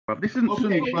bro. This isn't Okay,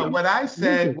 Sunni. but what I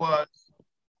said was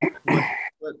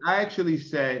what I actually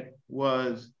said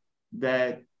was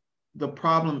that the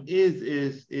problem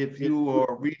is if you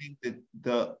are reading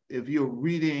if you're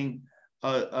reading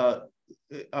a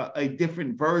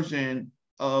different version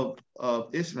of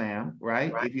Islam,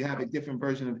 right? If you have a different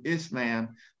version of Islam,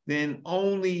 then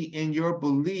only in your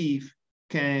belief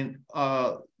can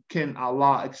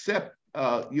Allah accept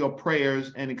your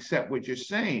prayers and accept what you're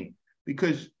saying.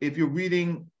 Because if you're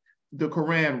reading the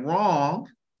Quran wrong,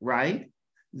 right,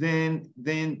 then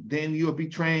you're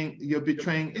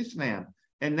betraying Islam.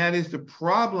 And that is the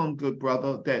problem, good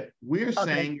brother, that we're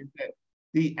saying is that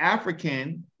the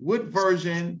African, what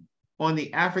version on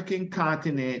the African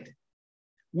continent,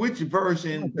 which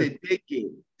version did they get?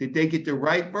 Did they get the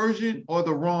right version or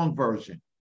the wrong version?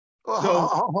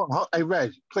 Hey,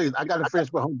 Reg, please, I got to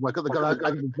finish my homework because I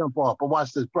got to jump off. But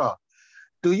watch this, bro.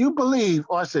 Do you believe,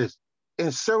 watch this,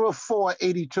 in Surah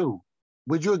 482?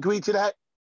 Would you agree to that?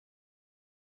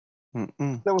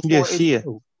 Yeah,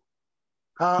 Shia.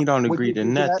 He don't agree to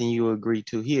nothing that? you agree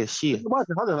to. He a Shia.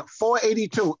 Hold on,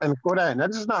 482 in the Quran. Now,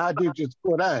 this is not how deep it's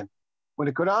Quran. When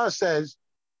the Quran says,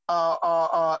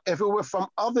 if it were from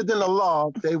other than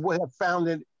Allah, they would have found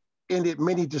in it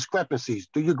many discrepancies.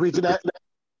 Do you agree to that?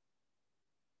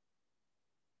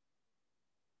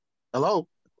 Hello?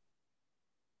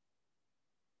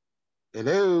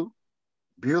 Hello?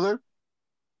 Bueller?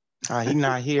 He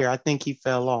not here. I think he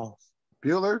fell off.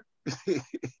 Bueller?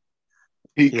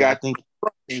 He fell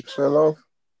off.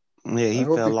 Yeah, he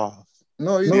fell off.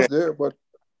 No, he's there, but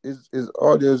his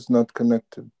audio is not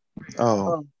connected.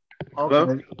 Oh. Okay.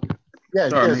 Hello?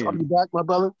 Yes. Are you back, my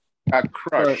brother? I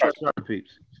crushed. Sorry,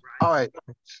 peeps. All right.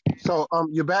 So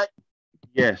you're back?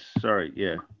 Yes, sorry,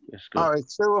 yeah. Let's go. All right,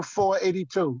 Surah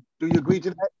 482. Do you agree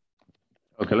to that?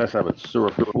 Okay, let's have it.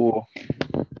 Surah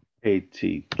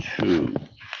 482.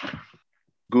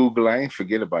 Google, I ain't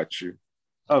forget about you.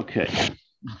 Okay.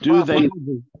 Do they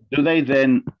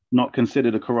then not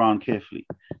consider the Quran carefully?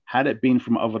 Had it been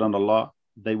from other than Allah,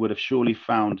 they would have surely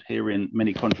found herein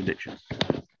many contradictions.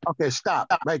 Okay,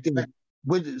 stop right there.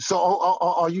 So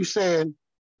are you saying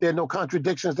there are no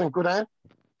contradictions in Quran?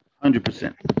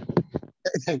 100%.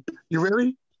 You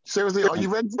really? Seriously, are you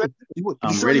ready?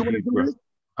 I'm ready for you, bro.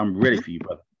 I'm ready for you,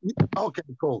 brother. Okay,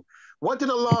 cool. What did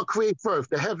Allah create first,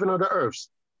 the heaven or the earth?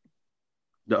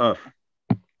 The earth.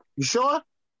 You sure?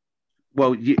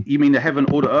 Well, you mean the heaven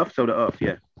or the earth? So the earth,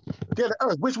 yeah. Yeah, the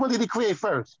earth. Which one did he create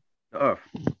first? The earth.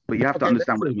 But you have to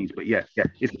understand what it means. But yeah.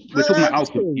 We're talking about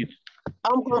alchemy.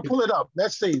 I'm going to pull it up.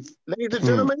 Let's see. Ladies and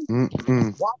gentlemen,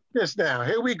 watch this now.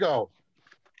 Here we go.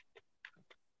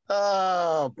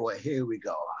 Oh, boy. Here we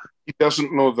go. He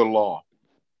doesn't know the law.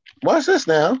 Watch this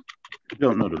now. You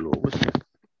don't know the law. What's this?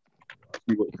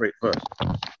 You got to pray first.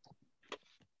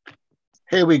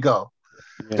 Here we go.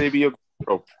 Yeah. Maybe you're...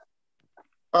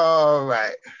 All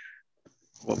right.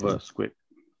 What verse? Quick.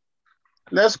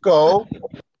 Let's go.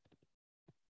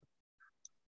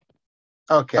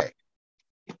 Okay.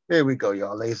 Here we go,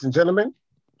 y'all, ladies and gentlemen.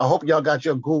 I hope y'all got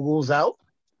your Googles out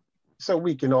so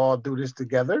we can all do this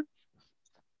together.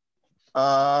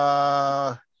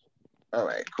 All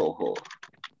right, cool.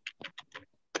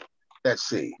 Let's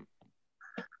see.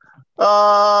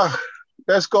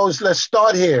 Let's go. Let's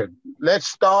start here.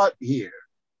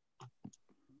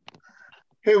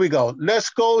 Here we go. Let's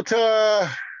go to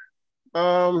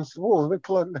let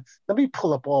me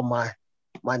pull up all my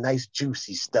nice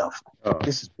juicy stuff.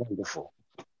 This is wonderful.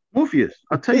 Morpheus,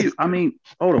 I'll tell you, I mean,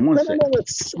 hold on one second.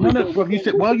 No, bro, you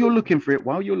said while you're looking for it,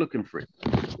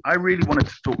 I really wanted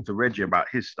to talk to Reggie about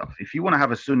his stuff. If you want to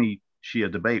have a Sunni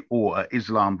Shia debate or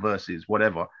Islam versus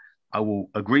whatever, I will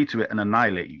agree to it and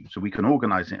annihilate you so we can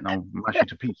organize it and I'll mash you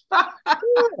to pieces.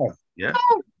 Yeah.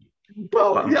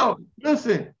 Bro, yo,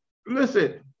 listen.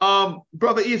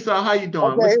 Brother Esau, how you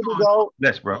doing? Okay, here we go.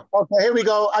 Yes, bro. Okay, here we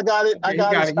go. I got it.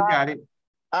 Okay, you got it.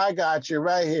 I got you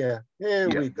right here. Here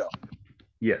we go.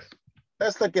 Yes.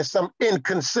 Let's look at some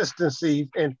inconsistencies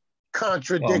and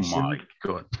contradictions. Oh my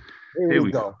God. Here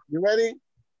we go. You ready?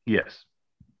 Yes.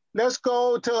 Let's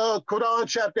go to Quran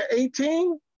chapter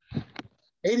 18,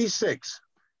 86.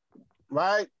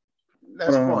 Right?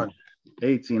 That's one.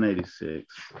 1886.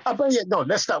 But yeah, no,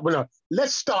 let's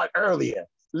start earlier.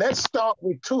 Let's start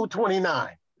with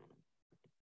 229.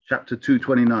 Chapter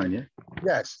 229, yeah?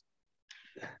 Yes.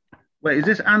 Wait, is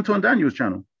this Anton Daniels'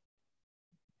 channel?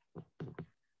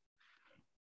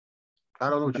 I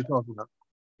don't know what you're talking about.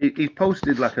 He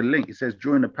posted like a link. It says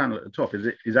join the panel at the top. Is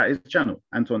that his channel,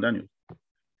 Anton Daniels?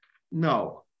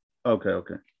 No.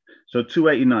 Okay. So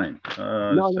 289.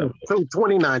 No,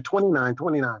 229. 29.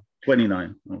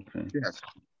 29. Okay. Yes.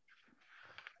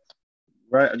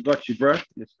 Right, I got you, bro.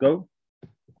 Let's go.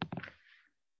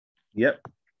 Yep.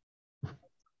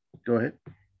 Go ahead.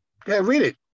 Yeah, read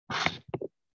it.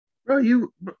 Bro,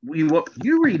 you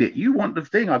read it. You want the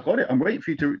thing. I got it. I'm waiting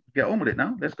for you to get on with it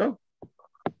now. Let's go.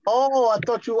 Oh, I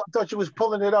thought you was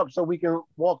pulling it up so we can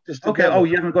walk this together. Okay. Oh,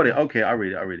 you haven't got it. Okay, I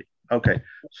read it. Okay.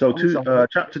 So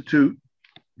chapter 2,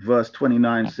 verse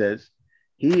 29 says,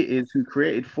 "He is who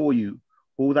created for you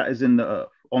all that is in the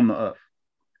earth, on the earth.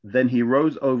 Then he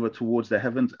rose over towards the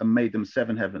heavens and made them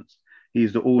 7 heavens. He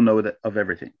is the all-knower of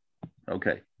everything."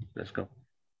 Okay, let's go.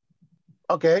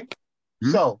 Okay.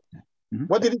 So,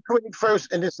 what did he create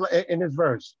first in this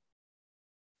verse?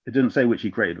 It didn't say which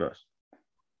he created first.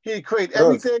 He created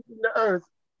everything in the earth.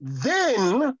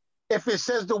 Then, if it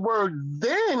says the word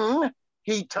then,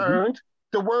 he turned.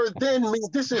 The word then means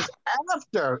this is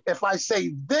after. If I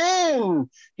say then,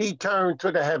 he turned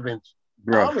to the heavens.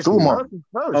 Bro,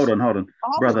 hold on.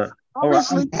 Brother. All right,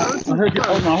 I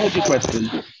heard your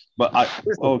question. But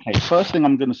okay, first thing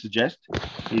I'm going to suggest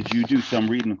is you do some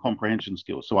reading and comprehension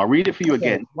skills. So I'll read it for you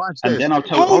again, and then I'll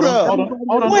tell you. Hold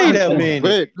on. Wait a minute.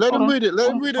 Wait, let him read it.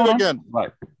 Let him read it again.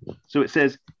 Right. So it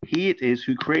says, "He it is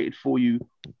who created for you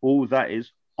all that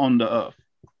is on the earth."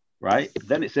 Right.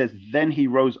 Then it says, "Then he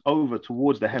rose over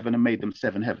towards the heaven and made them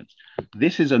 7 heavens."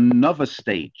 This is another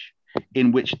stage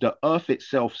in which the earth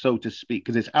itself, so to speak,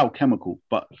 because it's alchemical,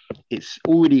 but it's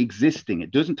already existing.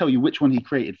 It doesn't tell you which one he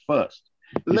created first.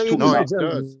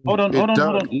 Hold on.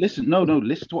 Listen to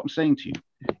what I'm saying to you.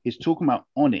 It's talking about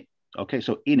on it. Okay,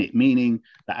 so in it, meaning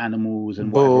the animals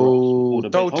and whatever.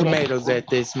 Throw tomatoes at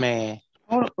this man.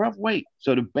 Hold up, bruv, wait.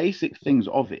 So the basic things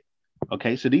of it.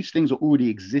 Okay, so these things are already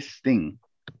existing.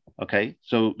 Okay,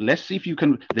 so let's see if you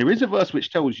can. There is a verse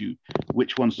which tells you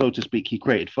which one, so to speak, he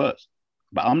created first.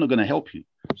 But I'm not going to help you.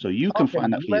 So you can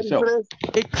find that for yourself.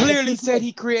 It clearly said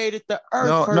he created the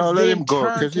earth first, let him go,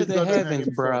 turned to the heavens,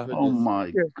 bro. Oh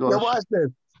my God. Now watch this.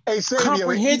 Hey, Savior,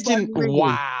 comprehension.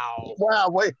 Wow.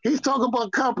 Wait. He's talking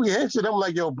about comprehension. I'm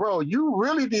like, yo, bro, you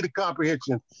really need a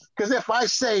comprehension. Because if I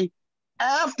say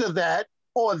after that,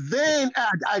 or then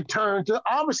I turn to,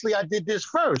 obviously I did this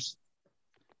first.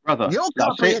 Brother,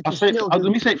 let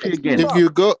me say it for you again. If you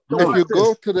go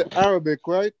to the Arabic,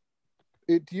 right?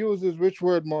 It uses which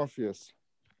word, Morpheus?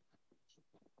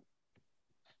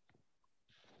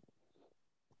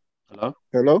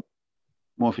 Hello?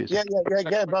 Morpheus. Yeah,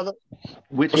 brother.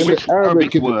 Which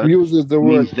Arabic word uses the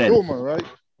word Tuma, right?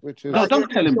 Which is... No,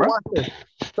 don't tell him, bro.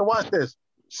 So watch this.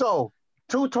 So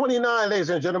 229, ladies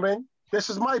and gentlemen, this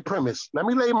is my premise. Let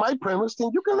me lay my premise,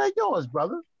 then you can lay yours,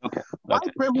 brother. Okay. My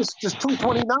premise is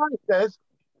 229 says,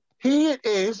 "He it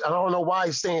is," I don't know why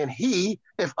he's saying he,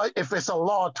 if it's a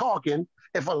law talking.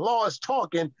 If a law is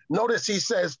talking, notice he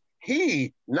says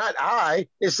he, not I.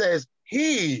 It says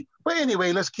he. But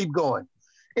anyway, let's keep going.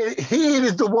 He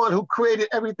is the one who created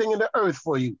everything in the earth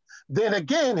for you. Then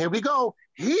again, here we go.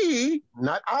 He,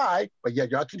 not I, but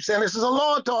yet y'all keep saying this is a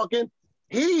law talking.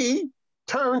 He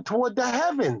turned toward the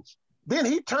heavens. Then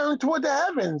he turned toward the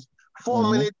heavens,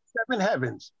 forming it 7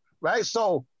 heavens, right?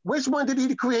 So which one did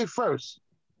he create first?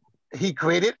 He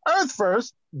created earth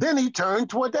first, then he turned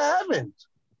toward the heavens.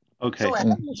 Okay.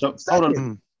 So hold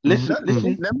on. Listen.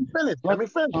 Let me finish, brother.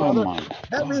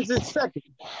 Heavens is second.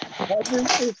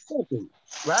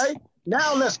 Right?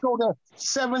 Now let's go to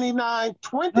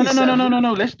 79:27.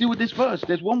 No. Let's deal with this first.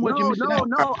 There's one word you're missing out.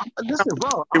 No. Listen,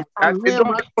 bro.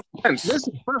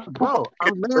 Bro.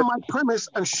 I'm laying my premise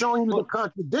and showing you the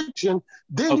contradiction.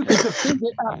 Then you can defend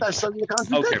it after I show you the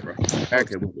contradiction.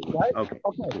 Okay, bro. Okay.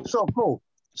 So cool.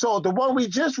 So the one we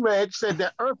just read said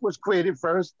that earth was created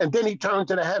first, and then he turned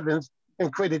to the heavens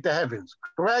and created the heavens,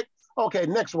 correct? Okay,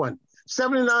 next one.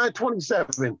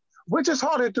 79:27. Which is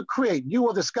harder to create, you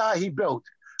or the sky he built?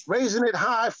 Raising it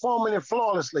high, forming it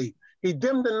flawlessly. He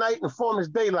dimmed the night and formed his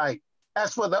daylight.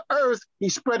 As for the earth, he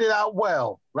spread it out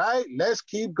well, right? Let's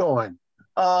keep going.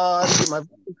 Here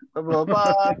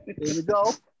we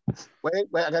go. Wait,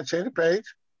 I gotta change the page.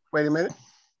 Wait a minute.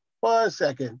 1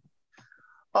 second.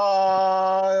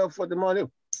 For the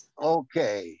morning.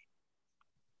 Okay.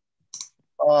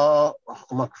 My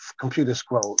computer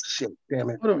scrolled. Shit, damn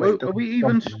it. Wait, are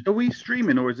we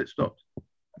streaming or is it stopped?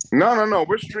 No.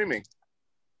 We're streaming.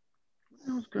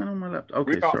 What's going on my laptop?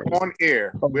 Okay, we are on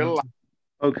air. We're live.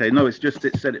 Okay, no, it's just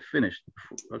it said it finished.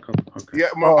 Okay. Yeah,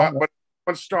 but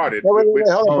one started. Wait,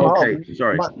 hold on. Okay,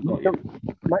 sorry. My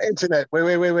internet.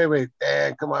 Wait.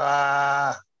 Come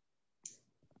on.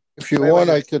 If you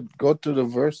want, I could go to the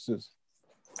verses.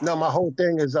 No, my whole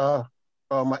thing is my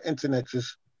internet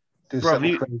just did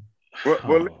something crazy.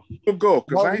 Well, let's go.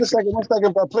 One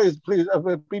second, bro. Please,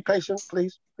 be patient.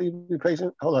 Please be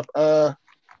patient. Hold up.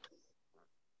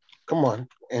 Come on,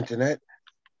 internet.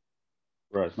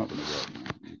 Right, it's not going to work, man.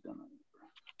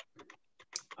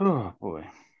 Oh, boy.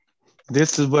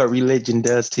 This is what religion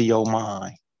does to your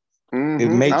mind.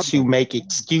 It makes you make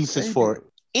excuses for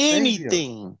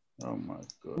anything. Oh, my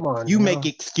God. You make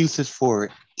excuses for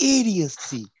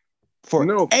idiocy, for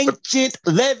ancient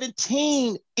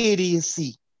Levantine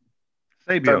idiocy.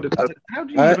 Fabio, how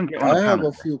do you even get on a panel? I have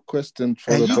a few questions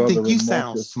for the you brother. think you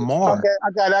sound smart. Okay,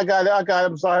 I got it.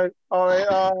 I'm sorry. All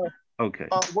right. Okay.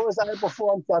 What was I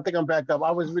before? I think I'm back up.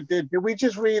 Did we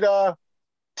just read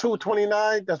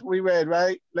 229? That's what we read,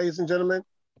 right, ladies and gentlemen?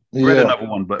 Read another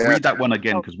one, but read that one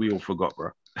again because we all forgot,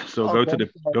 bro. So okay.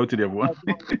 go to the other one.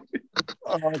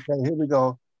 Okay, here we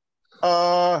go.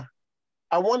 I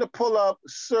want to pull up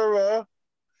Surah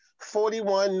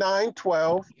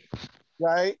 41:9-12,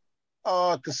 right?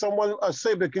 Because someone,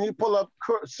 Saber, can you pull up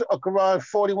Quran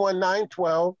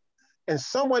 41:9-12? And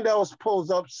someone else pulls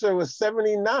up Surah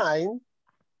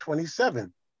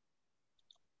 79:27.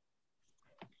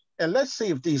 And let's see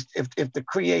if the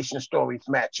creation stories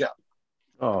match up.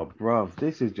 Oh, bro,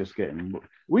 this is just getting.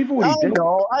 We've already. I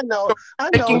know.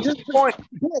 Just bear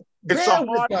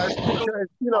with us because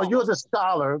you're the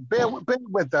scholar. Bear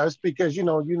with us because you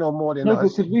know more than us. No,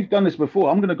 because we've done this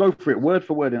before. I'm going to go for it word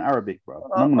for word in Arabic, bro.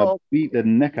 And I'm going to beat the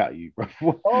neck out of you, bro.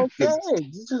 Okay,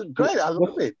 this is great. I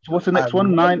love it. So what's the next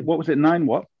one? 9. What was it? 9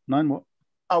 what? 9 what?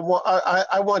 I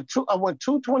want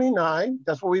 229.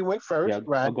 That's where we went first. Yeah,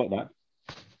 right? I got that.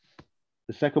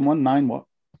 The second one, 9 what?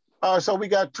 So we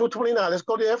got 229. Let's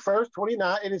go there first.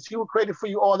 29. It is he who created for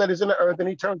you all that is in the earth, and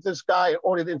he turned to the sky and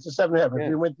ordered it into 7 heavens. Yeah.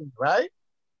 We went through, right?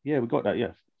 Yeah, we got that,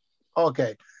 yes.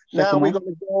 Okay. Now we're going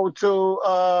to go to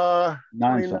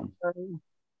 9 something.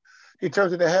 He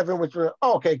turns to the heaven, which was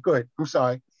okay, good. I'm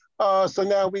sorry. So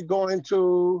now we're going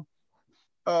to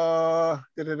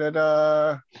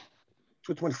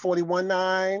 220,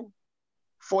 41:9,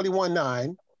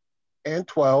 41:9, and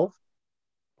 12.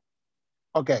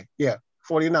 Okay, yeah.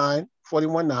 49,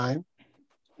 41:9.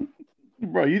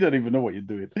 Bro, you don't even know what you're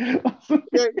doing. Yeah,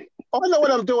 I know what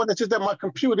I'm doing. It's just that my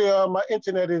computer, my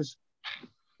internet is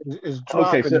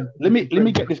dropping. Okay, so let me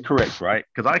get this correct, right?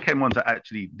 Because I came on to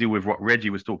actually deal with what Reggie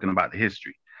was talking about, the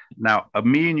history. Now,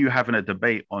 me and you having a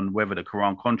debate on whether the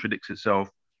Quran contradicts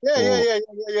itself. Yeah.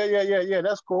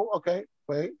 That's cool. Okay,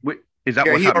 wait. Is that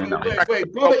what's happening now?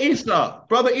 Wait, Brother Issa,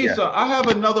 I have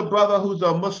another brother who's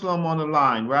a Muslim on the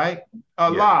line, right?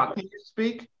 Allah, can you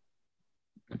speak?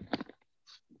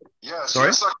 Yes, I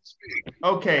can speak.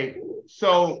 Okay,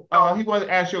 so he wants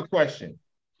to ask you a question.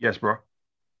 Yes, bro.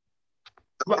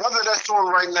 The brother that's on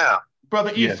right now.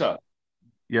 Brother Issa.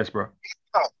 Yes, bro.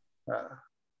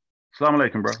 Assalamu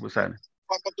alaikum, bro. What's happening?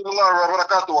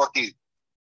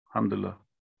 Alhamdulillah.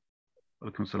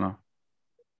 Alaikum salam.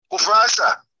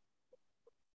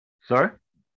 Sorry?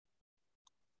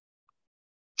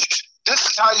 This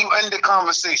is how you end the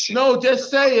conversation. No,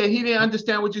 just say it. He didn't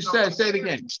understand what you said. Say it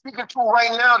again. Speaking to right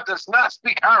now does not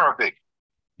speak Arabic.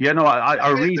 Yeah, no,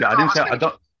 I read it. I didn't say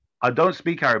I don't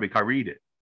speak Arabic. I read it.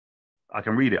 I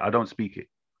can read it. I don't speak it.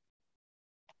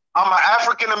 I'm an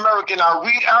African American. I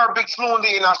read Arabic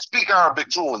fluently and I speak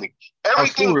Arabic fluently.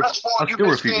 Everything that's what you've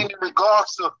been saying in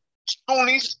regards to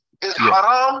Sunnis is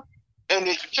haram and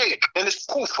it's shirk and it's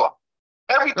kufa.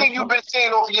 Everything you've been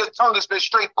saying over your tongue has been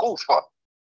straight kufa.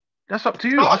 That's up to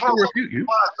you. I still refute you.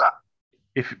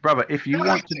 If you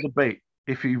want to debate,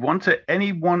 if you want to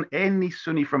any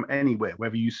Sunni from anywhere,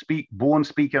 whether you born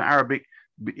speaking Arabic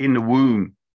in the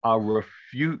womb, I'll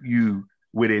refute you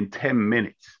within 10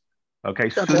 minutes. Okay,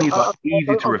 Sunnis are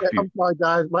easy to refute. I'm sorry,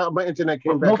 guys. My internet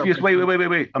came back. Morpheus, wait.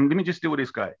 Let me just deal with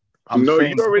this guy. I'm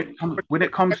saying when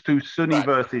it comes to Sunni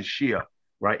versus Shia,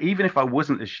 right? Even if I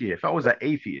wasn't a Shia, if I was an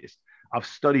atheist, I've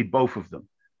studied both of them.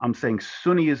 I'm saying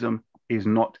Sunniism is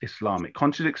not Islam. It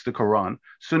contradicts the Quran.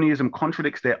 Sunniism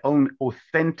contradicts their own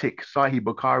authentic Sahih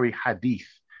Bukhari hadith.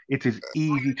 It is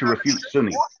easy to refute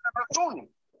Sunni.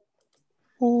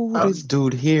 This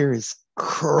dude here is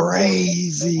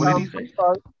crazy. What did he say?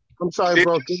 I'm sorry,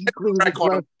 bro. Can you please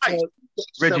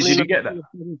Reggie, did you get that?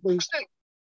 Please?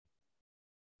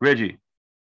 Reggie.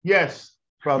 Yes.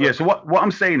 Brother. Yeah, so what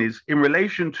I'm saying is in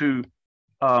relation to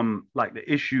like the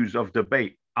issues of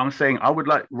debate, I'm saying I would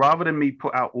like, rather than me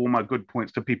put out all my good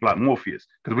points to people like Morpheus,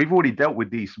 because we've already dealt with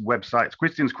these websites.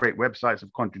 Christians create websites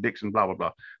of contradiction, blah, blah,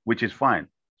 blah, which is fine.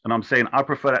 And I'm saying I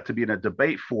prefer that to be in a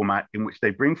debate format in which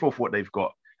they bring forth what they've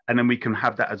got. And then we can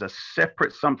have that as a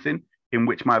separate something in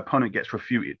which my opponent gets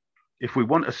refuted. If we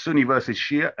want a Sunni versus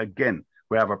Shia, again,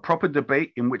 we have a proper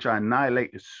debate in which I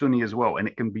annihilate the Sunni as well. And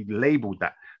it can be labeled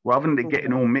that rather than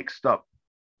getting all mixed up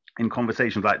in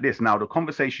conversations like this. Now, the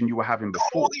conversation you were having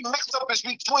before. The only mix-up is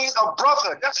between a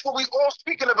brother. That's what we all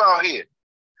speaking about here.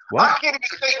 What? I can't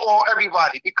even say all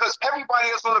everybody because everybody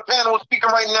that's on the panel speaking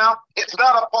right now, it's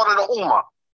not a part of the Ummah.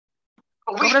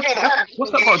 We can't have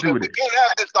what's that got to do with it? We can't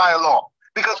have this dialogue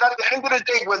because at the end of the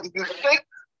day, whether you Sheikh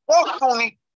or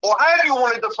Sunni or however you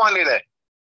want to define it at,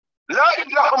 La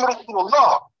ilaha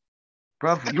illallah.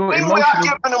 Bruv, you're emotional. The same way I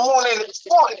get up in the morning, it's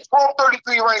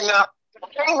 12:33 right now. The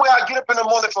same way I get up in the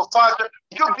morning for Fajr,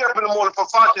 you get up in the morning for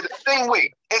Fajr the same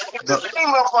way. It's the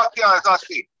same Fatiha as I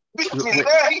say.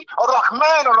 Bismillahi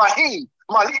ar-Rahman ar-Rahim.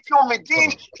 Malik yawm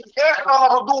al-Din. إياك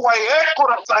نعبد وإياك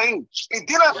نستعين.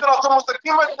 اهدنا الصراط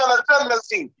المستقيم صراط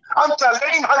الذين أنعمت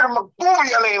عليهم غير المغضوب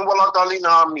عليهم ولا الضالين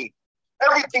آمين.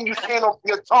 Everything you're saying off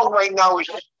your tongue right now is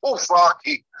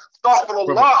Ufraki.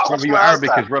 Brother, your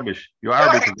Arabic is rubbish. Your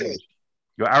Arabic is rubbish.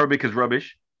 Your Arabic is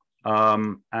rubbish.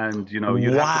 And you know,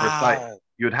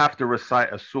 you'd have to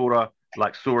recite a surah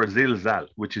like Surah Zilzal,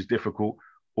 which is difficult,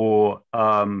 or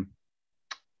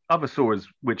other surahs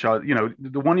which are, you know,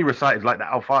 the one you recite is like the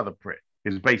Al-Father prayer,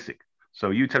 is basic. So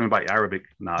you tell me about your Arabic.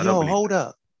 No, I don't hold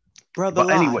up.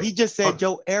 Brother, anyway, he just said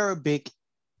your Arabic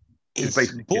is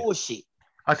bullshit. Yeah.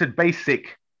 I said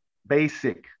basic.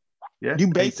 Yeah. You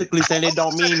basically said it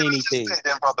don't mean anything.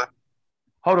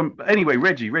 Hold on. Anyway,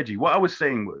 Reggie, what I was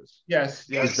saying was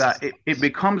is that it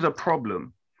becomes a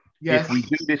problem if we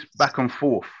do this back and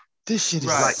forth. This shit is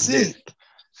like sick.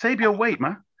 Sabia, wait,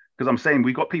 man. Because I'm saying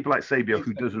we got people like Sabia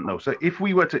who doesn't know. So if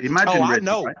we were to imagine, I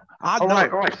know. Right? I know. All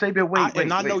right, Sabia, wait.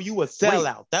 And I know you a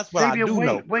sellout. That's what Sabia, I do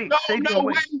know. Wait.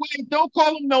 Don't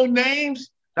call them no names.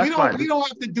 We don't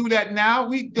have to do that now.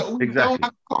 We don't have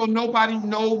to call nobody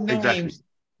no names. Exactly.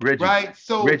 Reggie, right?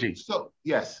 So Reggie. So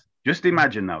yes. Just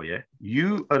imagine now, yeah?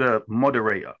 You are the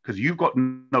moderator because you've got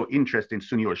no interest in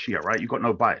Sunni or Shia, right? You've got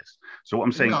no bias. So what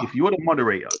I'm saying, if you're the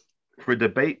moderator for a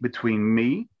debate between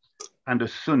me and a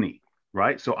Sunni,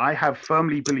 right? So I have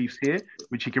firmly beliefs here,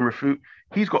 which he can refute.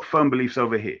 He's got firm beliefs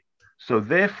over here. So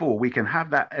therefore, we can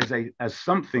have that as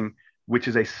something which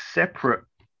is a separate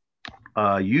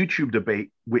YouTube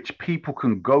debate, which people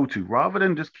can go to, rather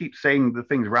than just keep saying the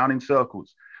things round in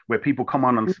circles, where people come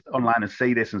online and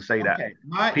say this and say that.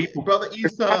 Brother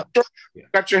Issa,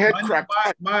 got your head cracked.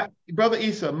 My brother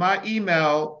Issa, my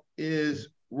email is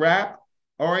RAP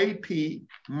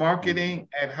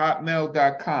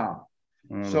marketing@hotmail.com.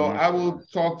 So I will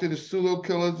talk to the Sulu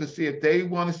Killers to see if they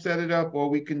want to set it up, or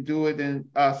we can do it in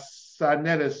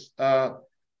Sanetta's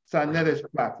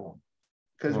platform,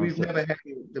 because we've never had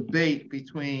a debate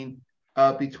between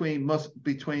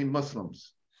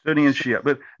Muslims. Sunni and Shia.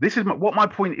 But this is what my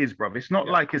point is, brother. It's not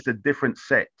like it's a different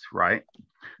sect, right?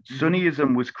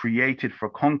 Sunniism was created for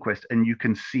conquest, and you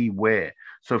can see where.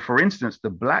 So, for instance, the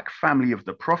black family of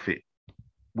the Prophet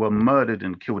were murdered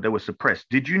and killed. They were suppressed.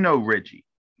 Did you know, Reggie,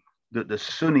 that the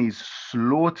Sunnis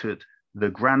slaughtered the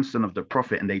grandson of the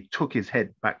Prophet and they took his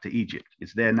head back to Egypt?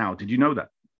 It's there now. Did you know that?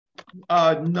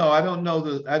 No, I don't know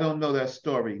that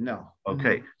story. No.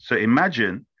 Okay, so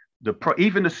imagine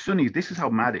even the Sunnis. This is how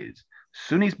mad it is.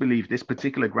 Sunnis believe this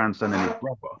particular grandson and his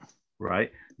brother,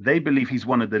 right? They believe he's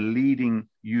one of the leading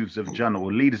youths of Jannah,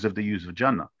 or leaders of the youths of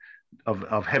Jannah,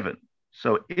 of heaven.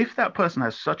 So if that person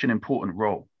has such an important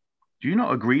role, do you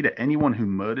not agree that anyone who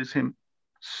murders him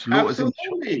slaughters him?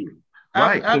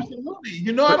 Right. Absolutely.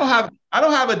 You know, I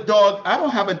don't have a dog.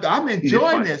 I'm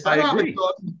enjoying this. I don't have a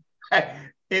dog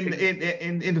in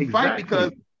the fight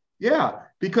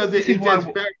because this is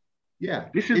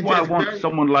why I want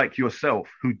someone like yourself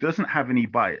who doesn't have any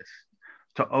bias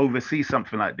to oversee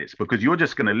something like this, because you're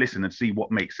just going to listen and see what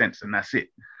makes sense, and that's it.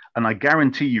 And I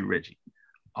guarantee you, Reggie,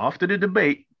 after the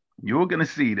debate, you're going to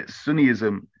see that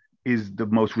Sunniism is the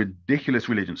most ridiculous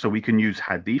religion. So we can use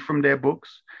hadith from their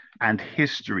books and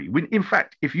history. In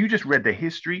fact, if you just read the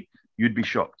history, you'd be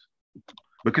shocked.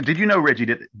 Because did you know, Reggie,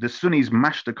 that the Sunnis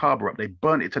mashed the Kaaba up? They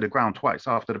burnt it to the ground twice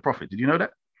after the Prophet. Did you know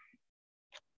that?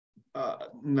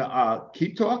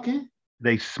 Keep talking.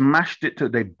 They smashed it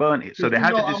they burnt it. So they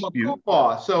had a dispute. I'm a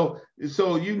kuffar. So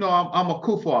you know I'm a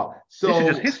kuffar. So this is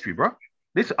just history, bro.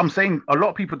 I'm saying a lot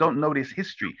of people don't know this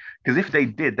history, because if they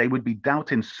did, they would be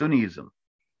doubting Sunniism.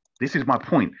 This is my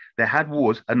point. They had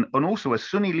wars, and also a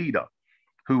Sunni leader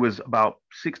who was about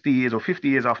 60 years or 50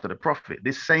 years after the Prophet,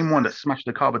 this same one that smashed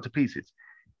the Kaaba to pieces,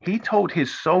 he told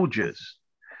his soldiers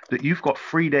that you've got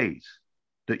 3 days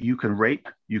that you can rape,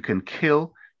 you can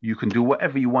kill, you can do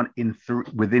whatever you want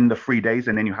within the 3 days,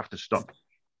 and then you have to stop.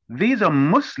 These are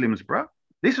Muslims, bro.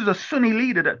 This is a Sunni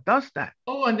leader that does that.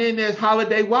 Oh, and then there's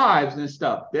holiday wives and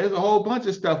stuff. There's a whole bunch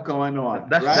of stuff going on.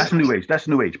 That's New Age. That's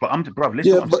New Age. But brother,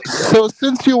 listen. Yeah, but so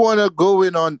since you want to go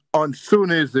in on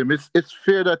Sunnism, it's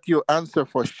fair that you answer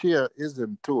for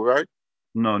Shiaism too, right?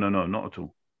 No, not at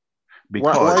all.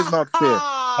 Because why is not fair?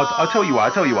 I'll tell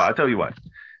you why.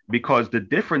 Because the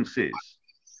difference is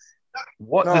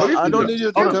what. No, I don't need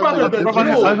you to tell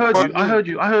me.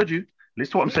 I heard you.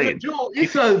 Listen to what I'm saying.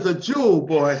 Issa's a Jew,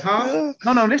 boy, huh?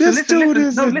 No, listen to what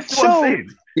I'm saying.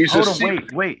 Hold on,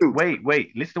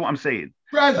 wait. Listen to what I'm saying.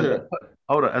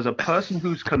 Hold on. As a person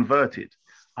who's converted,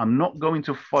 I'm not going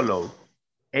to follow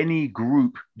any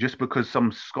group just because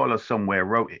some scholar somewhere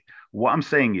wrote it. What I'm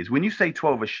saying is, when you say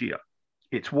 12 a Shia,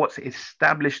 it's what's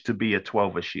established to be a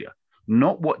 12 a Shia,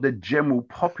 not what the general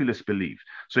populace believes.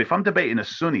 So if I'm debating a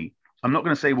Sunni, I'm not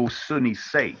going to say, well, Sunnis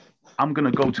say. I'm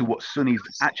going to go to what Sunnis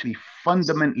actually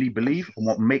fundamentally believe and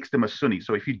what makes them a Sunni.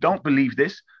 So if you don't believe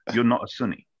this, you're not a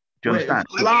Sunni. Do you understand?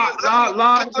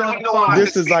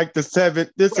 This is like the seven.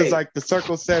 This is like the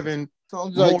Circle 7.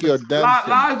 Sounds like you're dancing.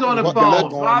 Lies on the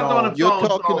phone. You're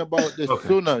talking about the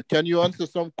Sunnah. Can you answer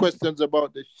some questions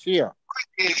about the Shia?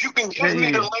 If you can give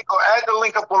me the link or add the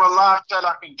link up on a live chat,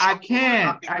 I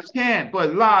can.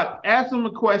 But ask them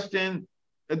a question.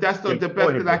 That's the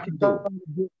best that I can do.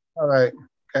 All right.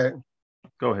 Okay.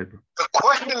 Go ahead, bro. The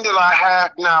question that I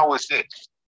have now is this.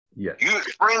 Yeah. You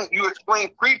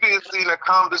explained previously in the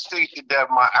conversation that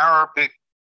my Arabic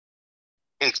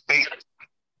is basic.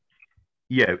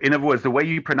 Yeah. In other words, the way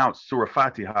you pronounce Surah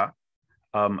Fatiha,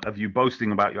 of you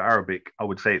boasting about your Arabic, I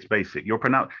would say it's basic. You're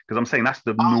pronounced because I'm saying that's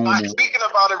the normal. I'm not speaking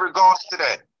about in regards to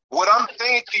that. What I'm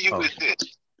saying to you is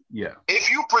this. Yeah. If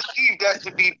you perceive that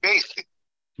to be basic,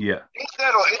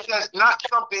 it says not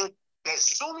something that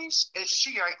Sunnis and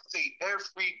Shiites say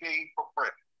every day for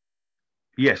prayer.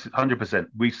 Yes, 100%.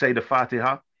 We say the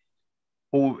Fatiha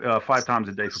all 5 times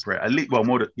a day for prayer. At least, well,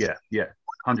 more than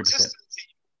 100%.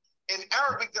 In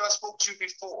Arabic that I spoke to you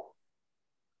before.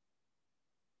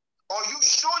 Are you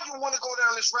sure you want to go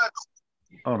down this rabbit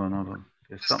hole? Hold on.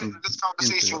 There's something. This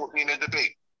conversation with me in a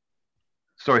debate.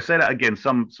 Sorry, say that again.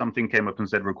 Something came up and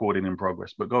said recording in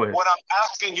progress, but go ahead. What I'm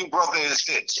asking you, brother, is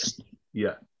this.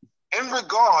 Yeah. In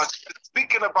regards to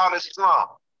speaking about Islam.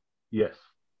 Yes.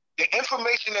 The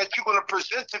information that you're going to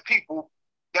present to people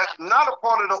that's not a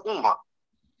part of the Ummah,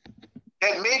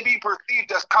 that may be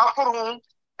perceived as kafirun,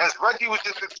 as Reggie was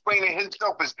just explaining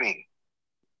himself as being.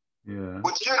 Yeah.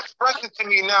 What you're expressing to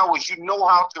me now is you know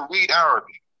how to read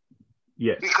Arabic.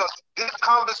 Yes. Because this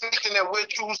conversation that we're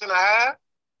choosing to have,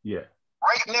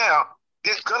 right now,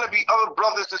 there's going to be other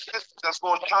brothers and sisters that's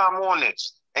going to chime on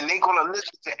this. And they're going to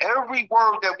listen to every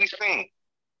word that we're saying.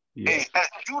 Yeah. And as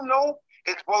you know,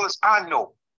 as well as I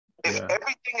know, if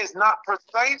everything is not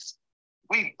precise,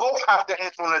 we both have to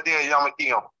answer on the day of Yom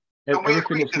Kippur.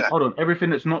 Hold on. Everything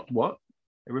that's not what?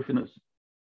 Everything that's...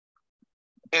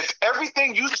 If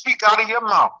everything you speak out of your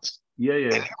mouth, and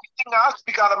everything I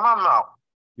speak out of my mouth,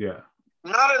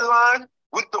 not in line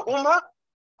with the Ummah,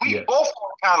 we both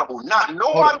are accountable. Not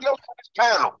nobody else on this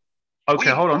panel.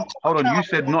 Okay, hold on. You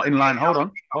said not in line. Hold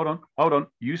on.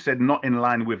 You said not in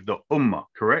line with the Ummah,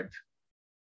 correct?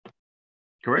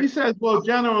 Correct. He says, well,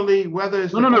 generally, whether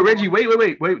it's... No, Reggie,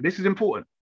 wait. This is important.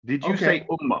 Did you say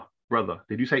Ummah, brother?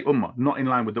 Did you say Ummah? Not in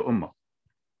line with the Ummah?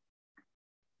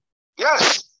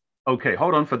 Yes. Okay,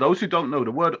 hold on. For those who don't know,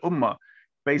 the word Ummah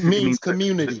basically means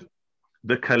community.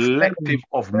 The collective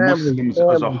of Muslims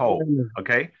as a whole.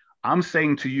 Okay? I'm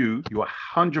saying to you, you're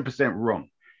 100% wrong.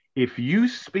 If you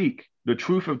speak the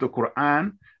truth of the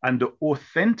Quran and the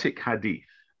authentic hadith,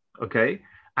 okay,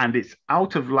 and it's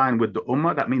out of line with the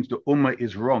Ummah, that means the Ummah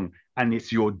is wrong. And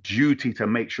it's your duty to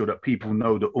make sure that people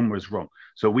know the Ummah is wrong.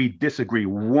 So we disagree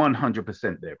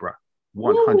 100% there, bro.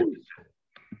 100%.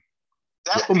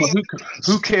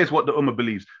 Who cares what the Ummah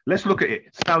believes? Let's look at it.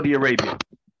 Saudi Arabia.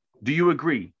 Do you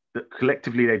agree that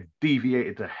collectively they've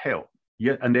deviated to hell?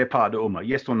 Yeah, and they're part of the Ummah.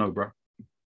 Yes or no, bro?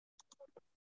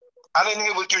 I didn't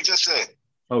hear what you just said.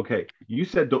 Okay, you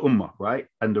said the Ummah, right?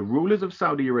 And the rulers of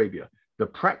Saudi Arabia, the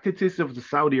practices of the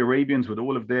Saudi Arabians with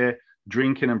all of their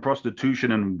drinking and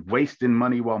prostitution and wasting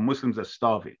money while Muslims are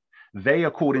starving. They,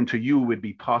 according to you, would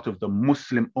be part of the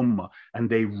Muslim Ummah, and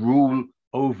they rule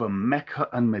over Mecca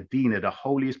and Medina, the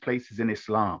holiest places in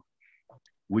Islam.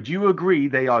 Would you agree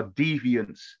they are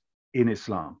deviants in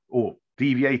Islam or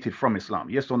deviated from Islam?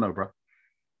 Yes or no, bro?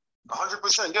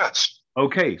 100% yes.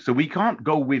 Okay, so we can't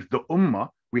go with the Ummah.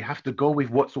 We have to go with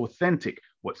what's authentic,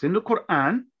 what's in the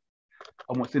Quran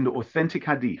and what's in the authentic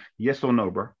hadith. Yes or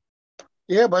no, bro?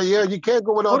 Yeah, but you can't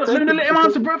go with authentic. Let him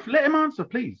answer, bro. Let him answer,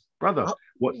 please. brother.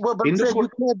 What? Well, but you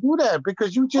can't do that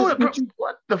because you just.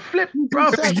 What the flip,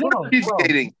 bro?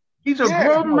 He's a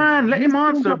grown man. Let him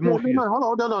answer, Morpheus.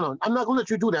 Hold on, no. I'm not gonna let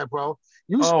you do that, bro.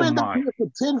 You spend up here for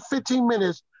 10, 15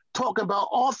 minutes talking about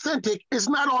authentic. It's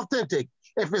not authentic.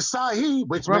 If it's Sahih,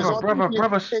 which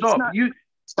brother, stop.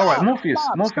 All right, Morpheus.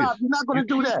 Stop. You're not gonna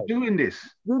do that. Doing this.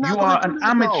 You are an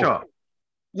amateur.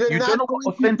 You don't know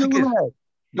what authentic is.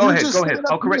 Go ahead.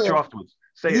 I'll correct you afterwards.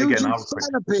 Say it again. I'll correct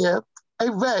you. Hey,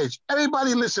 Reg,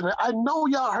 everybody listening, I know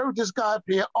y'all heard this guy up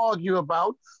here argue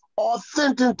about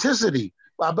authenticity,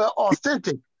 about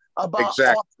authentic.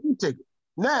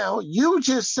 Now, you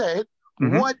just said,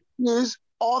 what is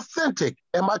authentic?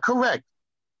 Am I correct?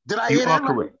 Did I hear that right? You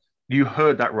are correct. You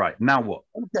heard that right. Now what?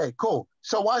 Okay, cool.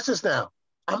 So watch this now.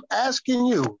 I'm asking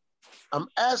you,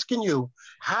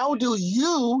 how do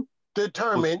you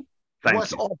determine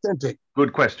what's authentic?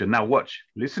 Good question. Now watch.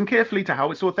 Listen carefully to how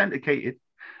it's authenticated.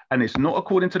 And it's not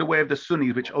according to the way of the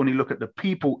Sunnis, which only look at the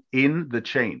people in the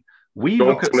chain. We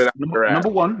look at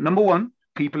number one,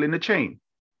 people in the chain.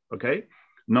 Okay.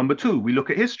 Number two, we look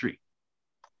at history.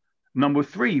 Number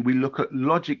three, we look at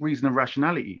logic, reason, and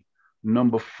rationality.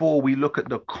 Number four, we look at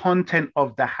the content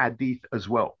of the hadith as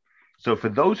well. So for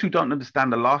those who don't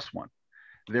understand the last one,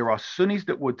 there are Sunnis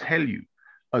that will tell you,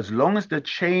 as long as the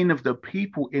chain of the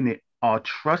people in it are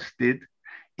trusted,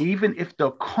 even if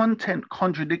the content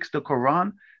contradicts the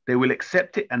Quran, they will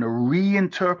accept it and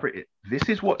reinterpret it. This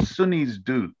is what Sunnis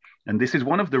do. And this is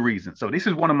one of the reasons. So this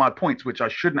is one of my points, which I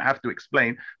shouldn't have to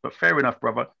explain, but fair enough,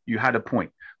 brother, you had a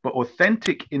point. But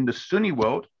authentic in the Sunni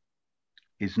world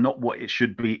is not what it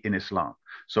should be in Islam.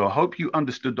 So I hope you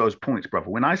understood those points, brother.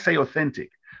 When I say authentic,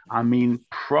 I mean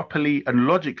properly and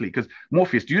logically, because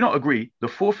Morpheus, do you not agree? The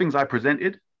four things I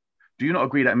presented, do you not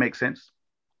agree that makes sense?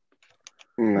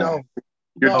 No.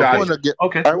 I want to get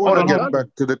back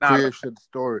to the creation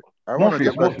story. I want to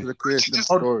get back to the creation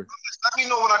story. Let me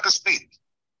know when I can speak.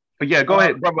 Yeah, go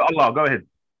ahead, brother Allah. Go ahead.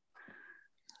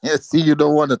 Yeah, see, you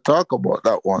don't want to talk about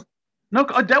that one. No,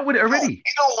 I dealt with it already. You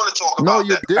don't want to talk about that.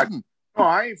 No, you didn't. No,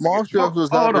 I ain't.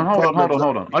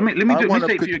 Hold on. Let me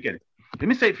say it for you again. Let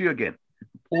me say it for you again.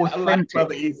 Authentic.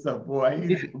 Brother Issa,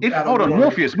 boy. Hold on,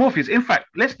 Morpheus. In fact,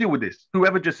 let's deal with this.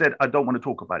 Whoever just said, I don't want to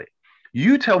talk about it.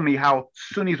 You tell me how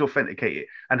Sunnis authenticate it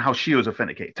and how Shias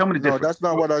authenticate it. Tell me the difference. No, that's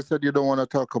not what I said you don't want to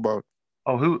talk about.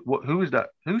 Oh, who is that?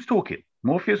 Who's talking?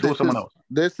 Morpheus or someone else?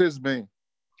 This is me.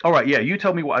 All right, yeah, you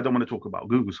tell me what I don't want to talk about.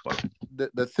 Google Scholar.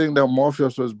 The thing that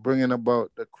Morpheus was bringing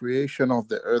about, the creation of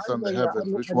the earth and the heavens,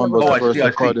 which one was first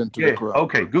according to the Quran?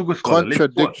 Okay, Google Scholar.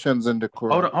 Contradictions in the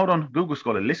Quran. Hold on, Google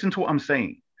Scholar. Listen to what I'm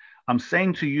saying. I'm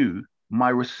saying to you, my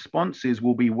responses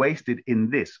will be wasted in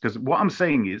this, because what I'm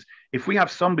saying is, if we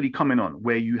have somebody coming on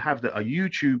where you have a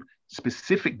YouTube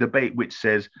specific debate which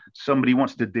says somebody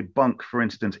wants to debunk, for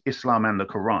instance, Islam and the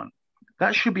Quran,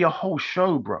 that should be a whole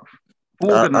show, bro.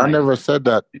 I never said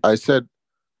that. I said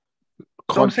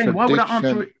so I'm saying, why would I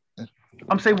answer it?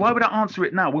 I'm saying, why would I answer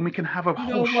it now when we can have a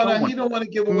whole show? You don't want to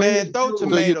give away. Man, so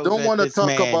you don't want to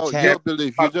talk about your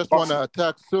belief. You just want to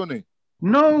attack Sunni.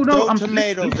 No, I'm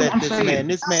tomatoes at this man.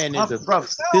 This man is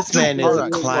a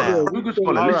clown. Google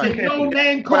Scholar, listen. No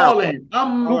name calling.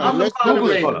 I'm the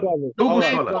moderator. Google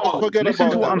Scholar,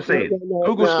 listen to what I'm saying.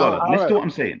 Google Scholar, listen to what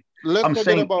I'm saying. I'm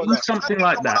saying do something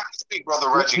like that.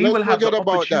 He will have the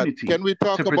opportunity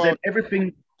to present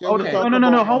everything.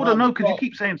 No, hold on, no, because you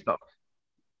keep saying stuff.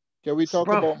 Can we talk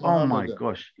about Muhammad? Oh my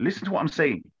gosh, listen to what I'm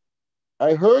saying.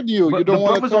 I heard you. You don't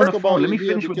want to talk about it. Let me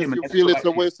finish with him. You feel it's a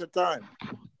waste of time.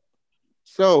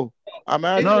 So I'm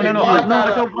asking. No,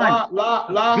 I don't mind.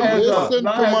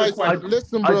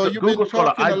 Listen, bro. You've been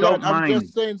talking a lot. I'm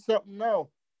just saying something now.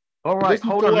 All right,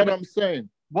 hold on. What I'm saying.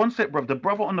 One sec, bro. The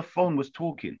brother on the phone was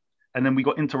talking, and then we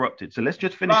got interrupted. So let's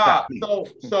just finish that.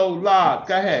 So, La,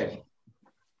 go ahead.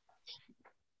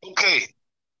 Okay.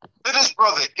 This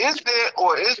brother, is there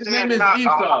or is His there name is not?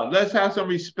 Issa. Let's have some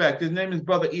respect. His name is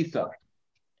Brother Issa.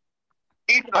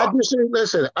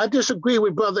 I disagree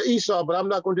with Brother Esau, but I'm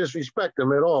not going to disrespect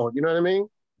him at all. You know what I mean?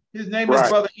 His name is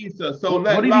Brother Issa. So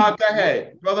let La go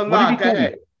ahead. Brother La, go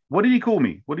ahead. What did he call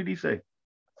me? What did he say?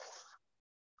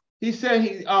 He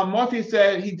said Morpheus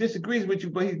said he disagrees with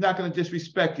you, but he's not going to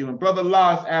disrespect you. And Brother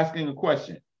La is asking a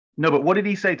question. No, but what did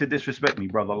he say to disrespect me,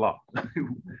 Brother La?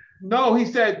 No, he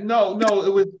said no.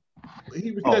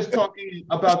 He was just talking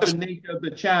about the nature of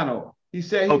the channel. He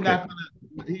said he's not going to.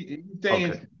 He's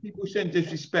saying people shouldn't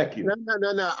disrespect you. No.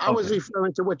 I was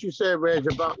referring to what you said, Reg,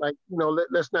 about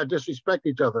let's not disrespect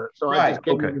each other. So I just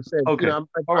came and said, I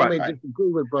may disagree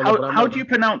with brother. How do you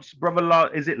pronounce Brother La?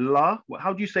 Is it La?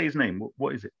 How do you say his name?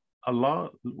 What is it?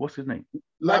 Allah? What's his name?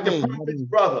 Like the prophet's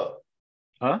brother.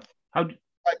 Huh?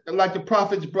 Like the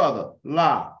prophet's brother,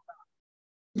 La.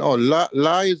 No,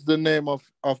 La is the name of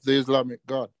the Islamic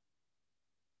God.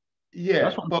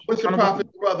 Yeah, but what's the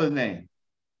prophet's brother's name?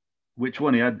 Which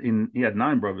one? He had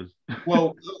 9 brothers.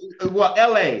 Well,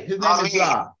 L.A. His name is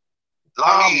La.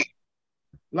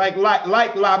 Like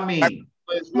Lamin.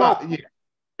 Yeah.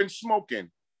 Been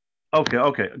smoking.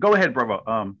 Okay. Go ahead, brother.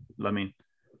 Lamin.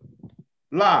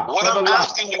 La. What I'm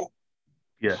asking you.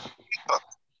 Yeah.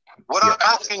 What I'm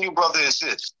asking you, brother, is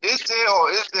this: is there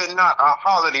or is there not a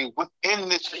holiday within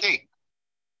this state,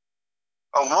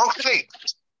 among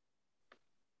states,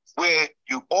 where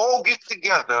you all get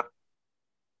together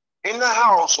in the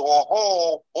house or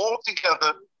hall all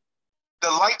together, the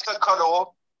lights are cut off,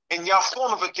 and y'all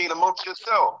fornicate amongst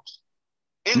yourselves?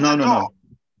 No.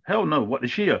 Hell no. What the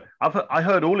Shia? I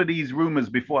heard all of these rumors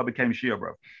before I became Shia,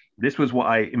 bro. This was what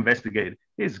I investigated.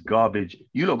 It's garbage.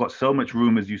 You lot got so much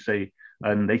rumors, you say,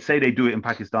 and they say they do it in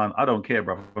Pakistan. I don't care,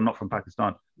 bro. I'm not from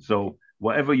Pakistan. So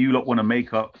whatever you lot want to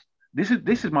make up, this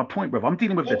is my point, bro. I'm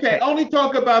dealing with the text. Only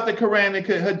talk about the Quran and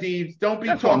Hadiths. Don't be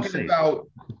talking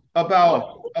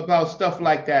about stuff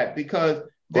like that, because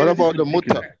what about the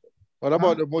Mutta? What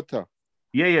about the Mutta?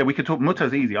 Yeah, we can talk.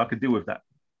 Mutta's easy. I could deal with that.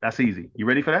 That's easy. You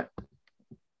ready for that?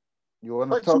 You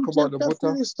want to talk about the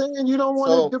Mutta? Saying you don't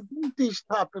want to debate these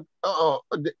topics.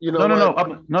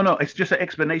 No. It's just an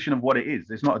explanation of what it is.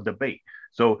 It's not a debate.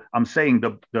 So I'm saying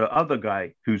the other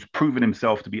guy who's proven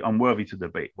himself to be unworthy to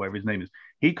debate, whatever his name is,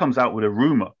 he comes out with a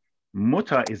rumor.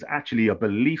 Mutta is actually a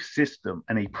belief system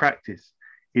and a practice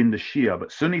in the Shia,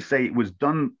 but Sunnis say it was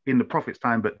done in the Prophet's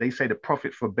time, but they say the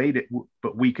Prophet forbade it,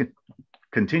 but we can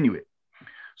continue it.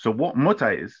 So what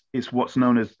Mutta is, it's what's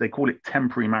known as, they call it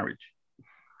temporary marriage.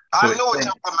 So I know what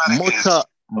temporary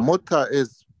Mutta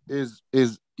is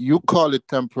you call it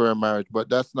temporary marriage, but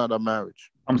that's not a marriage.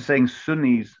 I'm saying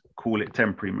Sunnis call it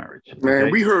temporary marriage. Man,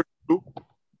 okay? we heard you.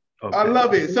 Okay. I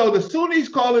love it. So the Sunnis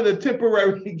call it a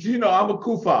temporary, I'm a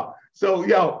Kufa. So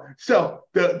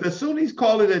the Sunnis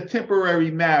call it a temporary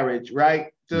marriage,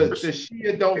 right? The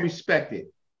Shia don't respect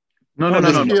it. No. The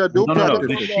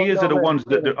Shias are the ones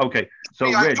that do. Okay, so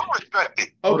I Reg. do respect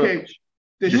it. Okay.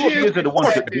 The Shias are the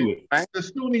ones that do it. The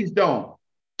Sunnis don't.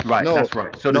 Right, that's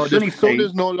right. So the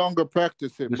Sunnis no longer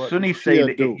practice it. The Sunnis say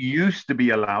that it used to be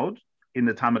allowed in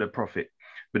the time of the Prophet,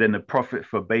 but then the Prophet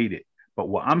forbade it. But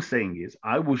what I'm saying is,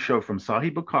 I will show from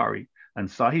Sahih Bukhari and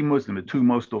Sahih Muslim, the two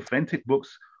most authentic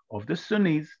books of the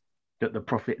Sunnis, that the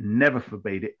Prophet never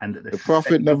forbade it, and that the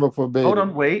Prophet never forbade it. Hold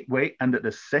on, wait, and that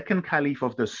the second Caliph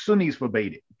of the Sunnis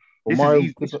forbade it. Umar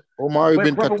ibn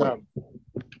Khattab.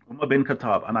 Umar bin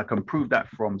Khattab, and I can prove that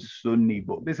from Sunni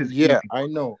book. This is easy. I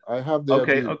know. I have the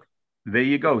okay. There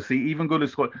you go. See, even go to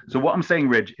school. So what I'm saying,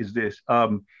 Reg, is this: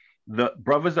 the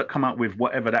brothers that come out with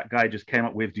whatever that guy just came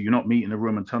up with, do you not meet in the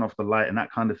room and turn off the light and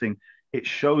that kind of thing? It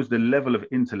shows the level of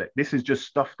intellect. This is just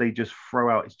stuff they just throw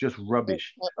out. It's just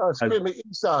rubbish. Excuse me,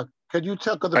 Isa, can you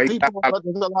tell, because there's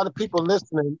a lot of people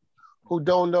listening who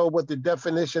don't know what the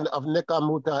definition of nikah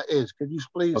muta is. Could you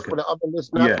please, for the other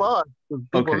listeners, not for us,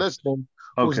 people listening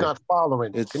who's not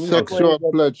following. It's sexual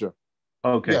pleasure.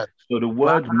 Okay, so the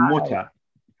word muta,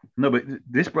 no, but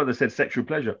this brother said sexual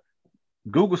pleasure.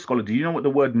 Google Scholar, do you know what the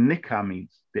word nikah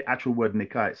means? The actual word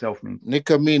nikah itself means?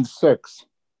 Nikah means sex.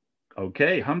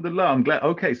 Okay, alhamdulillah, I'm glad.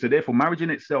 Okay, so therefore, marriage in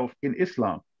itself in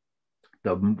Islam,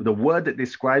 the word that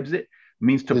describes it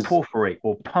means to perforate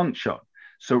or puncture.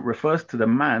 So it refers to the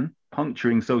man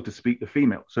puncturing, so to speak, the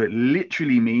female. So it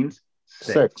literally means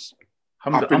sex.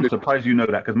 I'm surprised you know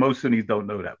that, because most Sunnis don't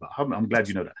know that, but I'm glad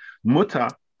you know that. Muta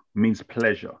means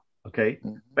pleasure, okay?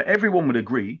 Mm-hmm. But everyone would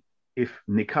agree, if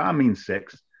nikah means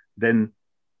sex, then,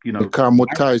 nikah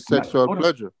muta is sexual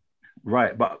pleasure.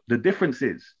 Right, but the difference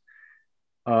is,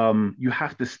 you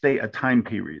have to state a time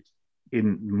period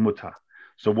in muta.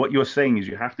 So what you're saying is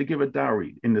you have to give a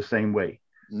dowry in the same way.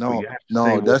 No,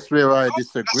 that's where I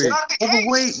disagree.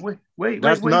 Wait.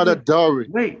 That's not a dowry.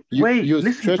 Wait.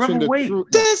 Listen, brother, wait.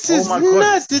 This is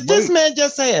nuts. Did this man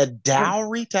just say a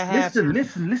dowry to have?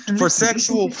 Listen. For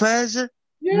sexual pleasure?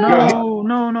 Yeah.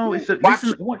 No. It's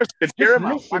listen,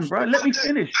 bro. Let me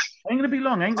finish. Ain't gonna be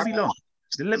long.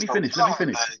 Let me finish.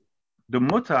 The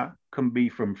muta can be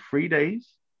from 3 days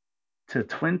to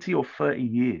 20 or 30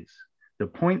 years. The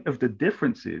point of the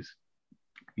difference is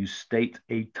you state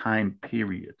a time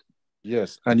period.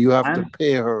 Yes, and you have to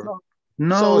pay her.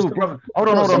 No, brother.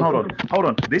 Hold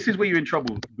on. This is where you're in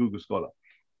trouble, Google Scholar.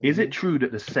 Is it true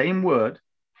that the same word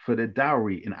for the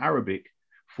dowry in Arabic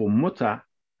for muta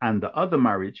and the other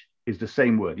marriage is the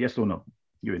same word? Yes or no?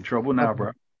 You're in trouble now,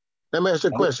 bro. Let me ask you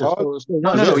a question.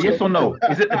 No. Yes or no?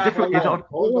 Is it a different? Is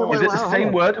it the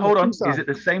same word? Hold on. Is it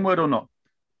the same word or not?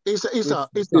 It's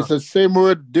the same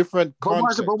word, different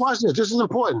context. But watch this. This is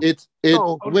important.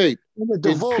 Wait.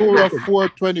 In Surah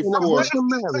 424.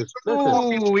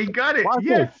 Oh, we got it.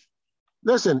 Yes.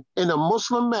 Listen, in a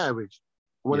Muslim marriage,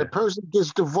 when a person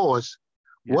gets divorced,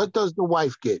 what does the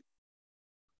wife get?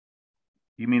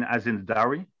 You mean as in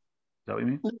dowry? Is that what you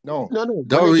mean? No.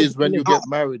 Dowry is when you get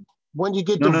married. When you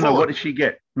get divorced. No. What does she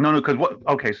get? No, because what?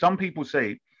 Okay, some people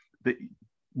say that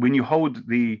when you hold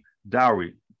the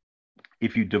dowry,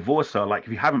 if you divorce her, like if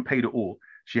you haven't paid it all,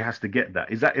 she has to get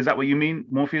that. Is that what you mean,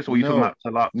 Morpheus? Or are you talking about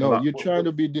talaq? No, you're trying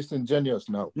to be disingenuous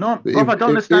now. No, brother, I don't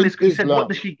understand this. He said, what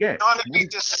does she get?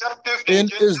 In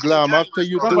Islam, after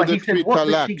you do the three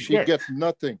talaq, she gets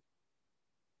nothing.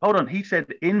 Hold on. He said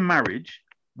in marriage,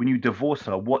 when you divorce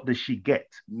her, what does she get?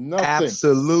 Nothing.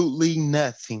 Absolutely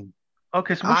nothing.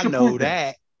 Okay, so what's your point? I know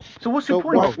that. So what's your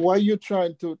point? Why are you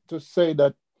trying to say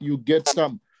that you get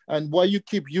some? And why you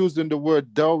keep using the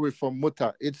word dowry for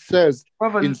muta? It says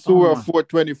in Surah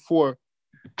 424,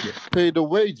 pay the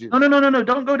wages. No.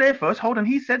 Don't go there first. Hold on.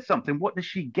 He said something. What does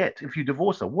she get if you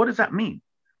divorce her? What does that mean?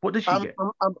 What does she get?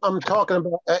 I'm talking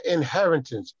about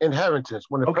inheritance. Inheritance.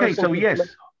 When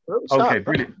yes. Okay,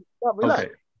 brilliant. Okay.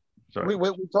 Sorry.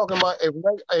 We're talking about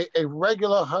a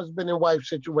regular husband and wife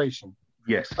situation.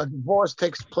 Yes. A divorce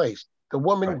takes place. The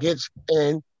woman gets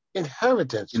an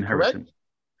inheritance. Correct?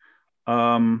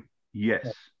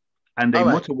 Yes. And a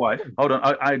mutter wife. Hold on.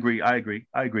 I agree.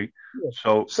 Yes.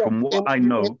 So from what I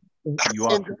know, you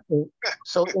are.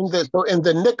 So in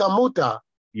the nikah muta.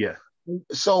 Yeah.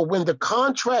 So when the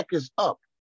contract is up,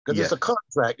 because it's a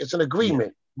contract, it's an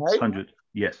agreement, right? 100.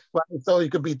 Yes. Right. So it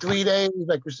could be 3 days,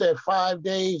 like you said, 5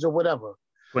 days or whatever.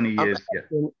 20 years.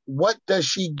 What does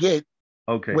she get?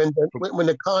 Okay. When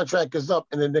the contract is up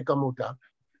in the nikah muta?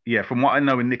 Yeah, from what I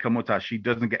know in nikah muta, she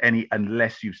doesn't get any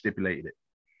unless you've stipulated it.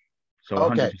 So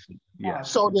 100%. Yeah.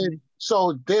 So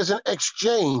there's an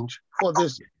exchange for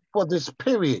this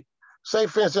period. Say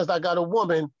for instance, I got a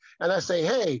woman and I say,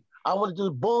 hey, I want to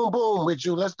do boom boom with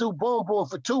you. Let's do boom boom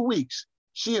for 2 weeks.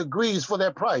 She agrees for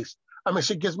that price.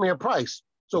 She gives me a price.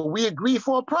 So we agree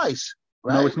for a price.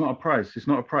 Right? No, it's not a price.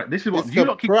 This is what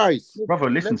you price. Brother,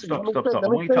 listen, stop. I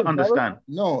want you to understand.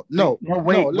 No,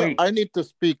 wait. I need to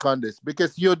speak on this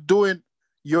because you're doing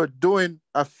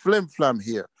a flim flam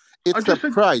here. It's a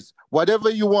price.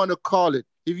 Whatever you want to call it.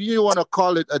 If you want to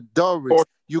call it a dowry,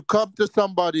 you come to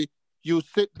somebody, you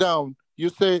sit down, you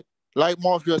say, like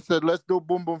Morpheus said, let's do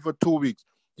boom boom for 2 weeks.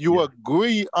 You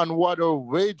agree on what her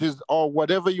wages or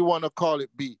whatever you want to call it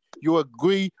be. You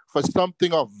agree for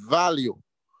something of value.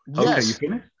 Yes. Okay, you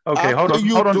finished? Okay, hold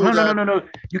on. No.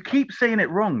 You keep saying it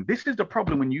wrong. This is the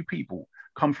problem when you people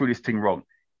come through this thing wrong.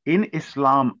 In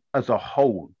Islam as a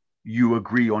whole, you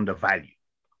agree on the value,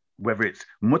 whether it's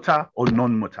muta or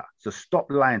non-muta. So stop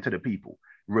lying to the people.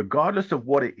 Regardless of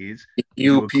what it is.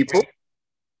 You people?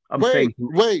 I'm saying.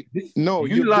 No,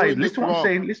 you lie. Listen to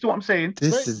what I'm saying.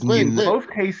 In both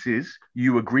cases,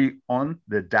 you agree on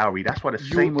the dowry. That's why the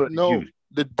same word is used.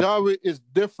 The dowry is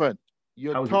different.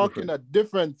 You're talking a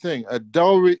different thing. A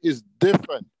dowry is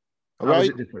different.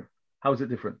 Right? How is it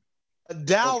different? A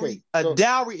dowry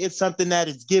is something that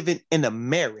is given in a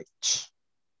marriage.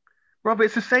 Brother,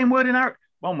 it's the same word in our.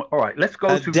 All right, let's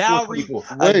go to dowry.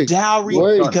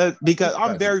 Because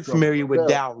I'm very familiar with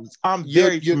dowries. I'm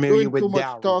very familiar with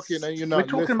dowries. Talking and you're not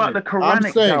We're talking about the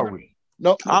Quranic dowry.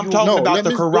 No, I'm talking about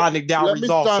the Quranic dowries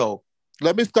also.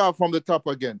 Let me start from the top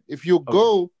again. If you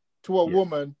go to a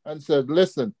woman and said,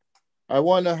 listen, I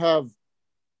want to have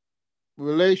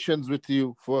relations with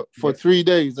you for 3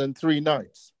 days and 3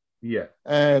 nights. Yeah.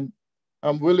 And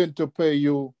I'm willing to pay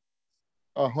you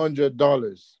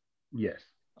 $100. Yes.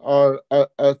 Or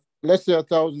let's say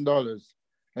 $1,000.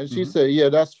 And she said, yeah,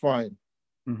 that's fine.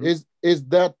 Mm-hmm. Is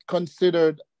that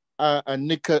considered a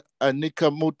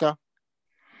nikah muta?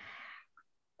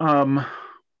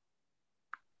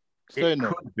 It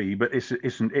could be, but it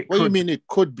isn't. What do you mean it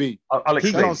could be? I'll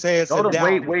explain. He's gonna say it's a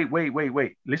dowry.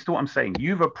 Wait. Listen to what I'm saying.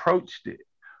 You've approached it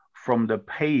from the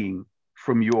paying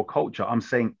from your culture. I'm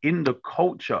saying in the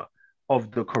culture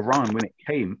of the Quran when it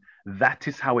came, that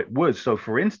is how it was. So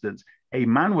for instance, a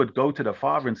man would go to the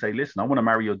father and say, listen, I want to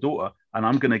marry your daughter and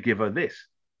I'm going to give her this.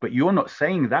 But you're not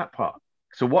saying that part.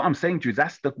 So what I'm saying to you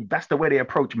is that's the way they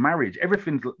approach marriage.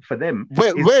 Everything for them.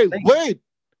 Wait.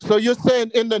 So you're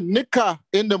saying in the nikah,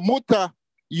 in the muta,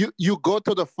 you go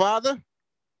to the father?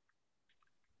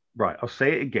 Right. I'll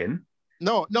say it again.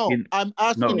 No. I'm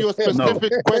asking you a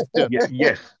specific question.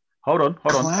 Yes. Hold on.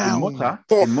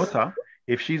 In muta,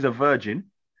 if she's a virgin,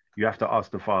 you have to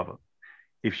ask the father.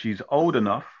 If she's old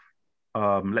enough,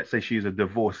 let's say she's a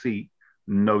divorcee,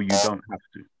 No, you don't have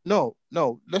to. No,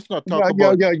 let's not talk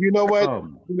about. Yeah, you know what?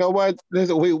 You know what?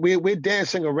 Listen, we're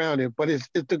dancing around it, but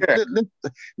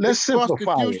let's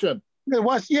simplify it.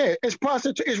 It's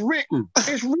prostitution. It's written.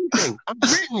 It's written. I'm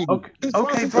written.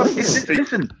 Okay, bro.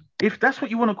 Listen, if that's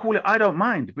what you want to call it, I don't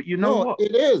mind. But you know what?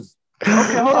 It is.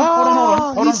 Okay, hold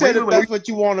on. He said if that's what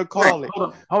you want to call it.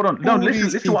 Hold on. No,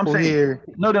 listen to what I'm saying. Here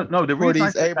no. The reason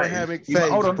these Abrahamic faiths,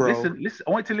 hold on, bro. Listen.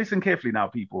 I want you to listen carefully now,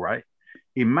 people. Right?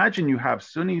 Imagine you have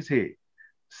Sunnis here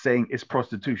saying it's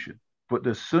prostitution, but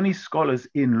the Sunni scholars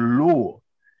in law,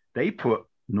 they put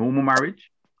normal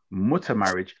marriage, mutter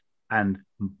marriage, and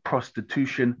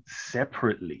prostitution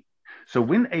separately. So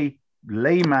when a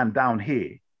layman down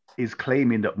here is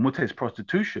claiming that mutter is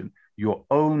prostitution, your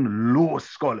own law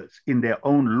scholars in their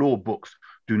own law books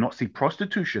do not see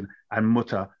prostitution and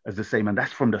mutter as the same, and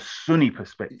that's from the Sunni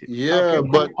perspective. Yeah, okay,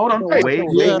 but hold on, wait, wait,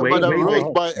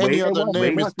 any other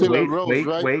name is still a rose,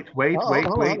 right?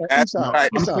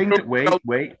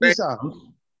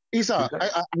 Esau,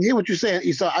 I hear what you're saying,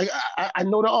 Esau. I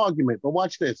know the argument, but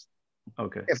watch this.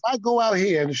 Okay. If I go out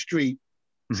here in the street,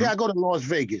 say I go to Las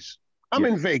Vegas, I'm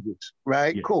in Vegas,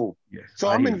 right? Cool. Yes. So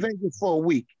I'm in Vegas for a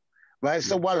week, right?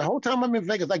 So while the whole time I'm in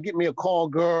Vegas, I get me a call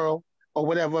girl or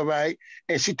whatever, right?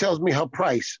 And she tells me her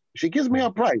price. She gives me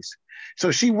her price. So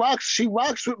she rocks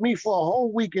with me for a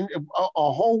whole week a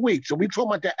whole week. So we talking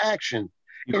about the action.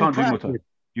 You can't do mutter.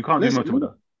 You can't do mutter with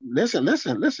her.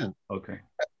 Listen. Okay.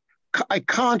 A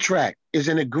contract is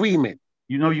an agreement.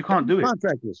 You know you can't do it.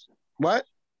 Contract is what?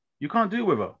 You can't do it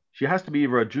with her. She has to be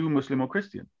either a Jew, Muslim, or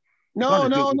Christian. No. I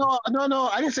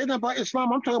didn't say that about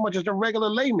Islam. I'm talking about just a regular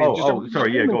layman.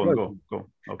 Sorry. Yeah, go on.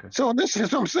 Okay. So this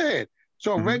is what I'm saying.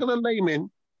 So a regular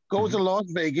layman goes to Las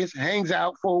Vegas, hangs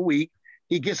out for a week.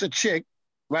 He gets a chick,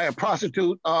 right? A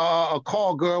prostitute, a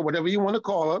call girl, whatever you want to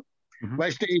call her,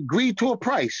 right? They agree to a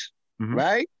price,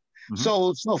 right?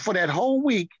 So for that whole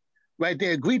week, right? They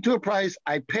agree to a price.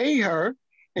 I pay her,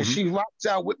 and she rocks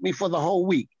out with me for the whole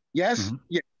week. Yes.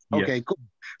 Yeah. Okay, cool.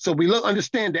 So we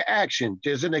understand the action.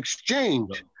 There's an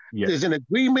exchange. There's an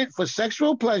agreement for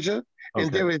sexual pleasure, and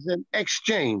there is an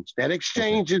exchange. That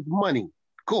exchange is money.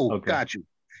 Cool, got you.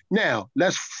 Now,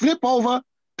 let's flip over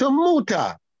to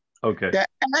muta. Okay. The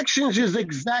actions is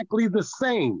exactly the The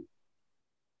same.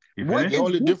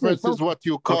 only difference is what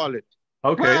you call it.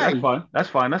 Okay, that's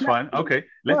fine. Okay,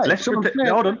 let's pretend.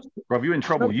 Hold on, bro. You're in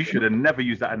trouble. You should have never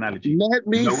used that analogy. Let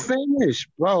me finish,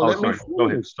 bro. Let me finish. Go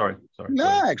ahead. Sorry.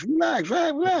 Relax.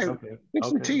 Make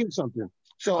some tea or something.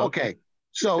 So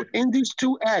so in these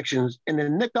two actions, in the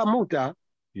nikah muta,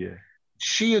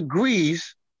 she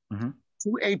agrees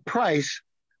to a price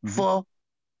for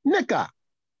nikah,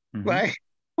 right?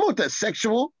 Muta,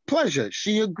 sexual pleasure.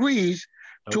 She agrees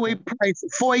to a price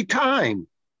for a time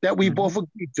that we both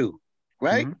agreed to.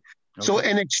 Right? So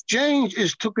an exchange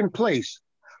is taking place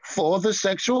for the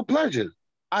sexual pleasure.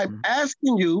 I'm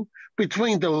asking you,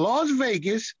 between the Las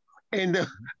Vegas and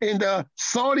the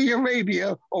Saudi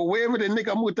Arabia or wherever the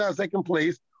nikah muta is taking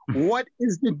place, what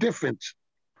is the difference?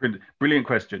 Brilliant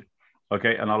question.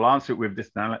 Okay, and I'll answer it with this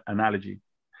analogy.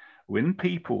 When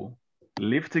people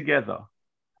live together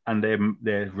and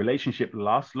their relationship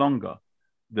lasts longer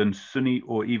than Sunni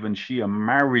or even Shia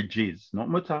marriages, not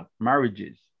muta,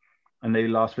 marriages, and they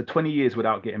last for 20 years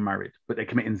without getting married, but they're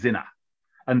committing zina,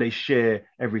 and they share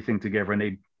everything together, and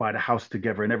they buy the house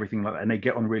together and everything like that, and they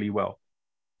get on really well.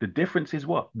 The difference is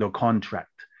what? The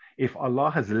contract. If Allah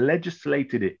has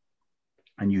legislated it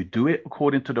and you do it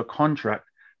according to the contract,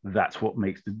 that's what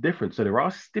makes the difference. So there are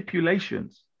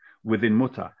stipulations within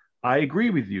muta. I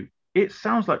agree with you. It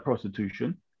sounds like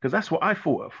prostitution, because that's what I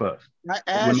thought at first. I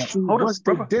asked you, what's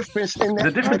the difference in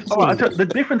that? The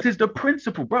difference is the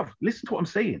principle, bro. Listen to what I'm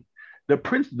saying. The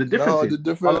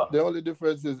only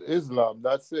difference is Islam.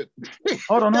 That's it.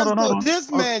 Hold on.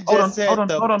 This man just said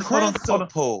the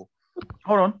principle.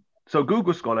 Hold on. So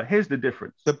Google Scholar, here's the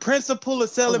difference. The principle of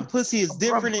selling pussy is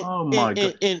different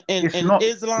in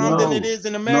Islam than it is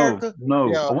in America.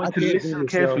 No. I want you to listen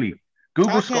carefully.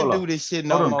 Google Scholar. I can't do this shit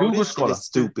no more. Google This Scholar. shit is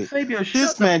stupid. Fabio,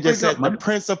 this man just said the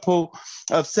principle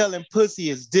of selling pussy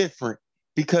is different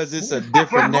because it's a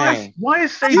different name. Why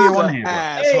is Fabio on here?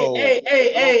 Asshole.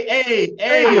 Hey.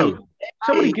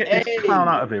 Somebody get this clown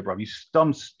out of here, bro. You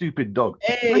dumb, stupid dog.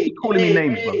 Why are you calling me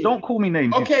names, bro? Don't call me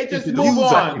names. Okay, just move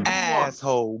on.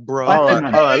 Asshole, bro. All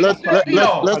right.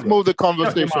 Let's move the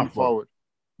conversation forward.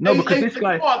 No, because this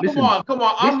guy. Come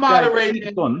on. I'm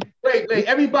moderating. Wait.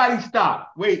 Everybody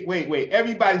stop. Wait.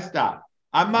 Everybody stop.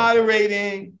 I'm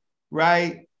moderating,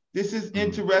 right? This is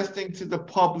interesting to the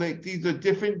public. These are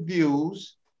different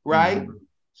views, right?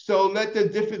 So let the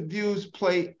different views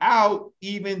play out,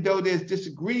 even though there's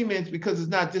disagreements, because it's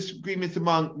not disagreements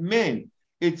among men.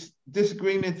 It's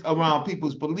disagreements around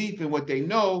people's belief and what they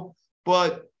know,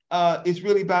 but it's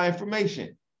really about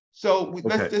information. So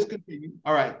let's just continue.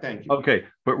 All right, thank you. Okay,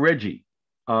 but Reggie,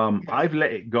 I've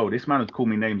let it go. This man has called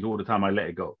me names all the time. I let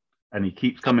it go. And he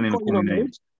keeps coming in and calling me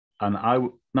names. And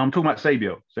I'm talking about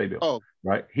Sabio. Oh.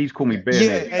 Right? He's called me bare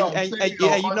names.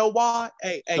 Yeah, you know why?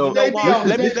 Hey, you know why?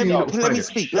 Let me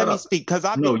speak. Because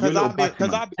I've been, go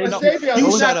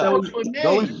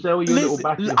and sell your little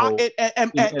battery hole in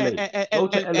LA. Go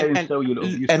to LA and sell your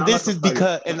little. And this is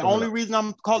because, and the only reason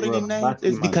I'm calling him names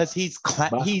is because he's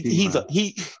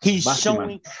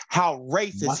showing how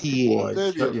racist he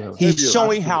is. He's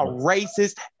showing how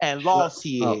racist and lost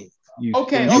he is. You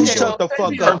shut the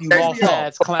fuck up, you lost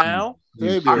ass clown.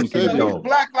 He's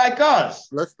black like us.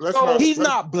 He's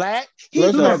not black.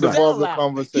 Let's not devolve the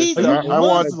conversation. I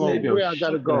want where I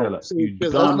gotta go. Let's not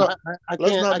devolve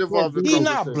the conversation. He's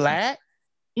not black.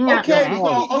 Okay,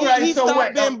 he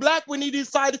stopped being black when he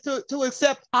decided to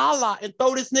accept Allah and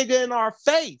throw this nigga in our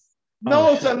face.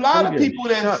 No, it's a lot of people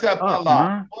that accept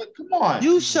Allah. Come on.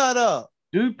 You shut up.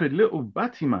 Stupid little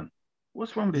batty man.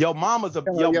 What's wrong with your mama's my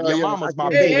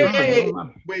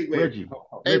bitch. Wait. Reggie.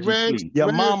 Hey, Reg.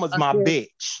 Your mama's my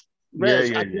bitch.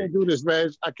 Reg, I can't do this,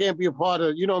 Reg. I can't be a part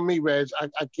of, me, Reg. I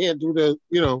can't do the,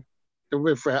 the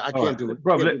riffraff. I can't do it.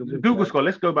 Bro, Google Scholar,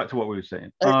 let's go back to what we were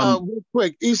saying. Real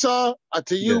quick, Esau,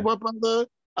 to you, my brother,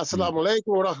 assalamu alaikum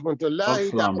wa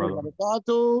rahmatullahi wa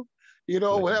barakatuh.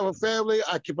 Whatever family,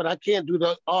 but I can't do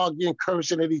the arguing,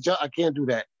 cursing at each other. I can't do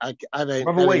that.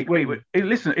 Brother, wait. Hey,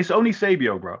 listen, it's only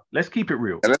Sabio, bro. Let's keep it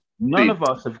real. None of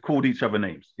us have called each other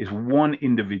names. It's one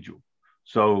individual.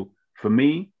 So for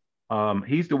me,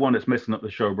 he's the one that's messing up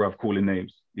the show, bro, calling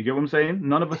names. You get what I'm saying?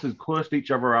 None of us has cursed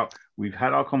each other out. We've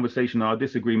had our conversation, our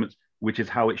disagreements, which is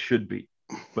how it should be.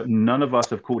 But none of us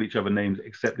have called each other names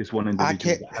except this one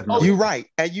individual. You're right,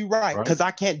 because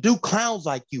I can't do clowns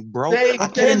like you, bro. I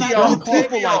cannot do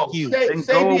people like you.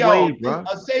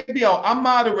 Sabio, I'm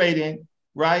moderating,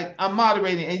 right? I'm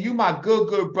moderating, and you my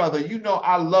good brother. You know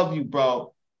I love you,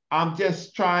 bro. I'm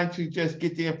just trying to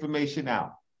get the information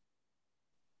out.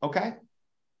 Okay?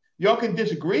 Y'all can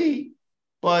disagree,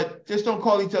 but just don't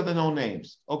call each other no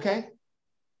names, okay?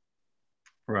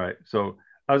 Right. So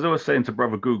as I was saying to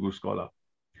Brother Google Scholar,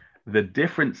 the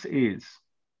difference is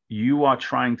you are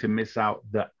trying to miss out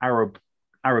the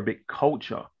Arabic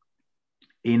culture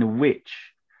in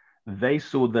which they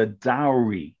saw the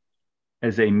dowry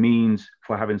as a means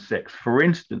for having sex. For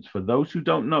instance, for those who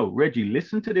don't know, Reggie,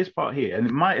 listen to this part here, and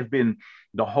it might have been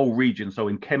the whole region, so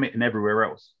in Kemet and everywhere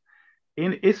else.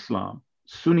 In Islam,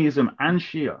 Sunnism and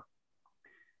Shia,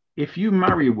 if you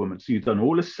marry a woman, so you've done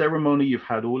all the ceremony, you've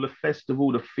had all the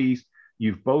festival, the feast,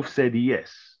 you've both said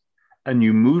yes, and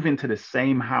you move into the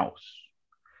same house,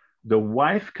 the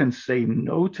wife can say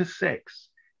no to sex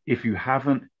if you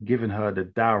haven't given her the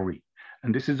dowry.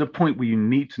 And this is a point where you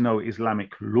need to know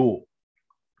Islamic law.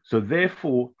 So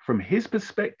therefore, from his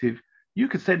perspective, you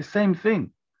could say the same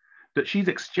thing, that she's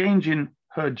exchanging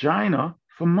her vagina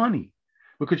for money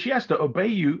because she has to obey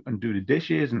you and do the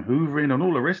dishes and hoovering and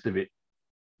all the rest of it.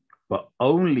 But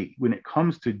only when it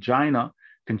comes to vagina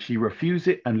can she refuse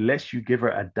it unless you give her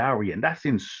a dowry. And that's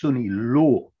in Sunni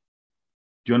law.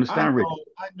 Do you understand, Rick?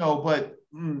 I know, but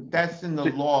that's in the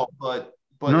law. But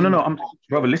no,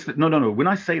 brother, listen. No. When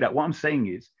I say that, what I'm saying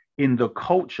is in the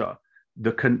culture,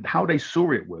 how they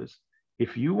saw it was,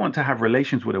 if you want to have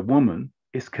relations with a woman,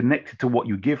 it's connected to what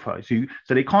you give her.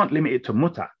 So they can't limit it to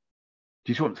muta.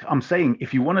 Do you see what I'm saying?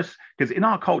 If you want to, because in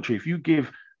our culture, if you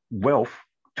give wealth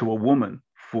to a woman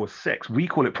for sex, we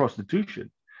call it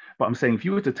prostitution. But I'm saying if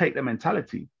you were to take the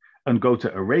mentality and go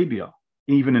to Arabia,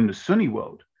 even in the Sunni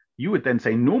world, you would then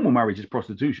say normal marriage is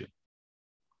prostitution.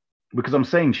 Because I'm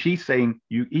saying she's saying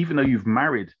you, even though you've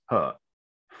married her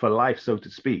for life, so to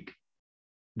speak,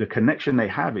 the connection they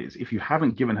have is if you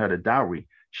haven't given her the dowry,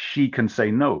 she can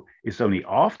say no. It's only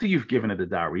after you've given her the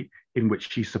dowry in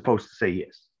which she's supposed to say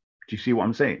yes. Do you see what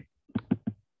I'm saying?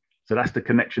 So that's the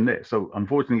connection there. So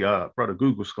unfortunately, Brother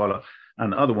Google Scholar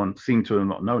and the other one seem to have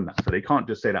not known that. So they can't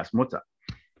just say that's muta.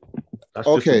 That's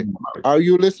okay. Are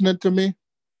you listening to me?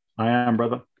 I am,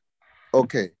 brother.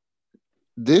 Okay.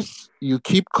 This, you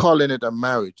keep calling it a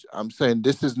marriage. I'm saying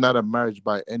this is not a marriage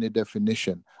by any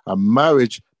definition. A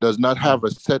marriage does not have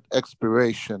a set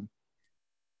expiration.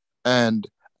 And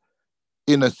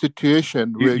in a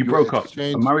situation where you broke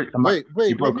exchange... up.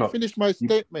 Wait, let me finish my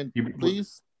statement,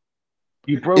 please.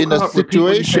 You broke up. In a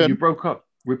situation... You broke up.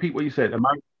 Repeat what you said.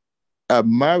 A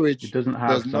marriage does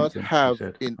not have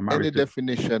in any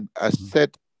definition a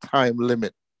set time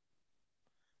limit.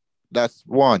 That's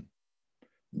one.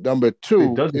 Number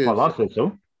two, it doesn't follow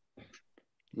so.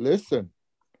 Listen,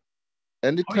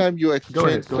 anytime you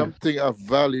exchange something of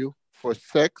value for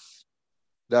sex,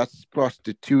 that's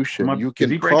prostitution. You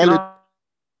can call it.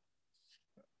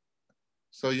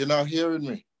 So you're not hearing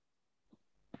me.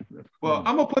 Well,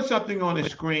 I'm gonna put something on the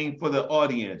screen for the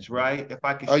audience, right? If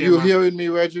I can. Are you hearing me,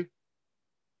 Reggie?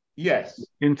 Yes.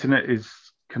 Internet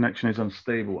connection is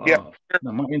unstable. Yeah.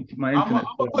 No, my internet. I'm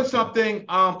gonna put something.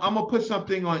 I'm gonna put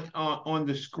something on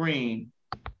the screen.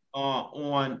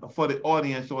 On for the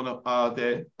audience on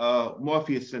the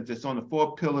Morpheus Center. It's on the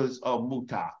 4 pillars of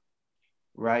Muta,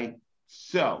 right?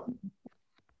 So,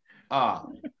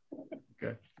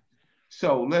 okay.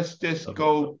 So let's just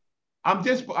go. I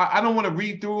don't want to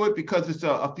read through it because it's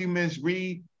a few minutes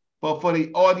read, but for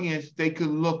the audience, they could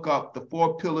look up the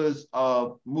 4 pillars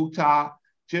of Muta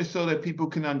just so that people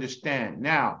can understand.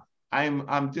 Now,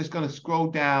 I'm just going to scroll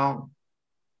down.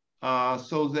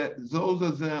 So that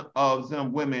those of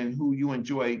them women who you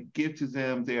enjoy, give to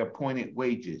them their appointed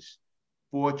wages.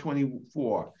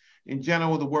 424. In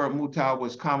general, the word muta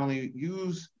was commonly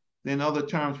used in other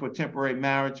terms for temporary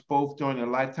marriage, both during the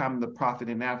lifetime of the Prophet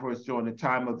and afterwards during the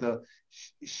time of the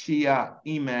Shia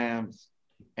imams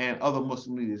and other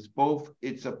Muslim leaders. Both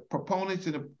its proponents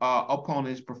and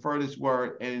opponents prefer this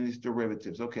word and its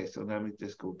derivatives. Okay, so let me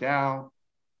just go down.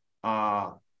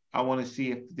 I want to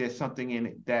see if there's something in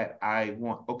it that I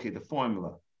want. Okay, the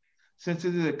formula. Since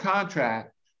it is a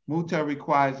contract, muta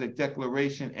requires a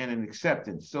declaration and an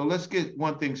acceptance. So let's get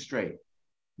one thing straight.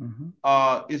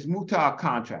 Is muta a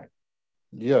contract?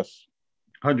 Yes.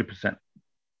 100%.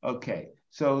 Okay,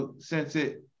 so since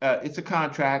it's a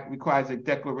contract, requires a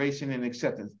declaration and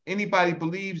acceptance. Anybody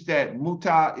believes that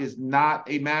muta is not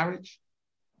a marriage?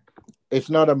 It's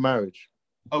not a marriage.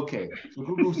 Okay, so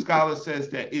Google Scholar says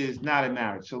that it is not a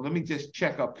marriage. So let me just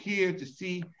check up here to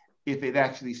see if it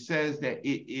actually says that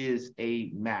it is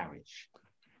a marriage.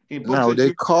 No,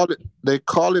 they call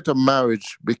it a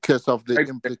marriage because of the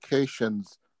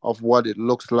implications of what it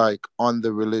looks like on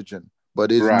the religion,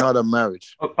 but it's not a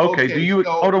marriage. Okay, do you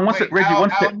hold on one second, Reggie?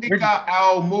 One second.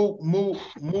 Al-Muwaqqat,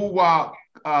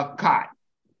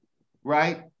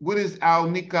 right? What is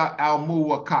al-Nikah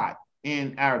al-Muwaqqat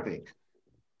in Arabic?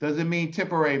 Does it mean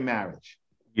temporary marriage?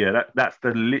 Yeah, that's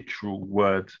the literal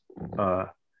word,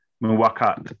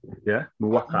 muwaqqat. Yeah,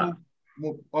 muwaqqat.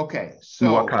 Okay, so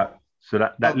muwaqqat. So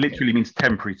that literally means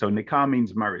temporary. So nikah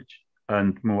means marriage,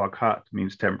 and muwaqqat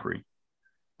means temporary.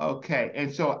 Okay,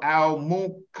 and so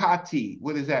al-munkati,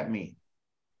 what does that mean?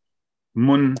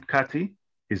 Munkati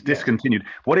is discontinued.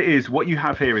 What it is, what you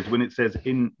have here is when it says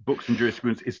in books and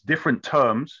jurisprudence, it's different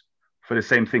terms for the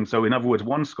same thing. So in other words,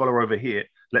 one scholar over here,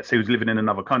 let's say who's living in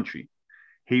another country,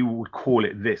 he would call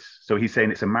it this. So he's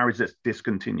saying it's a marriage that's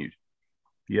discontinued.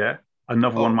 Yeah.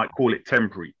 Another one might call it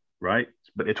temporary, right?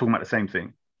 But they're talking about the same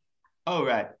thing. All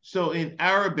right. So in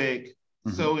Arabic,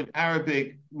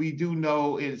 we do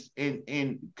know is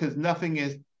in because nothing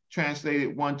is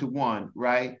translated one-to-one,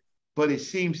 right? But it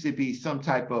seems to be some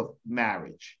type of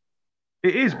marriage.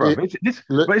 It is, bro. But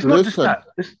it's not just that.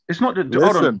 It's not that.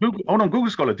 Hold on, Google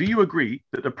Scholar. Do you agree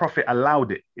that the Prophet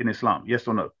allowed it in Islam? Yes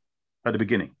or no? At the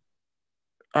beginning.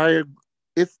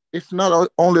 It's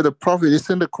not only the Prophet. It's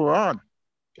in the Quran.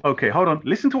 Okay, hold on.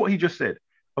 Listen to what he just said.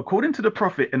 According to the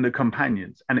Prophet and the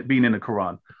companions, and it being in the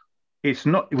Quran, it's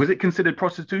not. Was it considered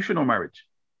prostitution or marriage?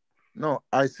 No,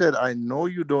 I said I know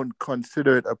you don't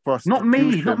consider it a prostitution.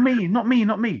 Not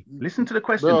me. Listen to the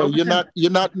question. Bro, you're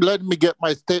not letting me get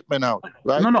my statement out,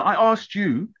 right? No. I asked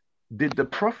you, did the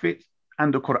Prophet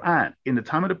and the Quran in the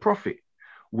time of the Prophet,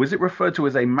 was it referred to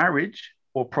as a marriage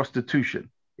or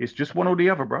prostitution? It's just one or the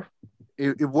other, bro.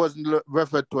 It wasn't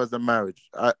referred to as a marriage.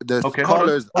 The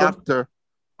scholars after.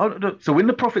 So when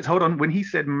the Prophet, when he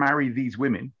said marry these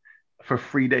women for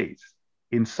 3 days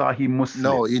in Sahih Muslim.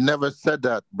 No, he never said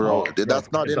that, bro.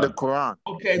 That's not in the Quran.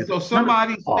 Okay, so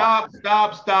somebody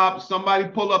stop. Somebody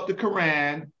pull up the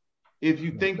Quran. If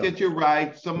you think that you're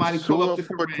right, somebody pull up the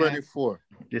Quran. 24.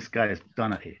 This guy is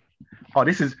done it here.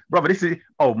 This is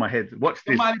my head. Watch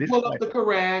this. Somebody pull up the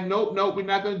Quran. Nope, we're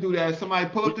not going to do that. Somebody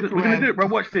pull up the Quran. We're going to do it, bro.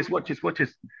 Watch this. Look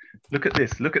at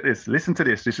this. Listen to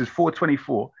this. This is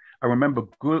 424. I remember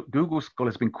Google Scholar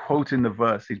has been quoting the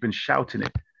verse. He's been shouting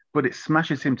it, but it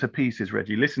smashes him to pieces,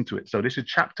 Reggie. Listen to it. So this is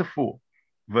chapter 4,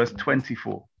 verse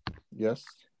 24. Yes.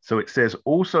 So it says,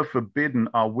 also forbidden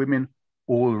are women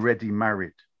already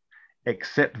married,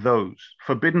 except those.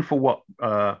 Forbidden for what,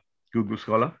 Google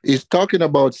Scholar? He's talking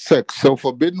about sex. So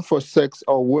forbidden for sex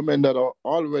are women that are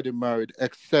already married,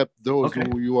 except those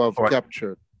who you have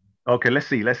captured. Okay, let's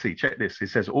see. Check this. It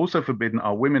says, also forbidden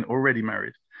are women already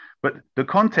married, But the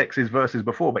context is verses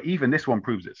before, but even this one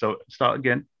proves it. So start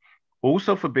again.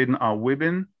 Also forbidden are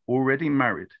women already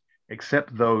married,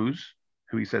 except those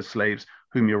who, he says, slaves,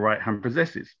 whom your right hand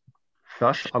possesses.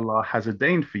 Thus Allah has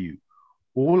ordained for you.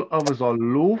 All others are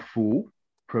lawful,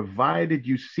 provided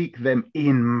you seek them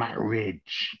in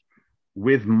marriage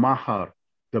with mahar,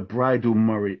 the bridal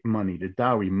money, the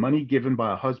dowry, money given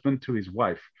by a husband to his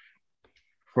wife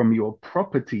from your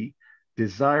property,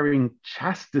 desiring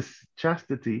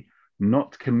chastity,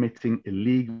 not committing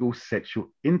illegal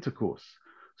sexual intercourse.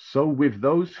 So with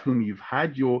those whom you've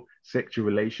had your sexual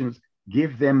relations,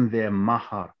 give them their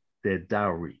mahar, their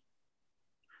dowry.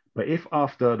 But if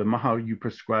after the mahar you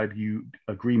prescribe, you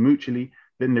agree mutually,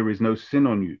 then there is no sin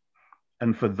on you.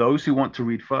 And for those who want to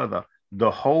read further,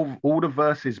 all the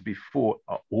verses before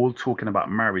are all talking about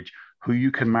marriage, who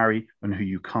you can marry and who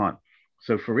you can't.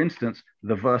 So for instance,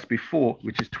 the verse before,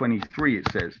 which is 23,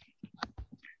 it says,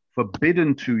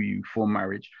 forbidden to you for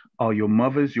marriage are your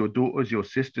mothers, your daughters, your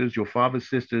sisters, your father's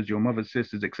sisters, your mother's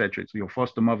sisters, etc. So your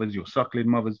foster mothers, your suckling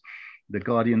mothers, the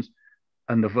guardians.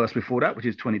 And the verse before that, which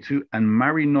is 22, and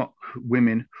marry not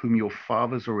women whom your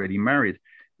fathers already married,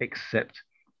 except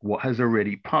what has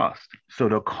already passed. So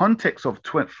the context of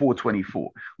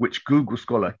 424, which Google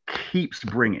Scholar keeps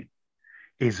bringing,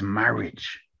 is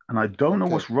marriage. And I don't know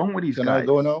what's wrong with these guys. Can I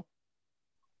go now?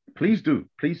 Please do.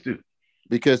 Please do.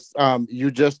 Because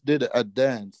you just did a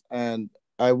dance, and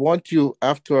I want you,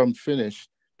 after I'm finished,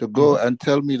 to go and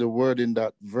tell me the word in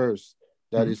that verse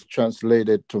that is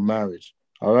translated to marriage.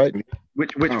 All right?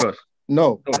 Which verse?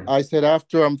 No, I said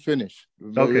after I'm finished.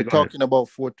 Okay, we're talking about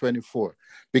 424.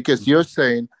 Because you're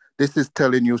saying this is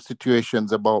telling you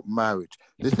situations about marriage.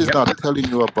 This is not telling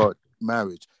you about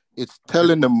marriage. It's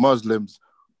telling the Muslims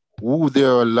who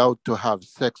they're allowed to have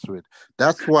sex with.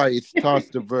 That's why it starts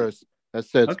the verse that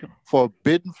says,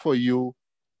 forbidden for you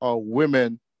are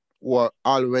women who are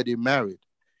already married.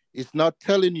 It's not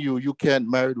telling you you can't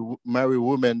marry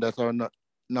women that are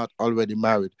not already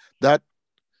married. That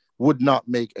would not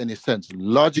make any sense.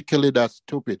 Logically, that's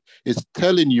stupid. It's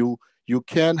telling you you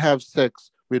can't have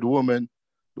sex with women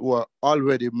who are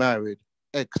already married,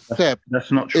 except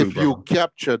that's not true, if you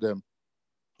capture them.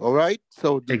 All right?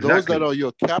 So those that are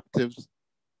your captives,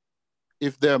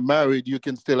 if they're married, you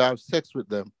can still have sex with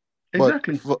them.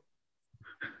 Exactly.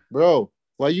 Bro,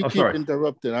 why you keep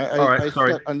interrupting? I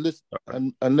start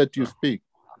and let you speak.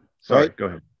 Sorry, right? Go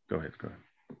ahead.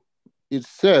 It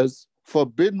says,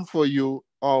 forbidden for you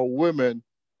are women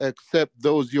except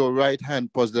those your right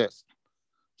hand possess.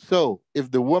 So if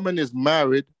the woman is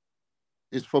married,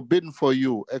 it's forbidden for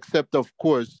you, except of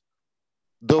course,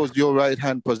 those your right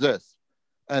hand possess.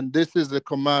 And this is the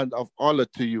command of Allah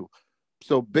to you.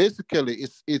 So basically,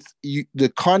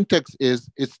 the context is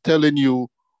it's telling you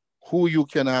who you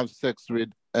can have sex with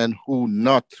and who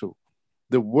not to.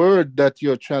 The word that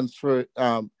you're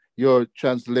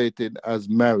translated as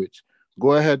marriage.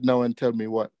 Go ahead now and tell me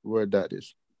what word that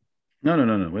is. No.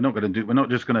 We're not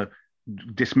just going to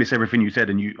dismiss everything you said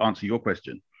and you answer your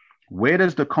question. Where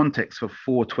does the context for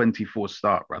 424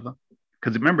 start, brother?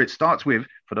 Because remember, it starts with,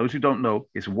 for those who don't know,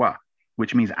 it's wa,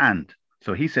 which means and.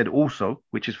 So he said also,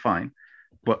 which is fine.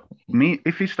 But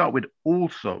if you start with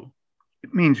also,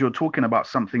 it means you're talking about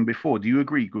something before. Do you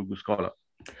agree, Google Scholar?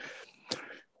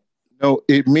 No,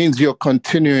 it means you're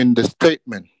continuing the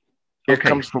statement. It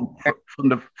comes from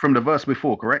the verse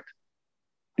before, correct?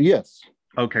 Yes.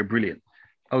 Okay, brilliant.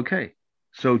 Okay,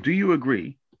 so do you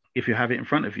agree, if you have it in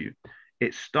front of you,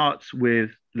 it starts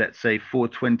with, let's say,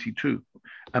 422,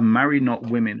 and marry not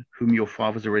women whom your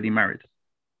father's already married,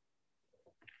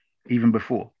 even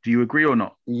before. Do you agree or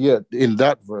not? Yeah, in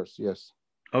that verse, yes.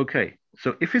 Okay,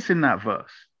 so if it's in that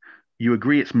verse, you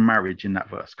agree it's marriage in that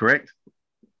verse, correct?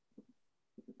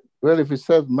 Well, if it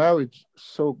says marriage,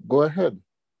 so go ahead.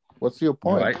 What's your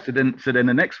point? Right. So then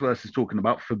the next verse is talking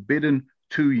about forbidden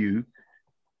to you,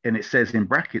 and it says in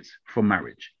brackets for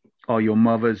marriage. Are your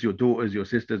mothers, your daughters, your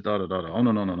sisters, da da da da. Oh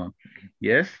no.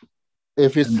 Yes.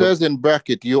 If it says in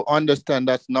bracket, you understand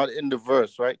that's not in the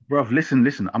verse, right? Bruv,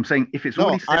 listen. I'm saying if it's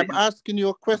already said. I'm asking you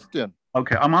a question.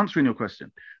 Okay, I'm answering your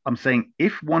question. I'm saying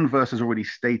if one verse has already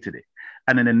stated it,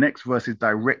 and then the next verse is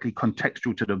directly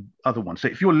contextual to the other one. So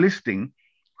if you're listing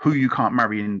who you can't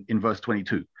marry in verse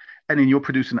 22, and then you're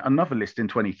producing another list in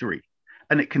 23,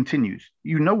 and it continues,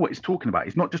 you know what it's talking about.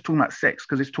 It's not just talking about sex,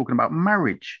 because it's talking about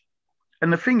marriage.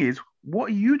 And the thing is, what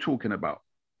are you talking about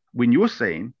when you're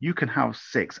saying you can have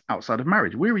sex outside of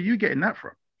marriage? Where are you getting that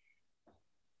from?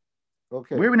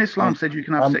 Okay. Where in Islam said you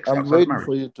can have sex outside of marriage? I'm waiting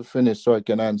for you to finish so I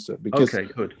can answer. Because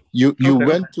good. You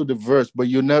went to the verse, but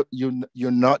you're not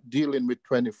dealing with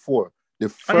 24. The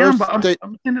first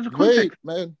I'm in the context. Wait,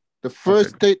 man. The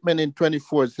first statement in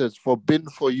 24 says, forbidden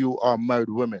for you are married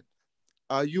women.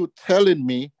 Are you telling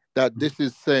me that this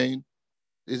is saying,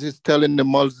 is it telling the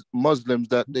Muslims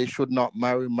that they should not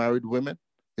marry married women?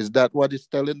 Is that what it's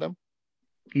telling them?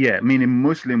 Yeah, meaning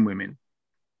Muslim women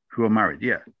who are married.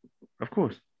 Yeah, of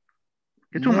course.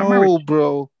 No,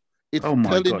 bro. It's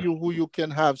telling you who you can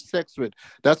have sex with.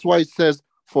 That's why it says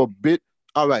forbid.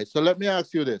 All right, so let me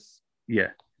ask you this. Yeah.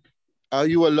 Are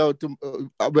you allowed to?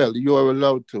 Well, you are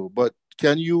allowed to, but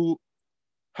can you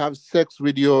have sex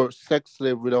with your sex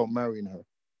slave without marrying her?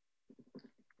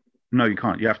 No, you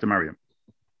can't. You have to marry him.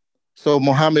 So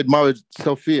Muhammad married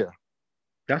Sophia.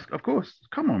 That's of course.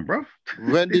 Come on, bro.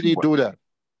 When did he do that?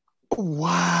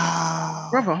 Wow.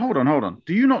 Brother, hold on.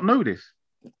 Do you not know this?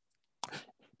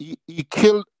 He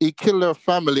killed her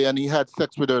family and he had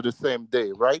sex with her the same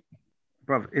day, right?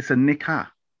 Brother, it's a nikah.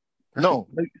 No.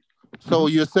 So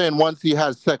you're saying once he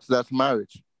has sex, that's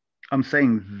marriage? I'm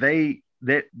saying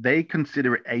they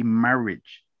consider it a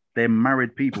marriage. They're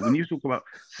married people. When you talk about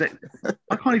sex,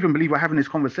 I can't even believe we're having this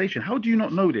conversation. How do you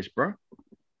not know this, bro?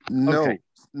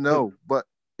 No, but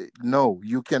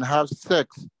you can have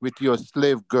sex with your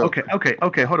slave girl.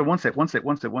 Okay. Hold on, one sec.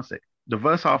 The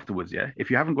verse afterwards, yeah. If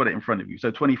you haven't got it in front of you,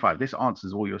 so 25. This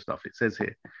answers all your stuff. It says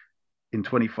here in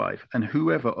 25, and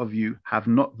whoever of you have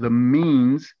not the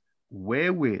means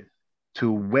wherewith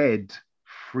to wed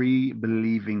free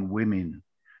believing women,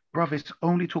 bruv, it's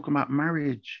only talking about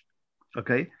marriage.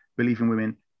 Okay, believing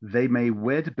women. They may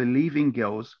wed believing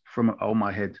girls from, oh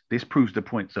my head, this proves the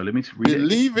point. So let me read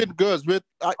believing girls with,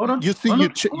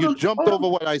 you jumped over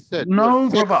what I said. No,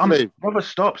 brother, brother,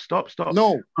 stop.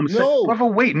 No, brother,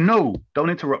 wait, no,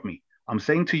 don't interrupt me. I'm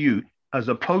saying to you, as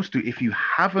opposed to if you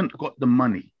haven't got the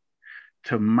money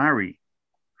to marry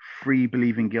free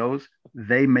believing girls,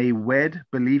 they may wed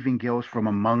believing girls from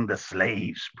among the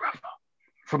slaves, brother.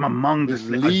 From among the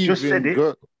slaves. I just said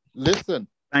it. Listen.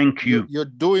 Thank you. You're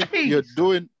doing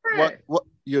what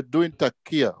you're doing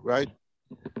takia, right?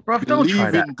 Bro, don't try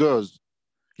that. Girls.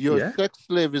 Your sex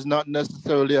slave is not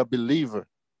necessarily a believer,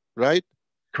 right?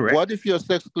 Correct. What if your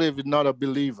sex slave is not a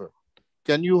believer?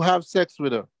 Can you have sex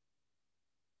with her?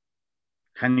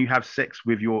 Can you have sex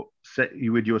with your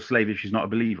slave if she's not a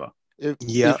believer?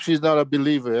 If she's not a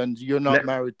believer and you're not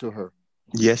married to her.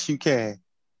 Yes, you can.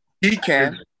 He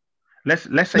can. Let's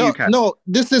say you can. No,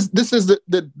 this is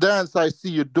the dance I see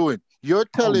you doing. You're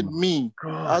telling me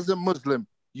as a Muslim,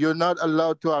 you're not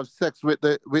allowed to have sex with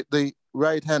the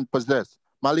right hand possessed.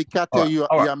 Malikate,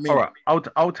 all right.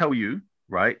 I'll tell you,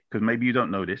 right? Because maybe you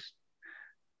don't know this.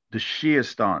 The Shia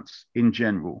stance in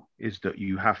general is that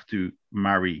you have to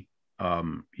marry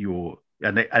and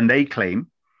they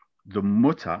claim the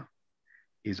muta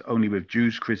is only with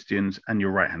Jews, Christians, and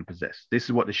your right hand possessed. This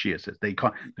is what the Shia says. They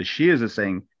can't. The Shias are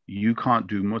saying you can't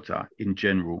do muta in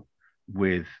general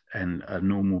with a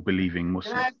normal believing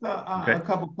Muslim. Can I ask a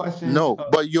couple questions? No,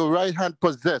 but your right hand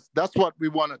possessed. That's what we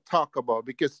want to talk about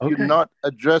because you're not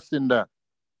addressing that.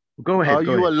 Go ahead. Are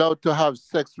you allowed to have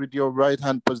sex with your right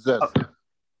hand possessed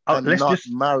and not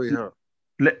marry her?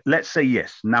 Let's say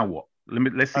yes. Now what?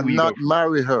 Let's see. And not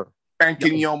marry her.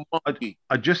 Thanking your money.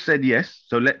 I just said yes.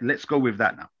 So let's go with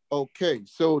that now. Okay,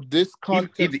 so this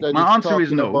context my answer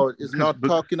is no. Is not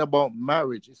talking about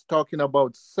marriage. It's talking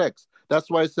about sex. That's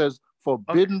why it says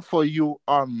forbidden for you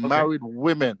are married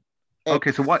women.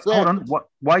 Okay, so hold on.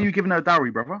 Why are you giving her a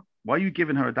dowry, brother? Why are you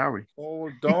giving her a dowry?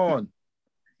 Hold on.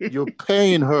 You're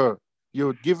paying her.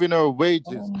 You're giving her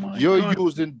wages. You're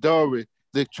using dowry.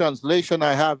 The translation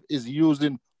I have is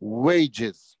using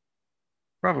wages.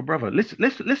 Brother, let's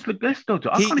go to.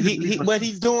 What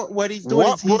he's doing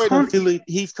is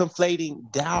he's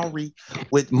conflating dowry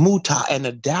with muta, and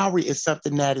a dowry is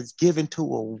something that is given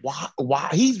to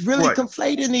a he's really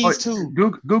conflating these two.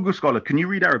 Google Scholar, can you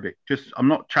read Arabic? I'm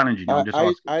not challenging you. I'm just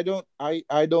asking.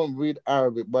 I don't read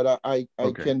Arabic, but I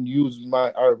can use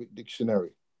my Arabic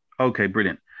dictionary. Okay,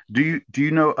 brilliant. Do you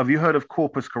know? Have you heard of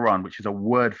Corpus Quran, which is a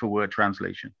word for word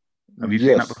translation? Have you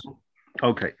seen that before?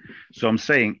 Okay, so I'm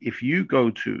saying if you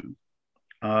go to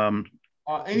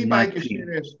anybody can share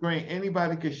their screen.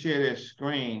 Anybody can share their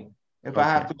screen if I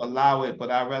have to allow it,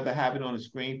 but I'd rather have it on the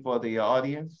screen for the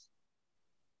audience.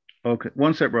 Okay,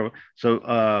 one sec, brother. So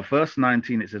verse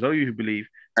 19, it says, "Oh, you who believe,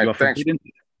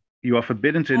 you are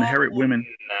forbidden to inherit women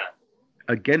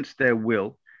against their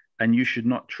will, and you should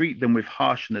not treat them with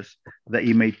harshness, that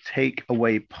you may take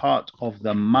away part of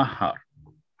the mahar."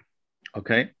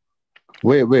 Okay.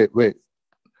 Wait.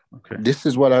 Okay. This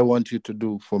is what I want you to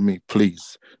do for me,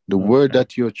 please. The word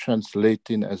that you're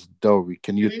translating as dowry.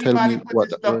 Can you tell me what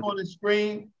the stuff on the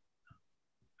screen?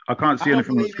 I can't see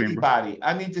anything on the screen. Anybody.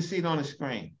 I need to see it on the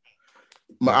screen.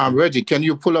 Reggie, can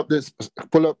you pull up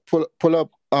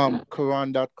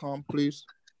Quran.com, please?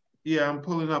 Yeah, I'm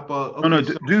pulling up. Okay,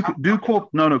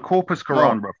 Corpus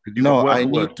Quran, bro. No, I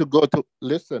need to go to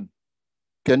listen.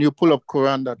 Can you pull up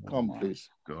Quran.com, please?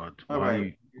 God. All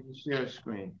right. Share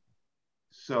screen.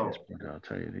 So I'll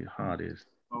tell you the hard is.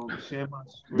 Share my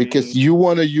screen. Because you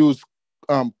want to use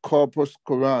Corpus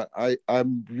Quran.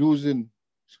 I'm using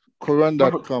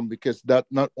Quran.com because that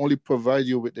not only provides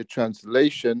you with the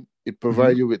translation, it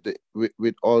provides you with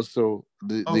with also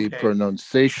the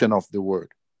pronunciation of the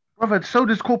word. Brother, so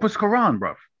does Corpus Quran,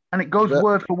 bruv. And it goes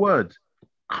word for word.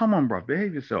 Come on, bruv,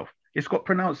 behave yourself. It's got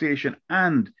pronunciation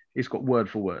and it's got word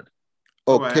for word.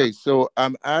 Okay, so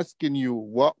I'm asking you,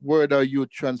 what word are you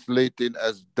translating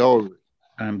as dowry?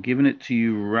 I'm giving it to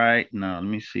you right now. Let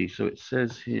me see. So it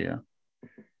says here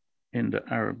in the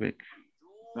Arabic.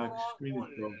 It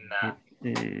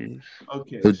is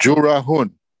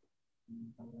Jurahun.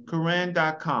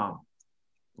 Quran.com,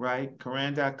 right?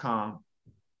 Quran.com.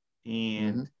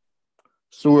 And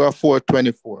Surah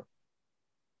 424.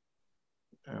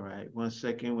 All right, 1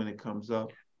 second when it comes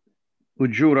up.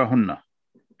 Ujurahunna.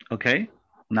 Okay,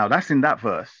 now that's in that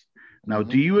verse. Now,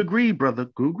 do you agree, brother,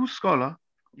 Google Scholar,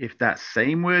 if that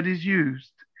same word is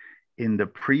used in the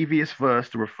previous verse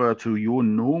to refer to your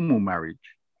normal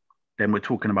marriage, then we're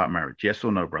talking about marriage? Yes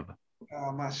or no, brother?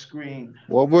 My screen.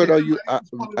 What word are you? I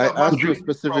asked you a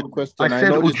specific question. I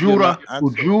said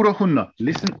Ujurahunna.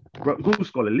 Listen, Google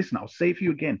Scholar, listen, I'll say it for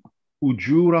you again.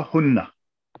 Ujurahunna.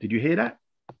 Did you hear that?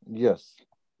 Yes.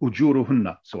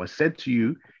 Ujurahunna. So I said to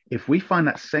you, if we find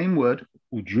that same word,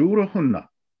 Ujurahunna,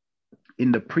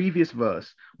 in the previous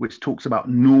verse, which talks about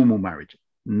normal marriage,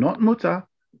 not muta,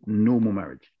 normal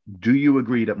marriage. Do you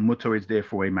agree that muta is there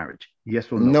for a marriage?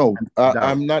 Yes or no? No,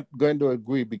 I'm not going to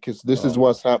agree because this is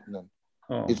what's happening.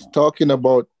 It's talking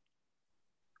about.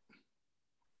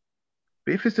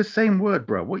 But if it's the same word,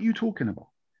 bro, what are you talking about?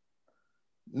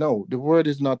 No, the word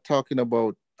is not talking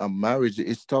about a marriage.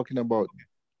 It's talking about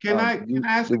can I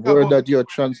ask the word that you're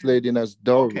translating as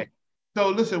dowry. Okay. So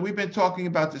listen, we've been talking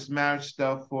about this marriage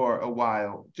stuff for a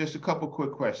while. Just a couple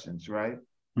quick questions, right?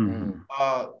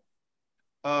 Does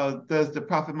the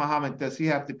Prophet Muhammad, does he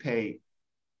have to pay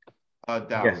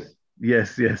dowry?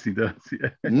 Yes, he does. Yeah.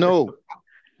 No.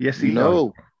 Yes, he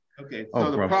does. Okay,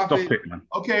 so the Prophet. Stop it, man.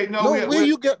 Okay, where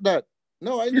you get that?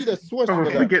 No, I need a source for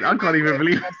that. I can't even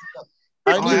believe it.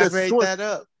 I need a source. That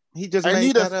up. He just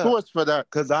made that up. I need a source for that.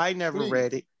 Because I never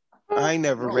read it. I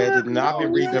never read it, and I've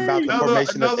been reading about the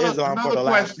formation of Islam for the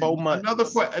last 4 months.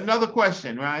 Another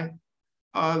question, right?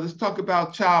 Let's talk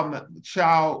about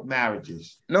child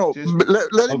marriages. No,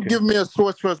 let him give me a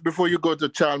source first before you go to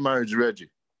child marriage, Reggie.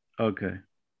 Okay.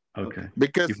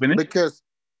 Because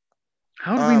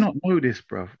how do we not know this,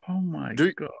 bro? Oh my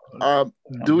God.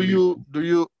 Do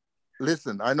you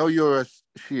listen? I know you're a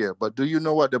Shia, but do you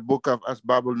know what the book of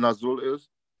Asbabul Nuzul is?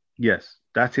 Yes,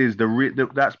 that is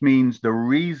that means the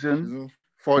reason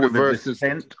for the verses,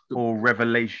 descent or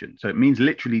revelation. So it means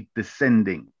literally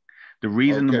descending. The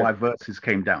reason why verses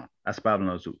came down. Asbabul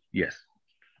Nuzul. Yes.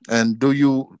 And do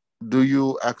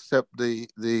you accept the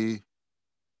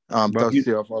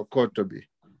tafsir of Al-Qurtubi?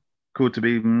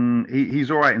 Qurtubi,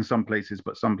 he's all right in some places,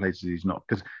 but some places he's not.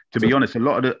 Because to be honest, a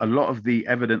lot of the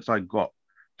evidence I got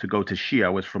to go to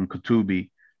Shia was from Qurtubi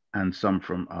and some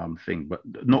from thing, but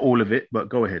not all of it. But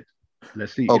go ahead,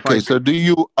 let's see. Okay, so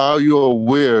are you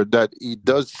aware that he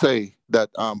does say that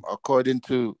according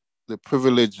to the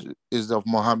privileges of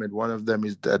Muhammad, one of them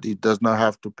is that he does not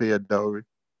have to pay a dowry?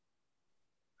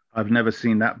 I've never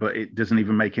seen that, but it doesn't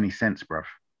even make any sense, bruv,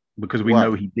 because we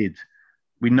know he did.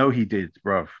 We know he did,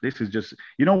 bruv. This is just,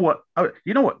 you know what?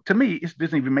 To me, it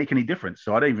doesn't even make any difference,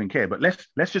 so I don't even care. But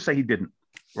let's just say he didn't,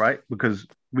 right? Because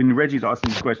when Reggie's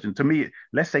asking this question, to me,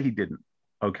 let's say he didn't.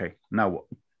 Okay, now what?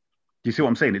 Do you see what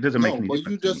I'm saying? It doesn't make any difference.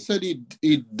 No, but you just said he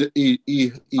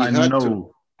I had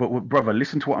to. But brother,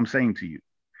 listen to what I'm saying to you.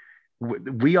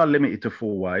 We are limited to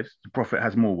 4 wives. The Prophet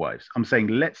has more wives. I'm saying,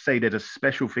 let's say there's a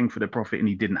special thing for the Prophet and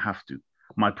he didn't have to.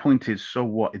 My point is, so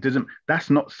what? That's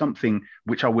not something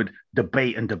which I would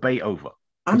debate over.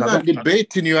 I'm not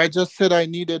debating you. I just said I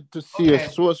needed to see a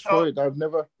source for it. I've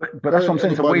never. But that's what I'm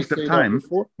saying. It's a waste of time.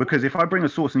 Because if I bring a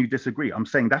source and you disagree, I'm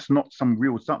saying that's not some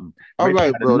real something. All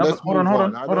right, bro. Let's move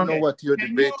on. I don't know what you're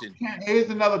debating. Here's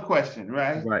another question,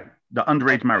 right? Right. The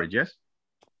underage marriage, yes?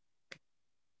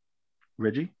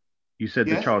 Reggie? You said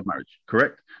the child marriage,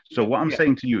 correct? So what I'm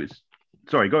saying to you is,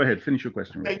 sorry, go ahead. Finish your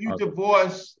question. Can you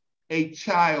divorce a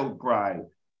child bride?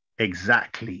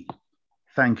 Exactly.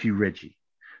 Thank you, Reggie.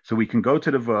 So we can go to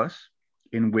the verse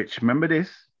in which, remember this,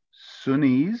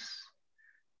 Sunnis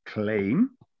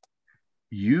claim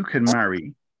you can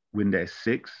marry when they're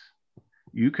 6.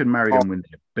 You can marry them when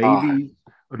they're babies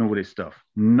and all this stuff.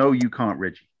 No, you can't,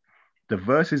 Reggie. The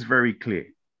verse is very clear.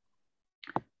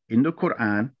 In the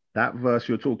Quran, that verse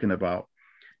you're talking about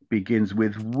begins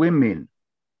with women.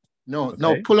 No,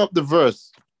 pull up the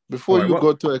verse before you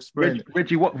go to explain it.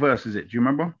 Reggie, what verse is it? Do you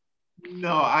remember?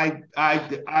 No, I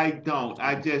don't.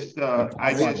 I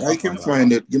can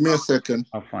find it. Give me a second.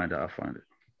 I'll find it.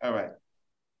 All right.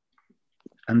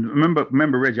 And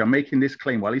remember, Reggie, I'm making this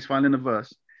claim while he's finding the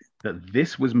verse that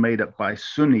this was made up by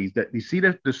Sunnis. That you see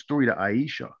the story that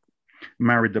Aisha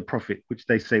married the Prophet, which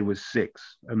they say was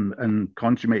 6 and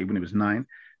consummated when it was 9.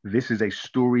 This is a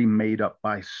story made up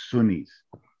by Sunnis.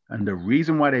 And the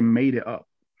reason why they made it up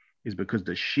is because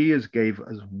the Shias gave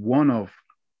as one of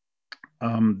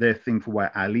their thing for why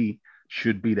Ali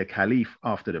should be the Caliph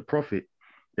after the Prophet.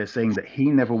 They're saying that he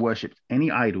never worshipped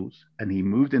any idols and he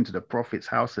moved into the Prophet's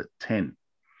house at 10.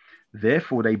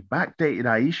 Therefore, they backdated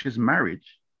Aisha's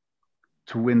marriage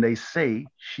to when they say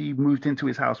she moved into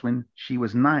his house when she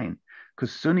was 9.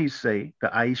 Because Sunnis say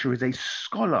that Aisha is a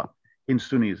scholar in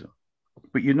Sunnism.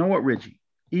 But you know what, Reggie?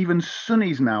 Even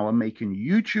Sunnis now are making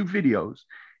YouTube videos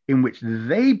in which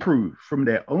they prove from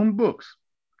their own books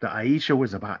that Aisha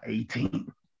was about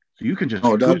 18. So you can just...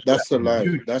 Oh, that's a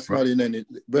lie. That's not in any...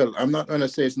 Well, I'm not going to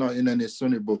say it's not in any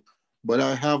Sunni book, but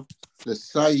I have the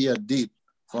Sahih Hadith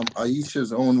from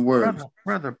Aisha's own words.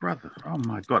 Brother. Oh,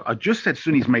 my God. I just said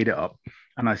Sunnis made it up.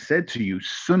 And I said to you,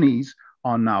 Sunnis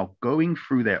are now going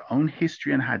through their own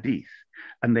history and hadith,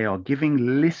 and they are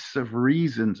giving lists of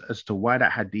reasons as to why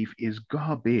that hadith is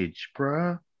garbage,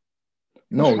 bruh.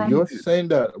 No, you're saying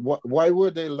that. Why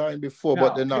were they lying before,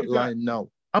 but they're not lying now?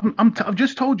 I've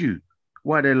just told you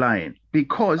why they're lying.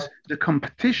 Because the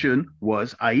competition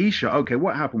was Aisha. Okay,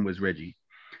 what happened was, Reggie,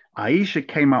 Aisha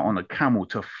came out on a camel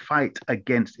to fight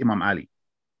against Imam Ali.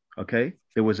 Okay,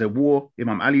 there was a war.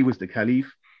 Imam Ali was the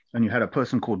caliph, and you had a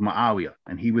person called Muawiyah,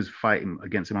 and he was fighting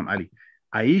against Imam Ali.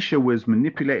 Aisha was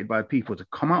manipulated by people to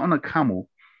come out on a camel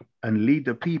and lead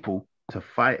the people to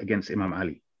fight against Imam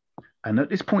Ali. And at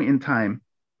this point in time,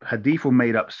 hadith were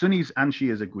made up. Sunnis and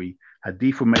Shias agree.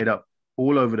 Hadith were made up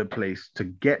all over the place to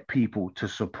get people to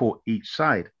support each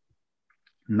side.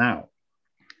 Now,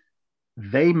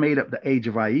 they made up the age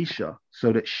of Aisha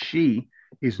so that she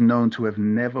is known to have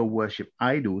never worshipped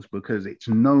idols, because it's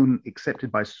known,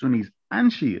 accepted by Sunnis and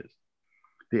Shias,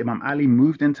 that Imam Ali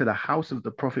moved into the house of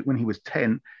the Prophet when he was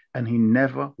 10 and he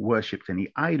never worshipped any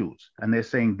idols. And they're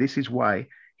saying this is why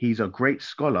he's a great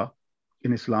scholar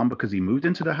in Islam, because he moved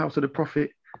into the house of the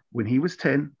Prophet when he was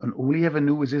 10 and all he ever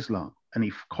knew was Islam, and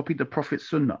he copied the Prophet's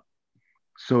sunnah.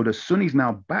 So the Sunnis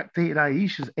now backdated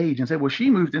Aisha's age and said, well, she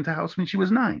moved into the house when she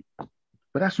was 9.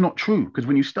 But that's not true, because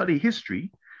when you study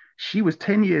history, she was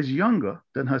 10 years younger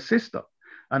than her sister,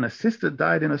 and her sister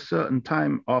died in a certain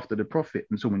time after the Prophet.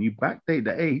 And so when you backdate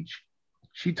the age,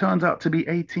 she turns out to be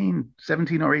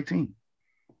 17 or 18.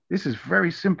 This is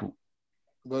very simple.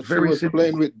 But very she was simple.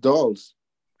 Playing with dolls.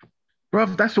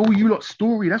 Bruv, that's all you lot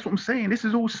story. That's what I'm saying. This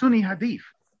is all Sunni hadith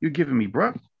you're giving me,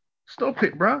 bruv. Stop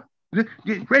it, bruv.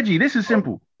 Reggie, this is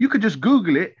simple. You could just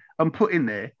Google it and put in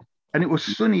there, and it was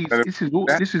Sunnis. This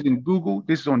is in Google.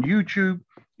 This is on YouTube.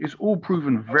 It's all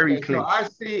proven very clear. So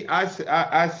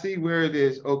I see where it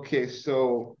is. Okay,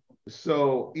 so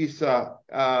Isa,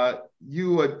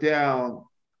 you are down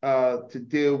to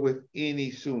deal with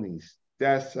any Sunnis.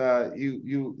 That's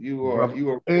you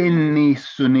are any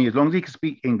Sunni, as long as he can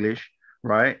speak English,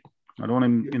 right? I don't want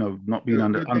him, not being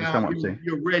understand what I'm saying.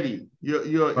 You're ready.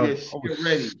 You're ready.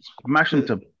 Smash him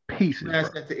to pieces. Smash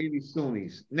that to any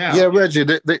Sunnis. Now, yeah, Reggie,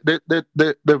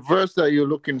 the verse that you're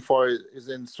looking for is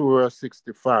in Surah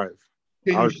 65.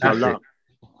 Al-Talaq,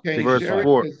 verse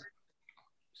 4.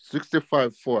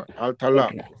 65:4.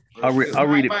 Al-Talaq. Okay. I'll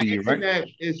read it for you, right? Internet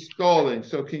is stalling,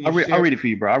 so can you? I'll read it for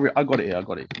you, bro. I got it here. I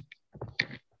got it.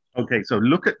 Okay, so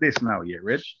look at this now, yeah,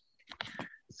 Rich.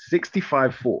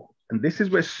 65:4. And this is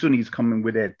where Sunnis come in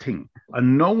with their ting.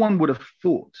 And no one would have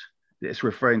thought that it's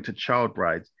referring to child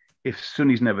brides if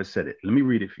Sunnis never said it. Let me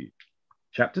read it for you.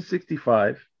 Chapter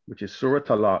 65, which is Surah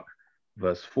Talaq,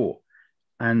 verse 4.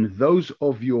 And those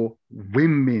of your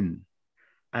women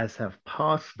as have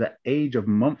passed the age of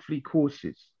monthly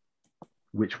courses,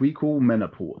 which we call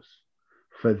menopause,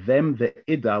 for them the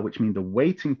iddah, which means the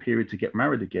waiting period to get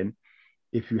married again,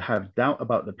 if you have doubt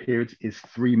about the periods, is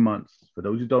 3 months. For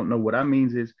those who don't know, what that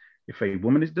means is if a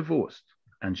woman is divorced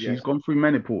and she's gone through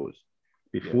menopause,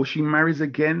 before she marries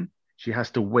again, she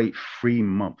has to wait 3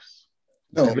 months.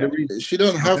 No, she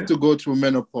doesn't have to go through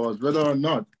menopause, whether or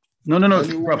not. No,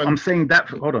 bro, I'm saying that,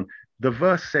 hold on. The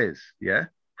verse says,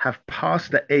 have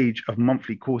passed the age of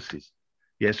monthly courses.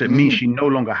 Yeah, so it means she no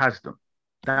longer has them.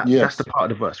 That's the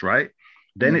part of the verse, right?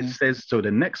 Then it says, so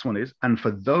the next one is, and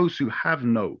for those who have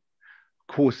no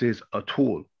courses at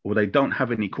all, or they don't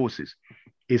have any courses,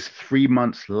 is 3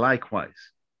 months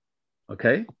likewise.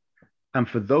 Okay? And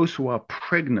for those who are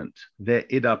pregnant, their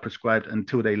iddah prescribed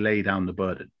until they lay down the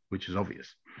burden, which is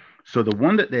obvious. So the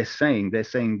one that they're saying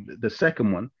the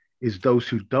second one is those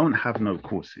who don't have no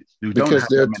courses. Because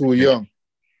they're too young.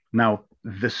 Now,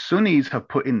 the Sunnis have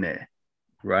put in there,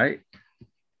 right?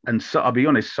 And so I'll be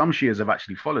honest, some Shias have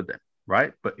actually followed them,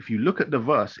 right? But if you look at the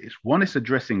verse, it's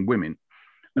addressing women.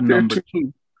 And number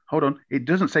two, hold on, it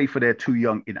doesn't say for they're too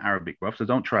young in Arabic, bro, so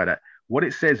don't try that. What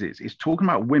it says is, it's talking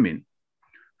about women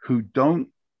who don't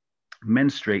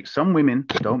menstruate. Some women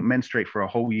don't menstruate for a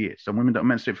whole year. Some women don't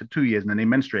menstruate for 2 years and then they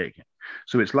menstruate again.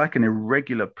 So it's like an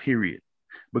irregular period.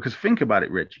 Because think about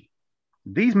it, Reggie.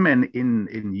 These men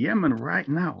in Yemen right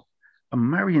now are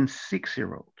marrying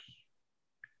 6-year-olds.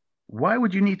 Why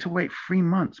would you need to wait 3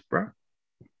 months, bro?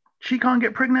 She can't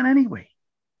get pregnant anyway.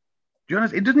 Do you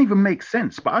understand? It doesn't even make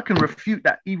sense, but I can refute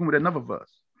that even with another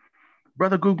verse.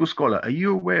 Brother Google Scholar, are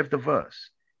you aware of the verse?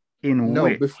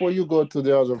 Before you go to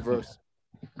the other verse,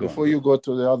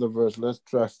 let's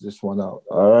trash this one out.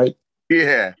 All right?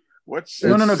 Yeah. But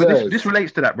this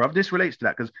relates to that, bro. This relates to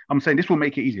that because I'm saying this will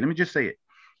make it easy. Let me just say it.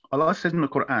 Allah says in the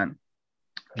Quran.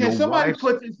 Can somebody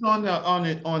put this on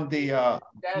the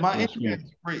my internet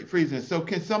is freezing. So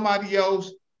can somebody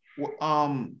else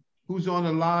who's on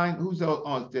the line, who's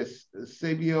on this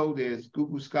Sabio, there's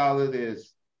Google Scholar,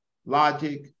 there's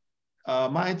Logic.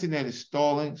 My internet is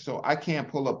stalling, so I can't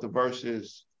pull up the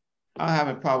verses. I'm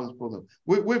having problems pulling them.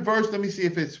 What verse? Let me see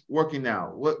if it's working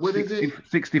now. What is it?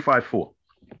 65:4.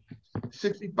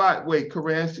 65. Wait,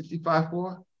 Quran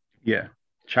 65:4? Yeah.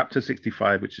 Chapter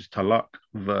 65, which is Talaq,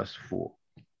 verse 4.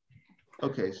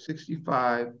 Okay,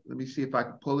 65. Let me see if I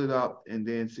can pull it up, and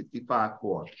then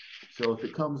 65:4. So if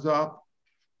it comes up,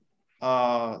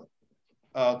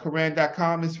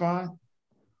 Quran.com is fine.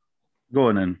 Go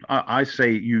on then. I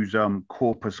say use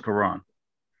Corpus Quran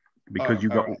because you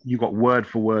got word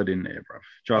for word in there, bro.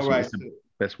 Trust me, it's the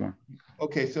best one.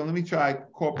 Okay, so let me try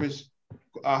Corpus.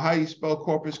 How you spell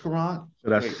Corpus Quran? So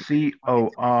that's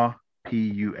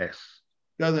CORPUS.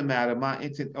 Doesn't matter. My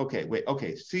internet. Okay, wait.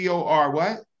 Okay, COR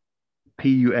what?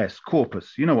 PUS.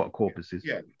 Corpus. You know what corpus is?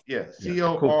 Yeah.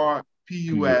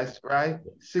 CORPUS. Right.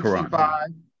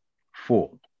 65:4.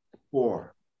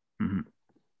 Mm-hmm.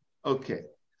 Okay.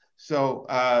 So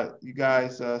you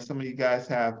guys, some of you guys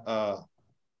have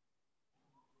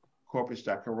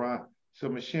corpus.quran. So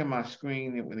I'm gonna share my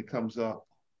screen when it comes up.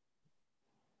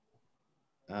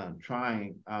 I'm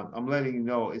trying. I'm letting you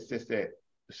know. It's just that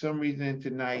for some reason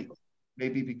tonight,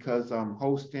 maybe because I'm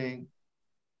hosting,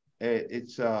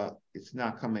 it's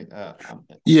not coming. I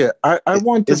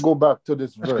want to go back to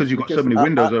this verse because you got so many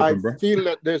windows open, bro. I feel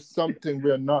that there's something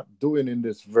we're not doing in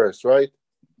this verse, right?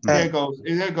 There it goes.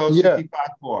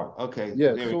 65:4. Okay.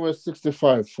 Yeah, so we're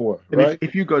 65:4, right?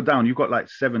 If you go down, you've got like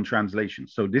 7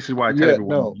 translations. So this is why I tell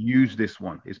everyone, use this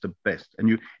one. It's the best.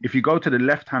 And if you go to the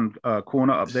left-hand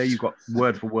corner up there, you've got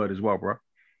word for word as well, bro.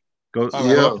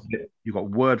 You got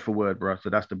word for word, bro.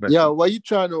 So that's the best. Yeah, why you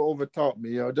trying to overtalk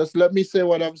me, yo? Just let me say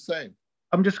what I'm saying.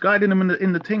 I'm just guiding them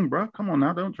in the thing, bro. Come on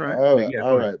now, don't try.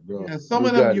 All right, bro. Yeah, some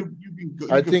of them you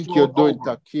I think you're doing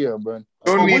takia, man.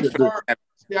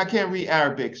 I can't read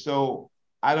Arabic, so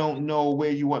I don't know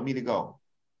where you want me to go.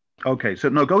 Okay, so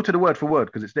no, go to the word for word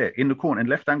because it's there in the corner, in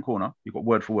left-hand corner. You've got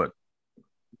word for word.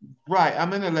 Right,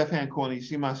 I'm in the left-hand corner. You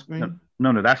see my screen?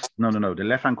 No. The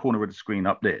left-hand corner of the screen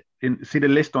up there. See the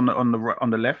list on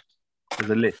the left?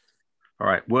 There's a list. All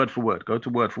right, word for word. Go to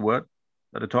word for word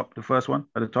at the top. The first one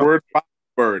at the top. Word by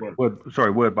word.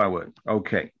 Word by word.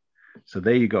 Okay, so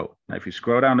there you go. Now, if you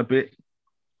scroll down a bit,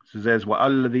 so there's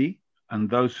wa'alladhi. And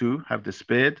those who have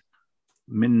despaired,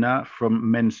 minna,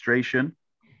 from menstruation,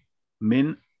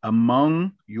 min,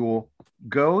 among your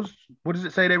girls. What does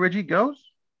it say there, Reggie?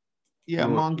 Girls? Yeah,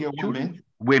 among your women.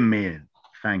 Women.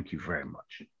 Thank you very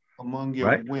much. Among your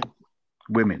women.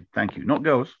 Women. Thank you. Not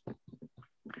girls.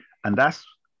 And that's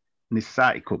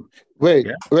nisaikum. Wait.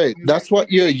 That's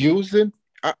what you're using?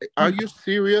 Are you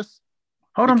serious?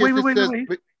 Hold on.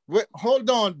 Wait. Hold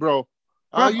on, bro.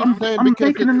 I'm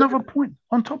making another point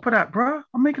on top of that, bro.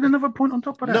 I'm making another point on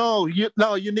top of that. No,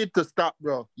 you need to stop,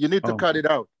 bro. You need to cut it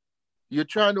out. You're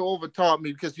trying to overtalk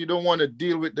me because you don't want to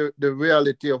deal with the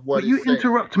reality of what you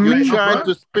interrupt me.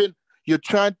 You're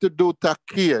trying to do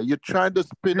takia. You're trying to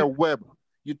spin a web.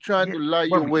 You're trying to lie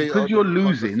your way out. Because you're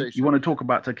losing, you want to talk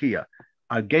about takia.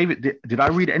 I gave it. Did I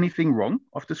read anything wrong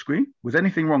off the screen? Was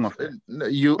anything wrong off there?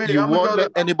 You won't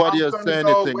let anybody else say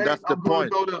anything. That's the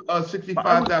point. Go to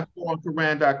 65.4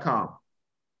 Quran.com.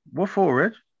 What for,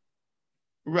 Reg?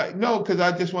 Right. No, because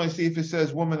I just want to see if it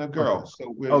says woman or girl.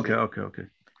 So okay.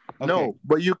 No,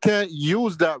 but you can't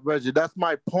use that, Reggie. That's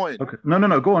my point. Okay.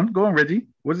 No. Go on, Reggie.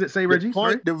 What does it say, Reggie?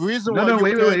 The reason why you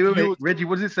wait. Reggie,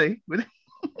 what does it say?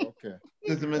 Okay.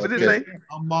 What does it say?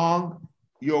 Among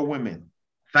your women.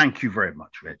 Thank you very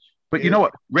much, Reg. But you know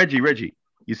what, Reggie,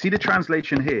 you see the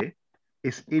translation here?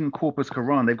 It's in Corpus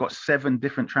Quran. They've got 7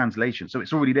 different translations. So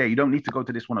it's already there. You don't need to go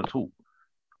to this one at all.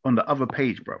 On the other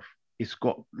page, bro, it's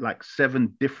got like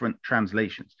 7 different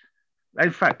translations.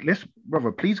 In fact,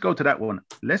 brother, please go to that one.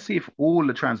 Let's see if all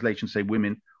the translations say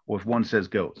women or if one says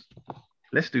girls.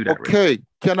 Let's do that. Okay.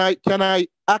 Reg. Can I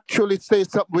actually say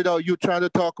something without you trying to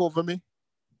talk over me?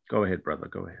 Go ahead, brother.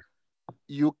 Go ahead.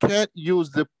 You can't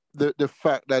use the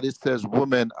fact that it says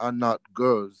women are not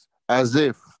girls as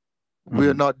if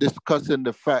we're not discussing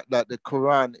the fact that the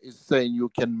Quran is saying you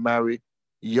can marry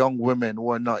young women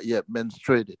who are not yet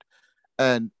menstruated.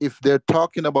 And if they're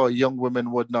talking about young women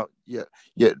who are not yet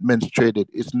menstruated,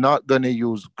 it's not going to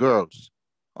use girls.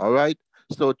 All right?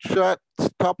 So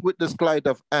stop with the sleight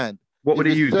of hand. What would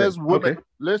it use? Says women, okay.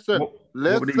 Listen.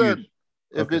 What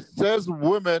If it says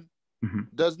women,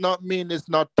 does not mean it's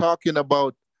not talking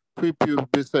about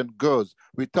prepubescent girls.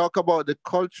 We talk about the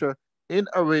culture in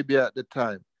Arabia at the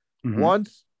time.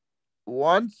 Once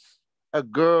a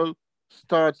girl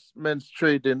starts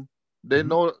menstruating, they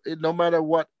know no matter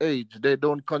what age, they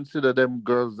don't consider them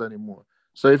girls anymore.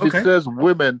 So if it says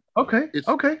women, okay.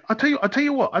 I'll tell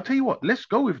you what. Let's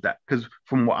go with that, because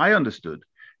from what I understood,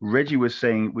 Reggie was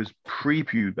saying it was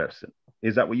prepubescent.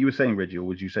 Is that what you were saying, Reggie, or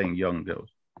was you saying young girls?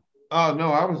 Oh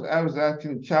no, I was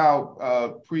asking child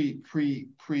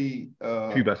pubescent,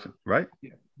 right?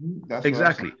 Yeah, that's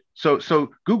exactly. So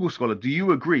Google Scholar, do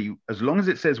you agree? As long as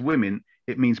it says women,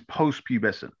 it means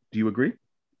post-pubescent. Do you agree?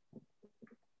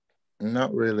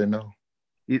 Not really, no.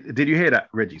 Did you hear that,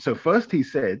 Reggie? So first he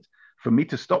said for me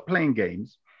to stop playing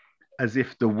games as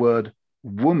if the word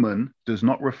woman does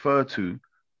not refer to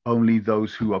only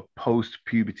those who are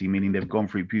post-puberty, meaning they've gone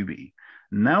through puberty.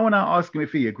 Now when I ask him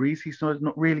if he agrees, he says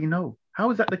not really, no.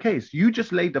 How is that the case? You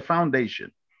just laid the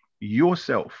foundation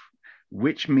yourself,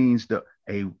 which means that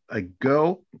a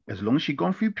girl, as long as she's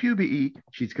gone through puberty,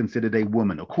 she's considered a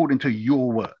woman, according to your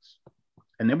words.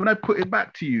 And then when I put it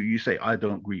back to you, you say, I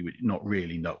don't agree with it. Not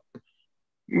really, no.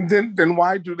 Then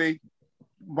why do they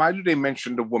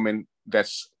mention the woman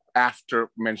that's after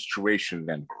menstruation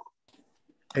then?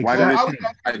 Exactly.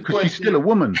 Because she's still a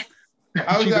woman.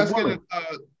 I was asking,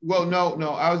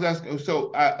 no, I was asking,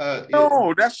 so...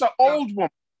 no, that's an old woman.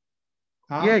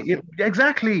 Huh? Yeah,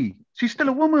 exactly. She's still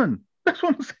a woman. That's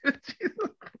what I'm saying.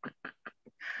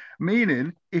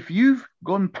 Meaning, if you've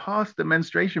gone past the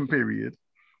menstruation period,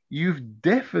 you've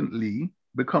definitely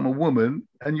become a woman,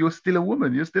 and you're still a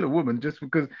woman. You're still a woman just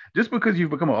because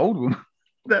you've become an old woman.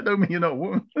 That don't mean you're not a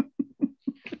woman.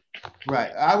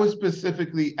 Right. I was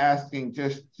specifically asking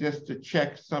just to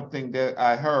check something that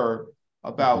I heard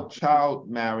about child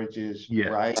marriages,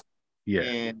 right?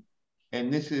 Yeah.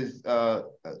 And this is okay.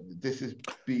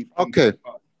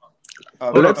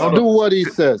 Let's do what he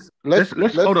says. Let's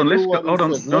hold on.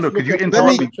 No, could you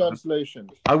interrupt me? Translation.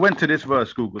 I went to this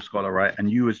verse, Google Scholar, right?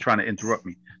 And you was trying to interrupt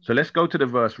me. So let's go to the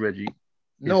verse, Reggie.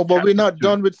 No, but we're not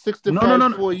done with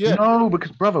 65 yet. No,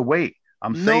 because brother, wait.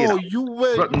 I'm saying. No, you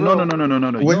wait. No.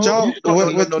 With y'all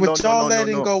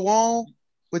letting go on.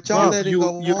 With y'all letting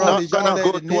go on. You're not gonna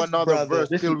go to another verse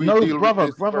till we deal with this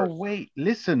brother, verse. wait.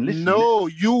 Listen. No,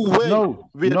 you wait.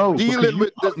 We're dealing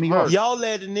with this verse. Y'all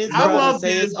letting this brother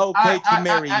say it's okay to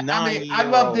marry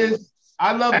 9-year-olds.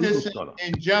 I love this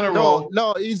in general.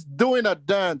 No, he's doing a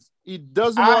dance. He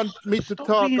doesn't want me to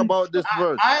talk about this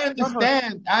verse. I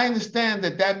understand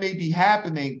that may be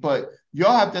happening, but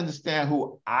y'all have to understand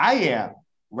who I am,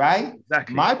 right?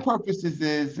 Exactly. My purpose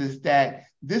is that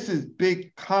this is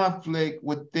big conflict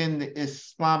within the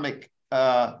Islamic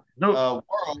world,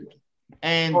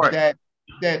 and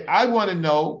that I want to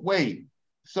know. Wait,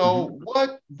 so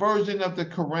what version of the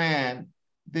Quran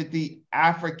did the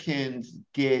Africans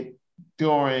get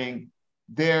during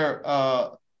their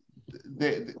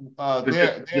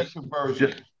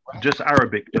conversion? Just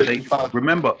Arabic.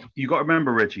 Remember, you got to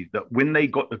remember, Reggie, that when they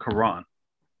got the Quran,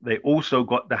 they also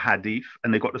got the Hadith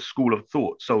and they got the school of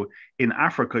thought. So in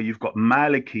Africa, you've got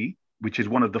Maliki, which is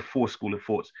one of the 4 school of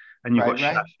thoughts, and you've got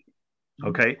Shafi.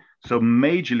 Okay, so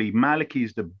majorly Maliki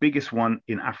is the biggest one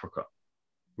in Africa,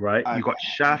 right? You've got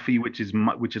Shafi, which is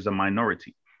a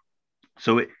minority.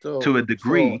 So to a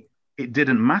degree, it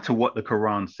didn't matter what the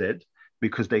Quran said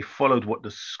because they followed what the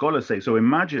scholars say. So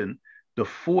imagine the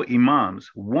 4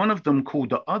 imams, one of them called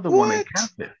the other one a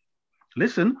kafir.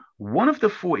 listen, one of the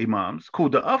 4 imams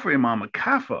called the other imam a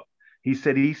kafir. He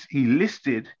said he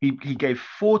gave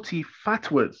 40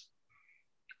 fatwas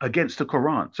against the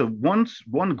Quran. So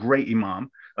one great imam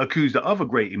accused the other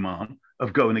great imam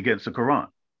of going against the Quran,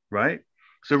 right?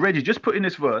 So Reggie, just put in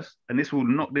this verse, and this will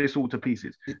knock this all to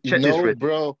pieces. Check this, Reggie.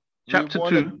 Bro. Chapter we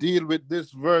 2. Deal with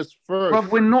this verse first. Bro,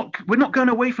 we're not going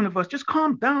away from the verse. Just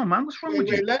calm down, man. What's wrong with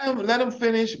you? Let him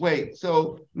finish. Wait.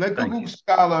 So let Google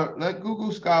Scholar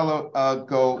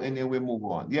go, and then we'll move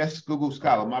on. Yes, Google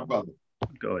Scholar, my brother.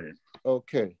 Go ahead.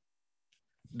 Okay.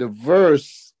 The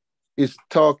verse is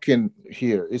talking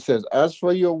here. It says, as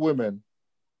for your women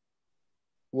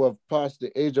who have passed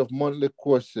the age of monthly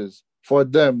courses, for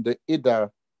them the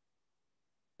iddah,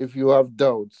 if you have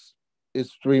doubts,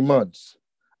 is 3 months.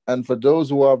 And for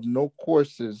those who have no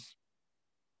courses,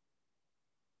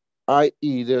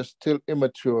 i.e. they're still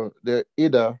immature, their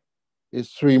iddah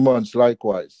is 3 months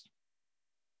likewise,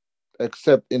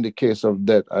 except in the case of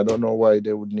death. I don't know why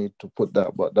they would need to put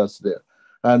that, but that's there.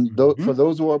 And for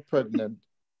those who are pregnant,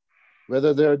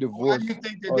 whether they're divorced. Why do you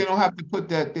think that they don't have to put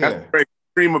that there? That's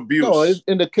extreme abuse. No, it's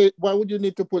in the case. Why would you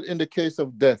need to put in the case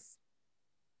of death?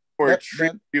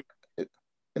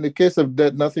 In the case of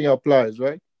death, nothing applies,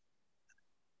 right?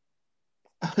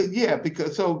 Yeah,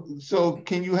 because so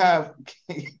can you have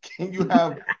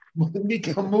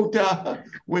Nika Muta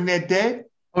when they're dead?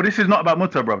 Oh, this is not about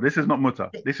muta, bro. This is not muta.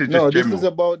 This is just no. General. This is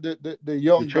about the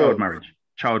young child marriage.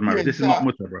 Child marriage. Yeah, this is not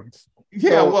muta, bro.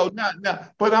 Yeah, so, well, not.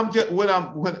 But I'm just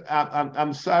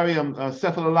I'm sorry. I'm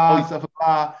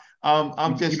Cephallah.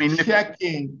 I'm just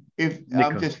checking if Nika,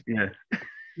 I'm just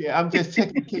I'm just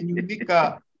checking.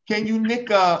 Can you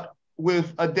nika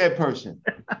with a dead person?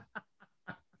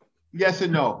 Yes or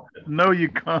no? No, you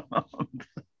can't.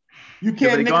 You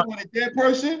can't nika with a dead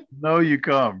person? No, you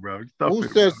can't, bro. Stop Who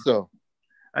says so?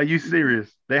 Are you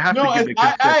serious? They have to give it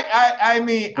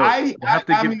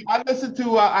I listen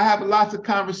to I have lots of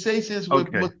conversations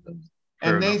with Muslims,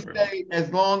 and they say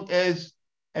as long as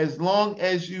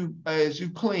you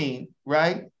clean,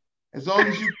 right? As long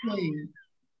as you clean.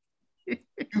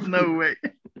 No way.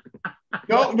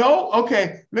 No.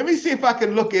 Okay. Let me see if I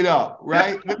can look it up.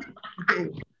 Right.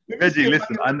 Reggie,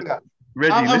 listen.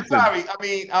 Reggie, I'm listen. sorry. I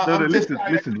mean,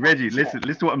 listen, Reggie, listen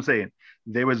to what I'm saying.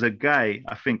 There was a guy,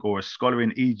 I think, or a scholar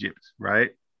in Egypt,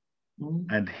 right?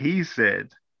 Mm-hmm. And he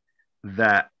said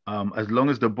that as long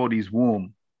as the body's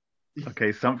warm,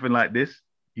 okay, something like this,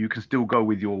 you can still go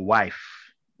with your wife.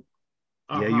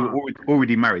 Yeah, you're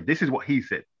already married. This is what he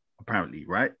said, apparently,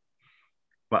 right?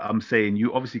 But I'm saying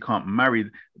you obviously can't marry.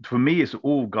 For me, it's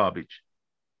all garbage.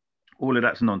 All of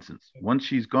that's nonsense. Once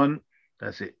she's gone,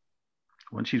 that's it.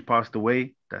 Once she's passed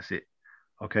away, that's it.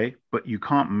 Okay? But you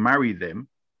can't marry them,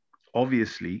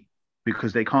 obviously,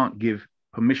 because they can't give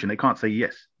permission. They can't say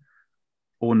yes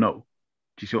or no.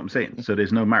 Do you see what I'm saying? So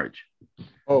there's no marriage.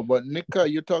 Oh, but Nika,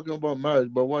 you're talking about marriage,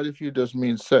 but what if you just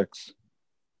mean sex?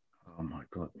 Oh my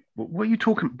God. What are you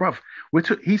talking, bruv?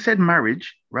 He said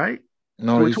marriage, right?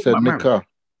 No, so he said Nika.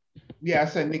 Yeah, I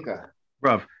said Nika.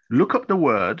 Bruv, look up the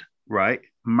word, right?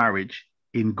 Marriage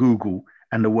in Google,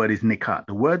 and the word is nikah.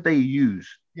 The word they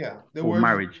use for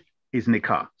marriage is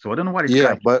nikah. So I don't know why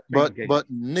this but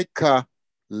nikah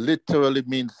literally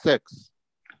means sex.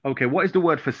 Okay, what is the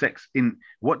word for sex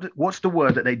what's the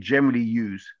word that they generally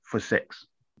use for sex?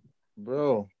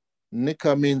 Bro,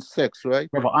 nikah means sex, right?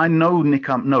 Brother, I know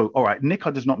nikah. No, all right.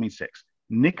 Nikah does not mean sex.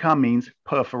 Nikah means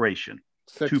perforation.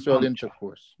 Sexual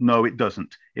intercourse. No, it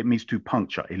doesn't. It means to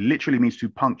puncture. It literally means to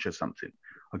puncture something.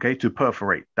 Okay, to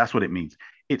perforate. That's what it means.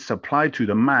 It's applied to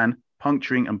the man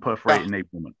puncturing and perforating a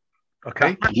woman.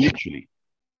 Okay, literally.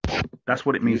 That's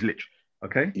what it means, literally.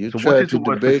 Okay. You so try to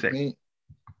debate me.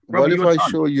 What if I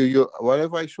show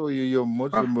you your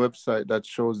Muslim website that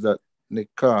shows that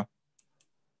nikah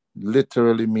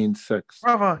literally means sex?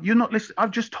 Brother, you're not listening.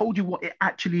 I've just told you what it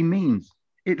actually means.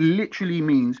 It literally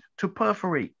means to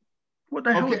perforate. What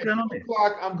the hell is going on here?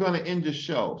 I'm going to end the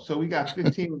show. So we got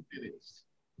 15 minutes.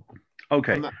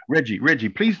 Okay, Reggie,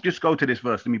 please just go to this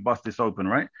verse. Let me bust this open,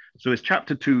 right? So it's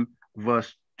chapter 2,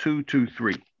 verse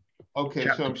 2-3. Okay,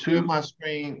 chapter so I'm sharing my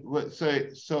screen.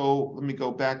 So let me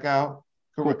go back out.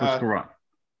 Corpus Quran.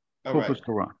 Corpus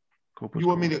Quran. You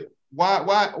want me to?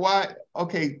 Why?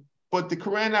 Okay, but the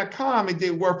Quran.com, it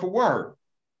did word for word.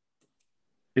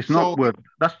 It's not word.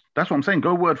 That's what I'm saying.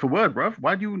 Go word for word, bruv.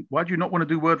 Why do you not want to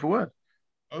do word for word?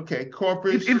 Okay,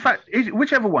 Corpus. In fact,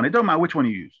 whichever one. It don't matter which one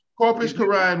you use. Corpus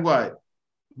Quran, what?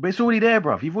 But it's already there,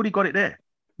 bruv. You've already got it there.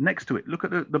 Next to it. Look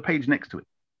at the page next to it.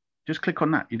 Just click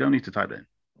on that. You don't need to type it in.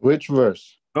 Which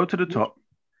verse? Go to the top.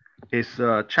 It's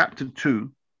chapter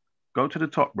 2. Go to the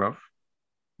top, bruv.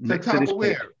 Next to this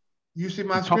where? You see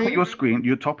my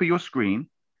screen? Top of your screen.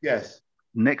 Yes.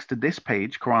 Next to this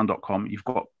page, Quran.com, you've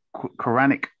got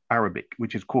Quranic Arabic,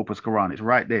 which is Corpus Quran. It's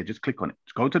right there. Just click on it.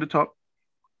 Just go to the top.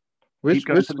 Which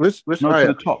to the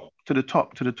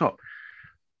top.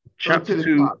 Chapter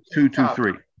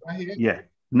 223. Right, yeah.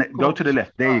 Go to the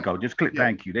left. There you go. Just click. Yeah.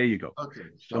 Thank you. There you go. Okay.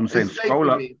 So I'm saying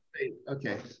scroll up.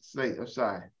 Okay. Slate. I'm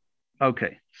sorry.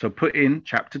 Okay. So put in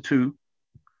chapter 2.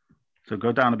 So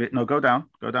go down a bit. No, go down.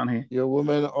 Go down here. Your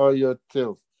woman or your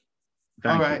tilth.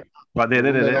 All right. Right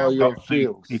there.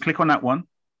 You click on that one,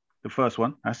 the first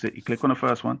one. That's it. You click on the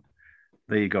first one.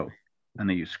 There you go. And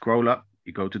then you scroll up.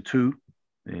 You go to 2.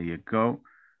 There you go.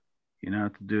 You know how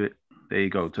to do it. There you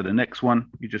go. To the next one,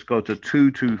 you just go to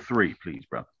 223, please,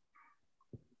 brother.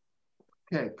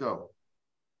 Okay, go.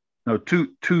 No,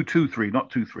 223, not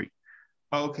 23.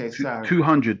 Oh, okay, sorry.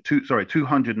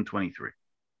 223.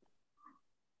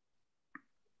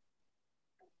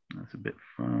 That's a bit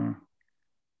far.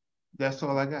 That's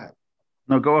all I got.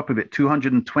 No, go up a bit.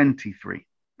 223.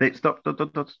 Stop.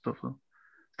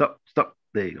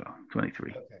 There you go.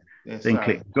 23. Okay. Yeah, then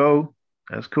click go.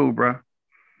 That's cool, bro.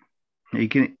 You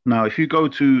can now if you go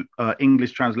to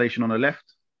English translation on the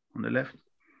left.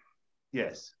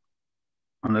 Yes.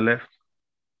 On the left.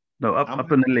 No,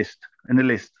 up in the list. In the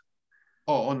list.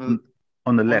 Oh, on the left.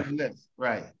 On the left.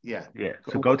 Right. Yeah. Yeah.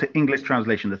 So go to English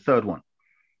translation, the third one.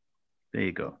 There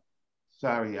you go.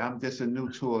 Sorry, I'm just a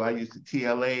new tool. I use the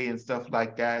TLA and stuff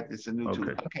like that. It's a new tool.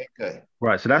 Okay, good.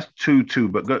 Right. So that's 2,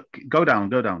 but go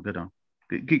down. Keep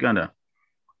going down.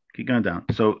 Keep going down.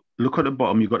 So look at the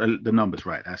bottom. You've got the numbers,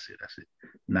 right? That's it.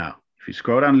 Now, if you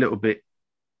scroll down a little bit.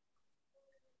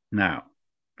 Now,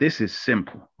 this is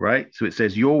simple, right? So it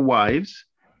says your wives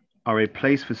are a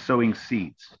place for sowing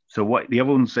seeds. So what the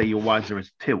other ones say your wives are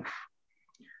as tilth.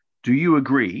 Do you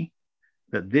agree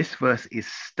that this verse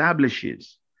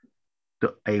establishes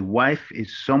that a wife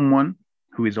is someone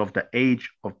who is of the age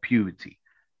of puberty?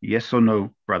 Yes or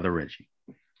no, Brother Reggie?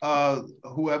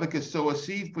 Whoever can sow a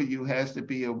seed for you has to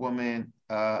be a woman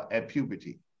at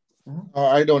puberty. Mm-hmm.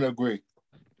 I don't agree.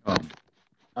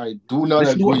 I do not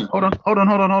agree. Hold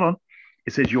on.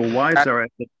 It says your wives are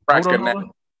at the...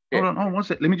 Hold on, one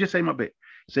sec. Let me just say my bit.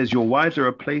 It says your wives are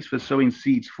a place for sowing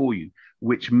seeds for you,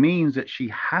 which means that she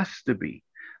has to be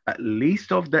at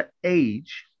least of the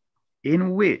age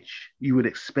in which you would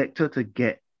expect her to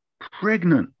get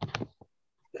pregnant.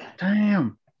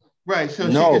 Damn. Right. So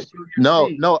no.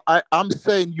 I'm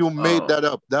saying you made that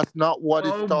up. That's not what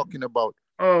it's talking about.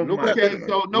 So no Reggie,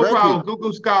 problem.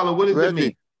 Google Scholar. What does it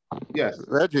mean? Yes.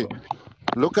 Reggie,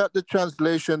 look at the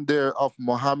translation there of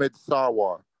Muhammad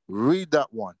Sawar. Read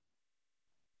that one.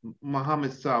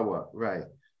 Muhammad Sawar, right.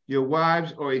 Your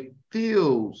wives are a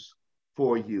fields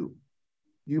for you.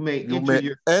 You may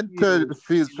enter the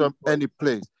fields from any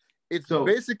place. It's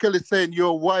basically saying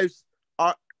your wives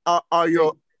are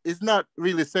your, it's not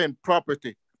really saying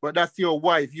property, but that's your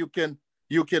wife. You can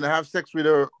have sex with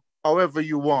her however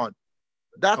you want.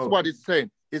 That's what it's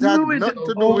saying. It has nothing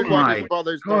to do with what his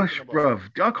brother is talking about. Bruv,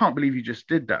 I can't believe you just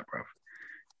did that, bruv.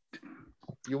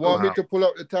 You want me to pull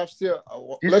up the tafsir?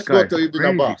 Let's go to Ibn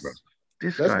Abbas.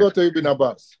 Let's go to Ibn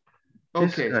Abbas.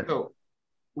 Okay, so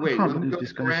wait, let me go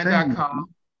to Quran.com.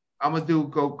 I'm gonna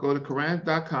go to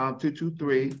Quran.com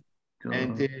 223,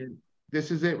 and then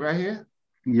this is it right here.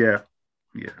 Yeah.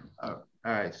 All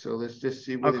right, so let's just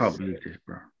see what I can't believe this,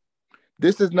 bro.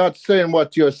 This is not saying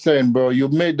what you're saying, bro. You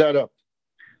made that up,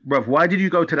 bro. Why did you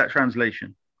go to that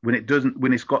translation when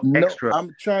it's got extra?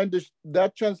 I'm trying to.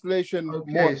 That translation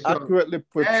more accurately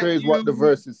portrays what the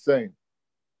verse is saying.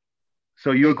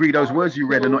 So you agree those words you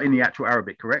read are not in the actual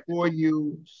Arabic, correct? For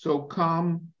you, so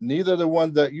come. Neither the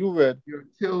ones that you read. Your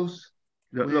tills.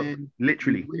 Look,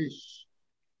 literally. Wish.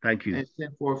 Thank you. And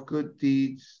send forth good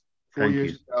deeds for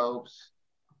yourselves,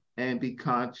 and be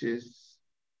conscious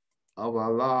of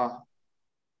Allah.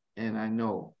 And I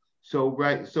know. So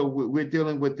we're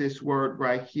dealing with this word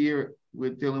right here.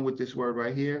 It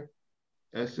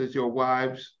says your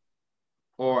wives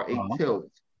are a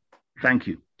tilth. Thank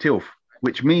you. Tilth,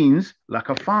 which means like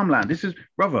a farmland. This is,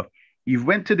 brother, you've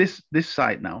went to this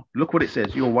site now. Look what it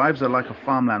says. Your wives are like a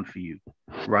farmland for you,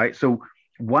 right? So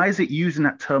why is it using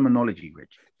that terminology,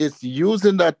 Rich? It's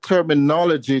using that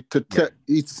terminology to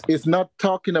it's not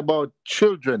talking about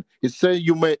children. It's saying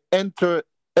you may enter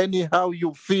anyhow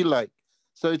you feel like.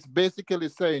 So it's basically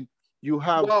saying you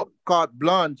have carte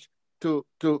blanche to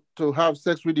have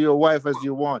sex with your wife as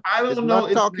you want. I don't know.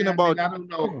 Not talking about.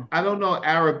 I don't know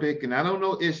Arabic and I don't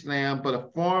know Islam, but a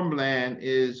farmland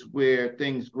is where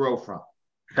things grow from.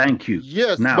 Thank you.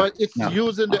 Yes, but it's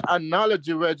using the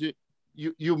analogy, Reggie.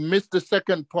 You missed the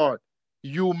second part.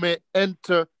 You may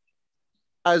enter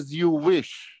as you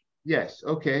wish. Yes.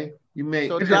 Okay. You may.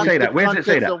 So where does it say that? Where does it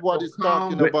say that? Of what it's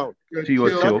talking about. To your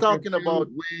children. Not talking about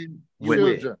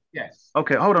children. Yes.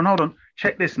 Okay. Hold on.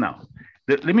 Check this now.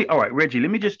 All right, Reggie. Let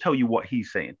me just tell you what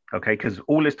he's saying. Okay, because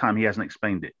all this time he hasn't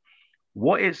explained it.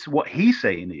 What he's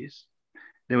saying is,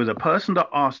 there was a person that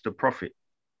asked the Prophet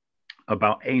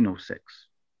about anal sex.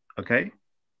 Okay,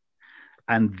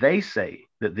 and they say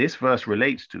that this verse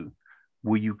relates to,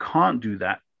 well, you can't do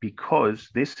that because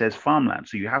this says farmland.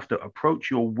 So you have to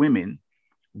approach your women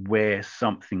where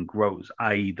something grows,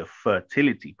 i.e. the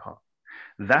fertility part.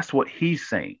 That's what he's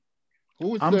saying.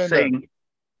 I'm saying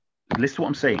listen to what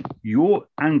I'm saying. Your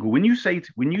angle, when you say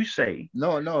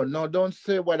no, don't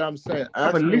say what I'm saying.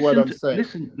 Ask me what I'm saying.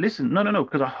 Listen. No,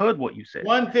 because I heard what you said.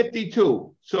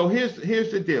 152. So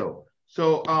here's the deal.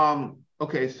 So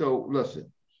okay, so listen.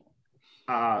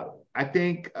 I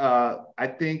think that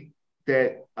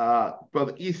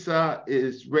Brother Isa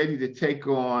is ready to take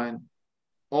on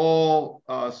all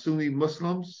Sunni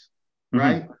Muslims,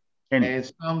 right? And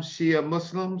some Shia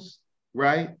Muslims,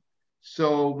 right?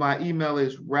 So my email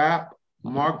is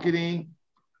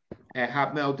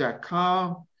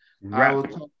rapmarketing@hotmail.com. I will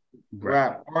talk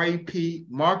rap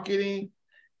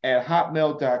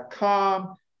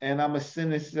marketing@hotmail.com, and I'm gonna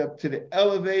send this up to the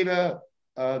elevator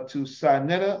to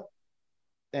Sinetta.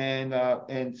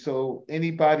 And so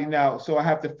anybody now, so I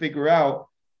have to figure out,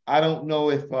 I don't know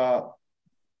if Brother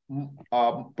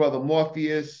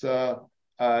Morpheus,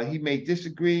 he may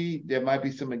disagree, there might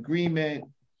be some agreement.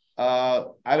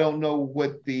 I don't know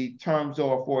what the terms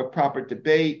are for a proper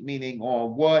debate, meaning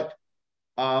on what.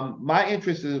 My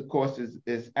interest is, of course,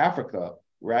 is Africa,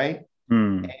 right?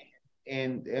 And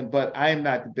but I am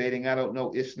not debating. I don't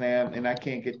know Islam, and I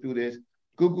can't get through this.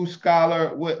 Google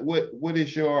Scholar, what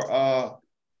is your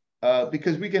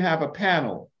because we can have a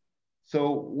panel.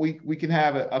 So we can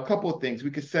have a couple of things. We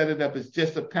could set it up as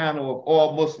just a panel of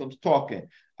all Muslims talking.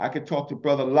 I could talk to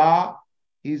Brother La.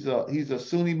 He's a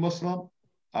Sunni Muslim.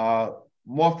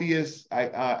 Morpheus,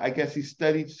 I guess he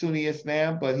studied Sunni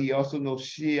Islam, but he also knows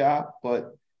Shia,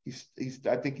 but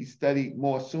I think he studied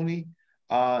more Sunni.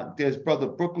 There's Brother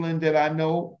Brooklyn that I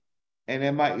know, and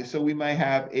we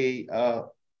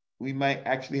might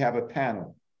actually have a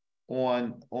panel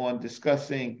on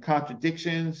discussing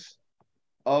contradictions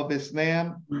of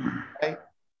Islam, right?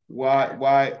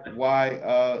 Why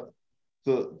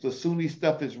the Sunni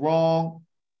stuff is wrong,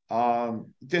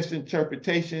 just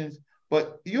interpretations.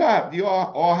 But you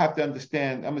all have to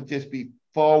understand, I'm gonna just be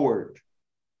forward.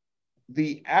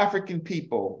 The African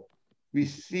people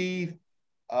receive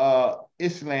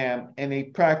Islam and they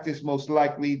practice most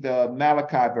likely the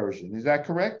Maliki version. Is that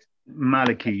correct?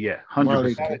 Maliki, yeah,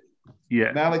 100%.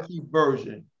 Yeah, Maliki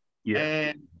version.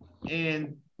 Yeah.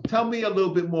 And tell me a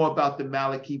little bit more about the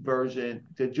Maliki version,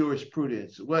 the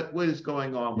jurisprudence. What is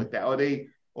going on with that? Are they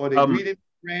reading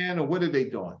Quran, or what are they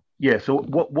doing? Yeah, so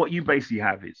what you basically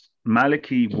have is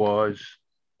Maliki was,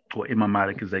 or Imam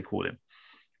Malik as they call him,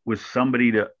 was somebody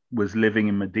that was living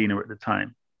in Medina at the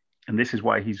time. And this is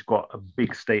why he's got a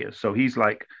big status. So he's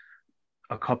like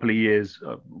a couple of years,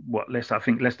 less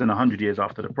than 100 years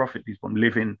after the Prophet, he's been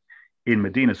living in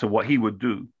Medina. So what he would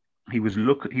do, he would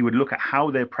look at how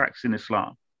they're practicing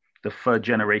Islam, the third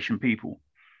generation people,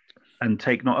 and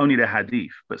take not only the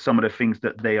hadith, but some of the things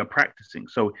that they are practicing.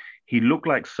 So he looked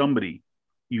like somebody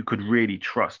you could really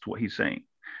trust what he's saying.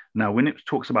 Now, when it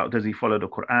talks about does he follow the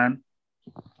Quran,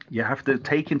 you have to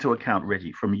take into account,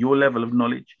 Reggie, from your level of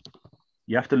knowledge,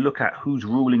 you have to look at who's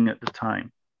ruling at the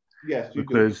time. Yes,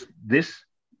 because this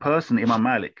person, Imam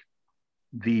Malik,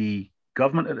 the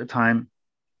government at the time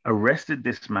arrested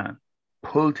this man,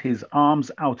 pulled his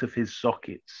arms out of his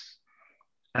sockets,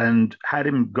 and had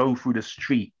him go through the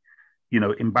street,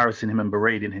 embarrassing him and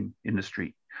berating him in the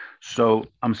street. So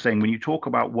I'm saying when you talk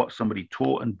about what somebody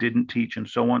taught and didn't teach and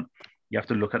so on, you have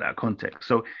to look at that context.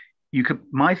 So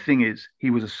my thing is,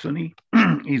 he was a Sunni,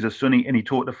 he's a Sunni, and he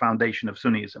taught the foundation of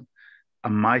Sunnism.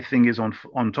 And my thing is on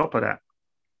top of that,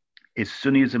 is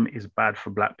Sunnism is bad for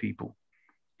black people.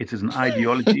 It is an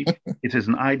ideology. It is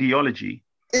an ideology.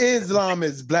 Islam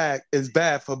is bad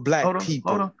for black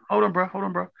people. Hold on,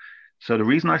 bro. So the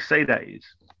reason I say that is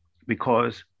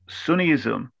because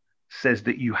Sunnism says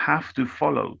that you have to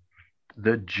follow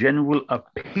the general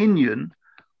opinion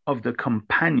of the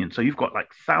companion. So you've got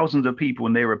like thousands of people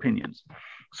and their opinions.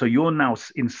 So you're now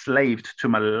enslaved to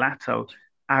mulatto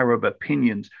Arab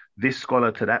opinions, this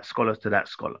scholar to that scholar to that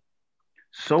scholar.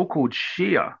 So-called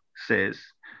Shia says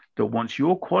that once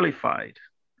you're qualified,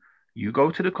 you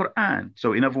go to the Quran.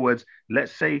 So in other words,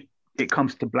 let's say it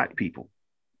comes to black people,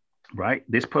 right?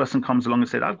 This person comes along and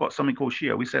said, I've got something called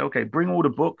Shia. We say, okay, bring all the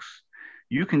books.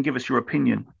 You can give us your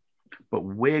opinion, but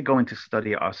we're going to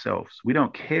study it ourselves. We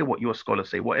don't care what your scholars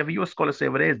say. Whatever your scholars say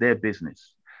over there is their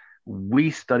business. We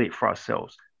study it for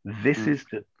ourselves. This is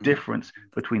the difference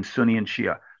between Sunni and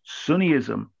Shia.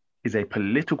 Sunniism is a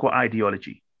political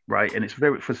ideology, right? And it's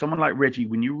very, for someone like Reggie,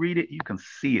 when you read it, you can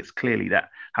see it's clearly that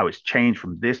how it's changed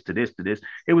from this to this to this.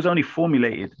 It was only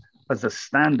formulated as a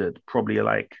standard, probably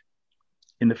like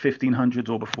in the 1500s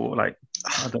or before, like,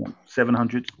 I don't know,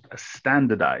 700s,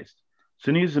 standardized.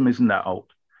 Sunnism isn't that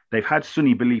old. They've had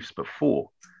Sunni beliefs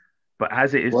before, but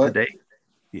as it is today,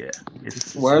 yeah.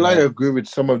 While I agree with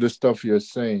some of the stuff you're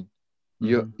saying,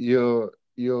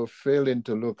 you're failing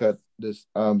to look at this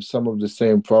some of the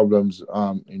same problems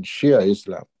in Shia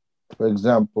Islam. For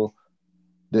example,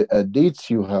 the hadiths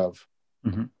you have,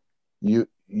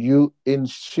 you in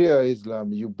Shia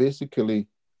Islam, you basically,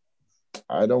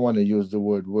 I don't want to use the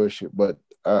word worship, but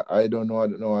I don't know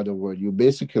no other word. You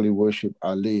basically worship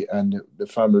Ali and the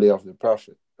family of the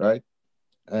Prophet, right?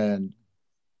 And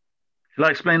shall I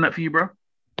explain that for you, bro?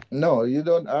 No, you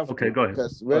don't have to. Okay, go ahead.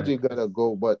 Because Reggie gotta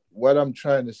go. But what I'm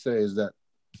trying to say is that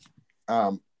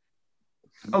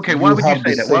okay, why would you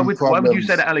say that? Why would you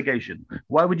say that allegation?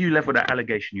 Why would you level that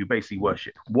allegation? You basically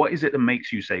worship. What is it that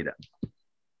makes you say that?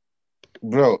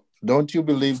 Bro, don't you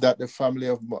believe that the family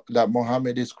of that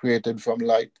Muhammad is created from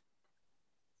light?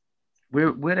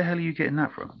 Where the hell are you getting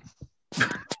that from?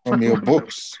 From your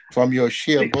books, from your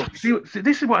Shia books. See,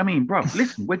 this is what I mean, bro.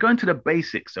 Listen, we're going to the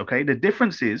basics, okay? The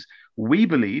difference is we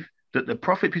believe that the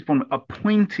Prophet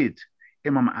appointed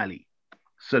Imam Ali.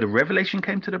 So the revelation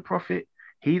came to the Prophet.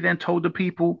 He then told the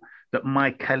people that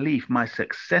my caliph, my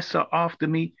successor after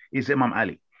me is Imam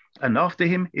Ali. And after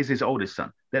him is his oldest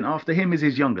son. Then after him is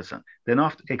his younger son. Then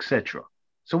after, etc.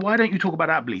 So why don't you talk about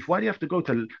that belief? Why do you have to go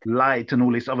to light and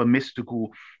all this other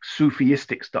mystical,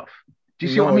 Sufistic stuff? Do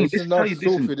you see what I mean? This is not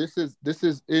Sufi. This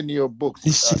is in your books.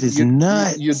 This shit is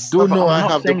nuts. You do know I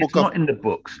have the book it's not in the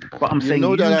books, but I'm saying you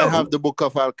know that I have the book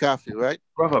of Al-Kafi, right?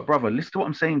 Brother, listen to what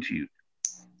I'm saying to you.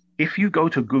 If you go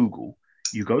to Google,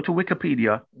 you go to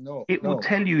Wikipedia, it will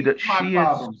tell you that she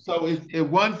is. So it's at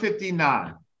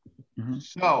 159.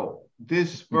 So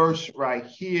this verse right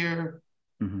here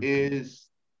is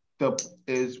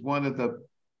one of the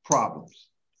problems,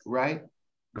 right?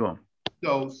 Go on.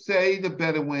 So say the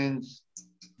Bedouins,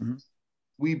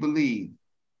 we believe,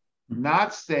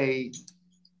 not say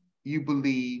you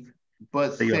believe,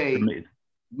 but say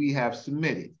we have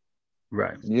submitted.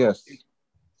 Right. Yes.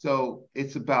 So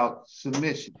it's about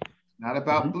submission, not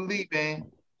about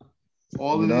believing.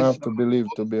 You don't have to believe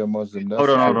to be a Muslim.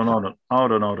 Hold on.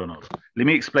 Let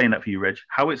me explain that for you, Reg.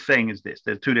 How it's saying is this.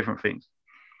 There's two different things.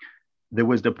 There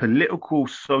was the political,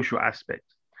 social aspect.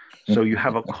 So you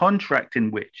have a contract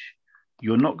in which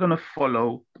you're not going to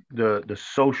follow the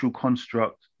social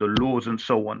construct, the laws and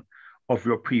so on of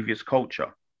your previous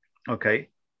culture, okay?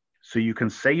 So you can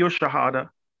say your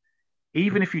Shahada,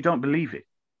 even if you don't believe it,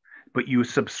 but you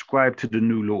subscribe to the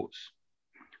new laws.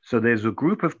 So there's a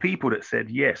group of people that said,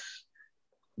 yes,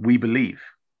 we believe.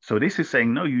 So this is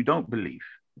saying, no, you don't believe.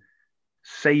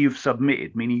 Say you've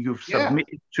submitted, meaning you've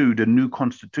submitted to the new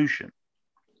constitution.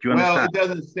 Do you understand? Well, it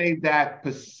doesn't say that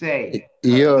per se.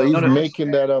 Yeah, he's making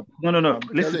that up. No.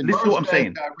 Listen to what I'm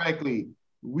saying. Directly,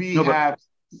 you have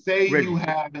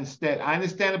instead. I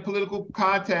understand the political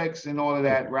context and all of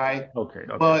that, right? Okay.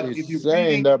 But he's if you're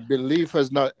saying that belief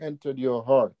has not entered your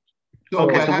heart. So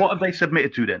what have they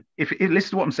submitted to then? If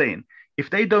listen to what I'm saying. If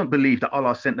they don't believe that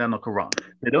Allah sent down the Quran,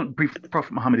 they don't believe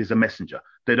Prophet Muhammad is a messenger.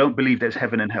 They don't believe there's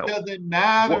heaven and hell. It doesn't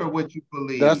matter what you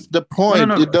believe. That's the point.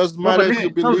 No. It doesn't matter if you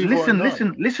believe or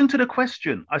not. Listen to the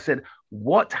question. I said,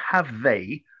 what have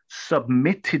they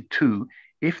submitted to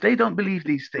if they don't believe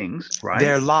these things, right?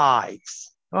 Their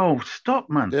lives. Oh, stop,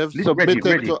 man. They've submitted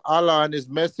to Allah and his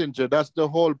messenger. That's the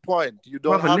whole point. You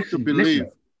don't have to believe.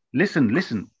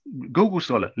 Listen. Google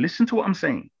scholar, listen to what I'm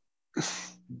saying.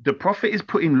 The Prophet is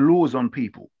putting laws on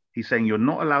people. He's saying you're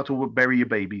not allowed to bury your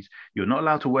babies. You're not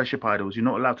allowed to worship idols. You're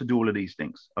not allowed to do all of these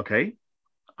things. Okay?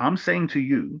 I'm saying to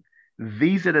you,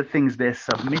 these are the things they're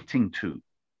submitting to.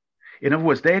 In other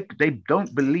words, they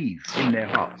don't believe in their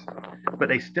hearts, but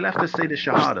they still have to say the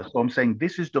Shahada. So I'm saying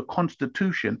this is the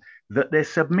constitution that they're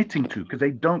submitting to because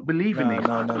they don't believe in these.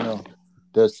 No.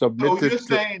 They're submitted so you're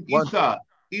saying,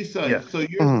 Isa, yeah. So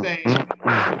you're saying,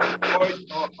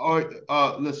 or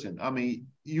listen, I mean,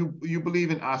 you believe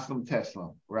in Aslam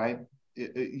Teslam, right?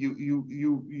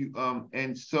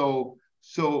 And so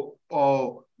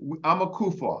I'm a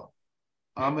Kufa,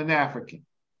 I'm an African,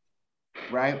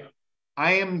 right?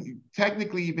 I am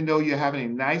technically, even though you're having a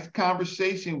nice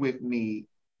conversation with me,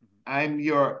 I'm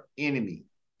your enemy.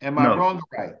 Am I wrong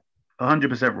or right?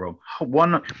 100% wrong.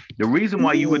 The reason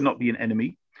why you would not be an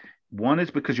enemy, One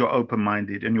is because you're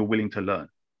open-minded and you're willing to learn.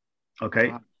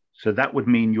 Okay, so that would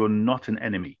mean you're not an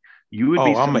enemy. You would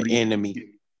be I'm an enemy.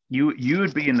 You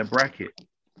would be in the bracket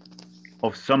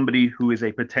of somebody who is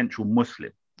a potential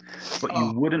Muslim, but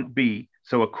you wouldn't be.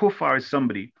 So a kuffar is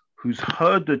somebody who's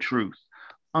heard the truth,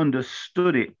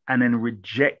 understood it, and then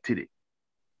rejected it.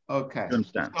 Okay. You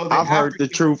understand? So I've heard the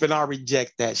truth and I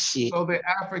reject that shit. So the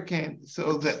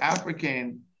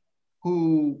African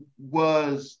who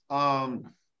was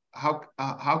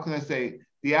how can I say,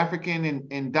 the African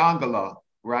in Dongola,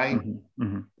 right? Mm-hmm,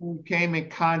 mm-hmm. Who came in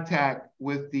contact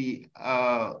with the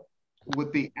Arabs,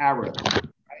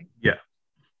 right? Yeah.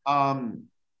 And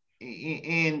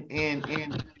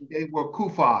they were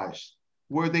kuffars.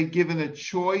 Were they given a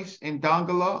choice in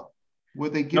Dongola? Were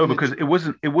they given? No, because it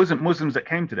wasn't Muslims that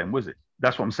came to them, was it?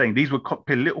 That's what I'm saying. These were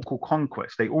political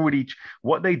conquests. They already,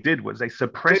 what they did was they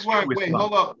suppressed. Wait,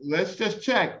 hold up. Let's just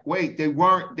check. Wait, they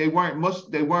weren't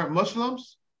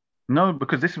Muslims? No,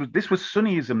 because this was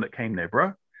Sunniism that came there,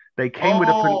 bro. They came with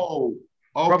a. Okay.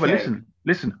 Brother,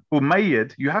 listen.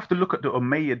 Umayyad. You have to look at the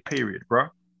Umayyad period, bro.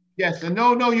 Yes, and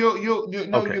no, you're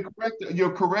correct.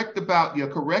 You're correct about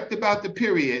the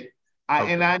period.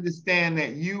 And I understand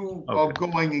that you are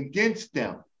going against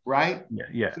them, right?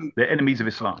 Yeah. So, they're enemies of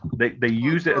Islam. They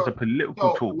use it as a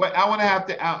political tool. I want to have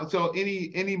to. So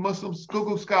any Muslim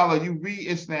Google scholar, you read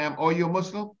Islam, or you're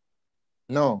Muslim?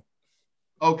 No.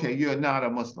 Okay, you're not a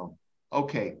Muslim.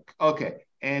 Okay.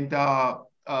 And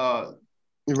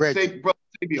Reggie,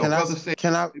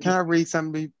 can I read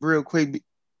something real quick?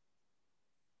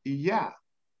 Yeah.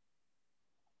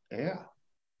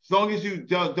 As long as you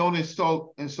don't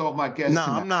insult my guest. No,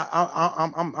 I'm not.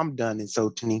 I'm done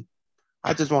insulting him.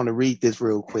 I just want to read this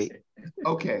real quick.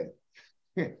 Okay.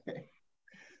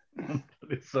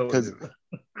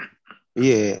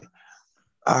 Yeah.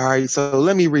 All right. So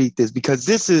let me read this because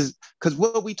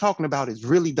what we're talking about is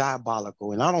really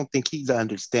diabolical, and I don't think he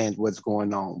understands what's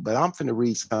going on. But I'm finna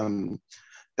read something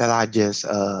that I just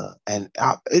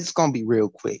it's gonna be real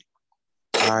quick.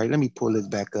 All right. Let me pull this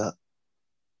back up.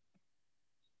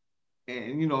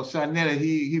 And Sarnetta,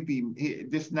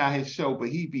 this is not his show, but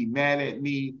he'd be mad at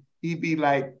me. He'd be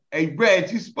like, "Hey,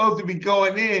 Reg, you're supposed to be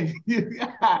going in."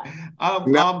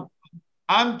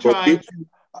 I'm trying to.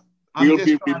 You'll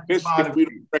be remiss if we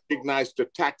don't recognize the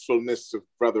tactfulness of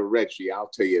Brother Reggie. I'll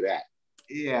tell you that.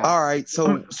 Yeah. All right.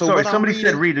 So sorry, somebody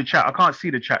said read the chat. I can't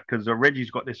see the chat because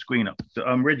Reggie's got this screen up. So,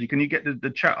 Reggie, can you get the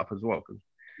chat up as well? Because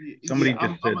somebody just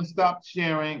said. I'm gonna stop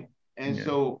sharing. And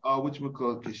so,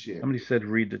 whatchamacallit can share. Somebody said,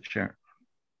 read the chat.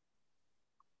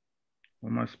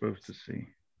 What am I supposed to see?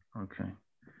 Okay.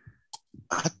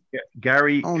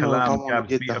 Gary, Kalam, Gabs,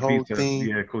 get the whole thing.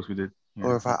 Yeah, of course we did. Yeah.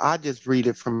 Or if I just read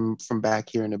it from back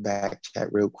here in the back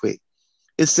chat real quick.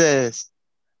 It says,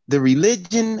 the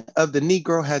religion of the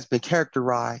Negro has been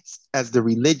characterized as the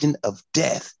religion of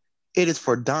death. It is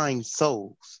for dying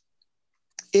souls.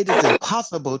 It is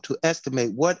impossible to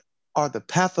estimate what are the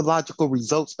pathological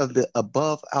results of the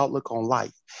above outlook on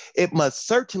life. It must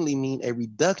certainly mean a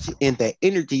reduction in the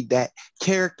energy that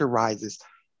characterizes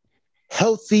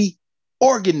healthy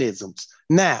organisms.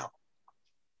 Now,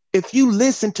 if you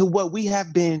listen to what we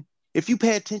have been, if you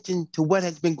pay attention to what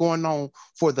has been going on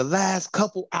for the last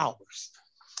couple hours,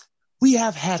 we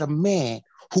have had a man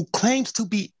who claims to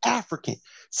be African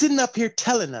sitting up here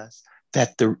telling us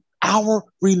that our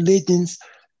religions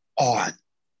are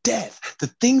death. The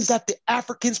things that the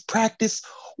Africans practiced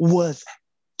was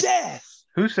death.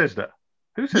 Who says that?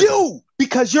 Who says you? That?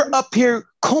 Because you're up here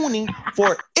cooning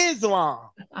for Islam.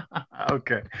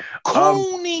 Okay.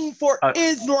 Cooning for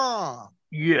Islam.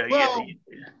 Yeah.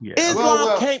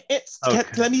 Islam came. Okay.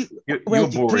 Let me,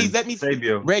 Reggie, please let me speak.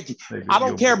 Reggie, I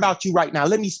don't care about you right now.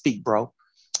 Let me speak, bro.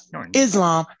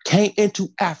 Islam came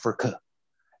into Africa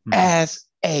as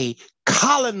a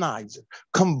colonizer,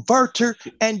 converter,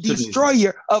 and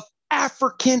destroyer of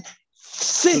African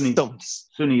systems.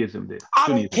 Sunniism did. I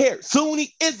don't care.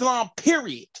 Sunni Islam,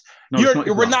 period.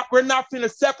 We're not going to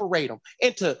separate them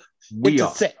into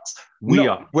sects.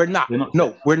 We're not.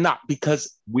 No, we're not,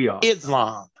 because we are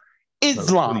Islam.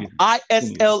 ISLAM.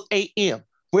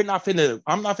 I'm not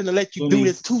finna let you do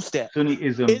this two-step.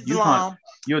 Sunniism. Islam.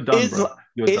 You're done, bro.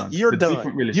 You're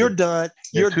done. You're done.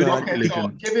 Okay, so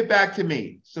give it back to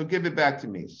me.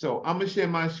 So I'm gonna share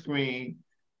my screen,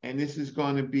 and this is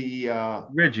going to be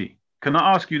Reggie. Can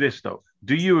I ask you this though?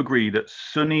 Do you agree that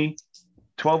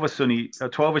 12 are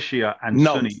Shia, and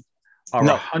Sunni are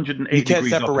 180 you can't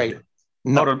degrees separate opposite?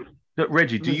 No.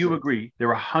 Reggie, do you agree they're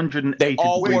 180 They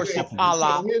all degrees worship opposite?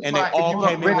 Allah, and they all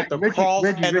came in with the cross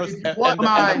and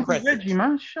the crescent. Reggie,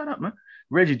 man, shut up, man.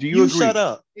 Reggie, do you agree? Shut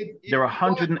up. There are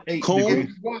 108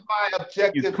 degrees.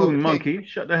 You coon monkey.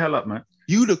 Shut the hell up, man.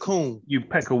 You the coon. You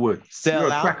Peckerwood. You're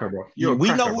a cracker, bro. You're we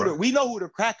know who the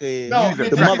cracker is. No, the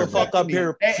motherfucker up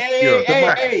here.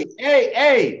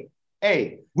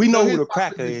 Hey. We know who the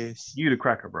cracker is. You the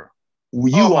cracker, bro.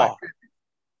 You are.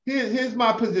 Here's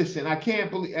my position. I can't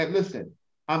believe. Listen,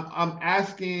 I'm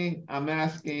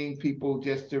asking people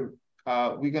just to.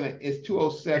 It's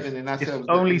 2:07, and I said it's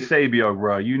only Sabio,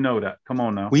 bro. You know that. Come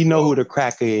on now. We know who the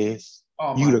cracker is.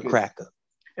 You the cracker.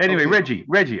 Anyway, okay.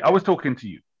 Reggie, I was talking to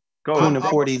you. Go on.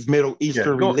 For these Middle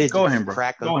Eastern religions. Go ahead, bro.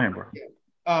 Cracker. Go ahead,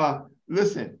 bro.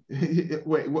 Listen.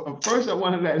 Wait. First, I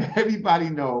want to let everybody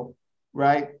know,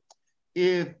 right?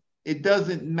 If it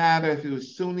doesn't matter if it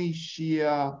was Sunni,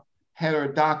 Shia,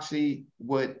 heterodoxy,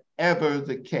 whatever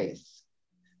the case,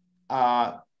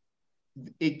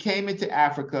 it came into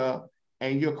Africa,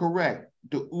 and you're correct.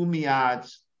 The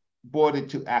Umayyads brought it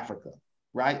to Africa,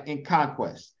 right, in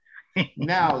conquest.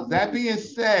 Now, that being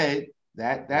said,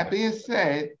 that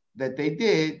they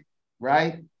did,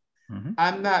 right? Mm-hmm.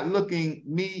 I'm not looking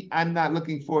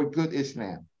for a good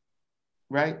Islam,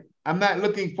 right? I'm not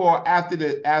looking for after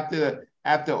the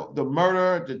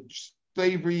murder, the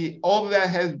slavery, all of that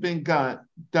has been done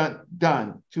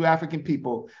to African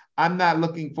people. I'm not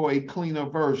looking for a cleaner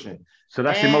version. So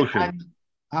that's emotional.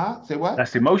 Say what?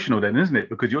 That's emotional then, isn't it?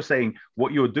 Because you're saying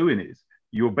what you're doing is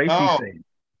you're basically saying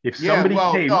if somebody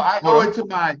came. No, I owe it to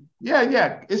my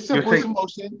It's simple. It's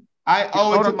emotion. I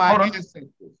owe it to my ancestors.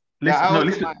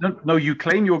 No, you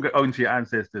claim you're owing to your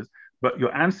ancestors, but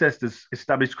your ancestors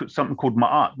established something called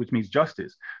ma'at, which means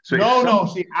justice. So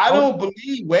see, I don't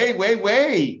believe.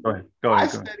 Wait. Go ahead. I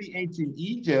study ancient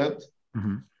Egypt,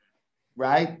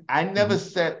 right? I never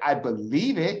said I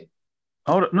believe it.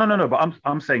 Oh no. But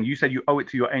I'm saying you said you owe it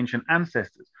to your ancient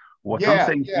ancestors. What I'm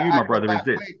saying to you, my brother, is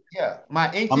this.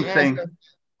 My ancient ancestors.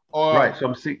 Right.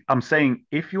 So I'm saying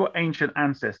if your ancient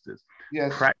ancestors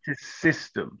practice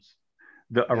systems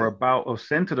that are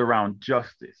centered around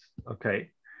justice, okay,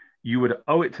 you would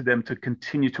owe it to them to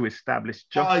continue to establish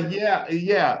justice.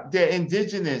 They're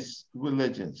indigenous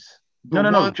religions.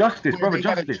 No, justice, brother,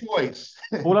 justice.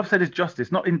 All I've said is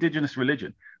justice, not indigenous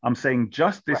religion. I'm saying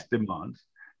justice demands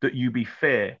that you be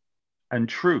fair and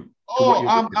true.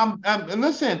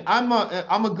 Listen, I'm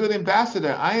a good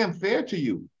ambassador. I am fair to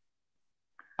you.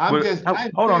 Hold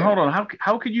on.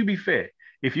 How could you be fair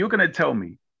if you're going to tell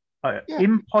me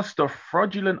imposter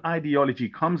fraudulent ideology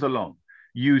comes along,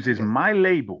 uses my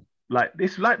label, like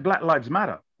this, like Black Lives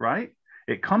Matter, right?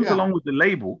 It comes along with the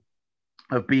label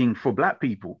of being for Black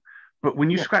people, but when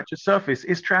you scratch the surface,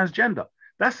 it's transgender.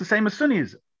 That's the same as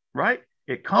Sunnism, right?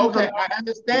 It comes. Okay, I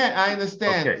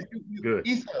understand. Okay,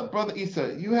 good. Brother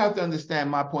Issa, you have to understand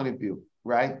my point of view,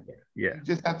 right? Yeah. You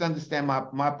just have to understand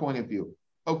my point of view.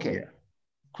 Okay. Yeah.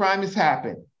 Crime has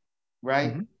happened,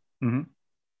 right? Mm-hmm. Mm-hmm.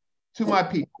 To my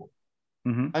people.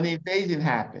 Mm-hmm. An invasion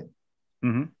happened.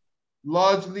 Mm-hmm.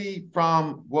 Largely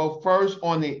from, first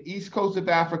on the east coast of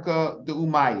Africa, the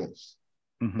Umayyads.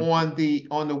 Mm-hmm.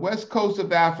 On the west coast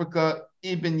of Africa,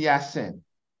 Ibn Yassin,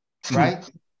 right?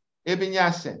 Ibn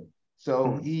Yassin.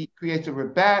 So he creates a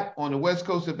Rabat on the west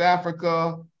coast of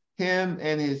Africa. Him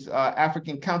and his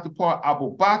African counterpart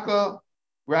Abu Bakr,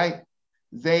 right?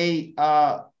 They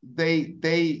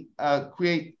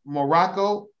create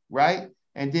Morocco, right?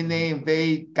 And then they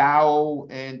invade Gao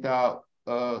and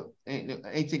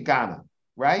ancient Ghana,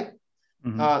 right?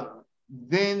 Mm-hmm.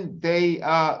 Then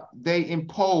they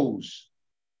impose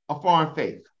a foreign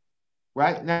faith,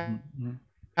 right? Now,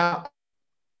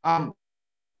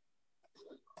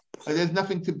 there's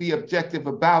nothing to be objective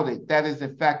about it. That is,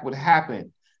 in fact, what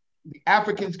happened. The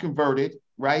Africans converted,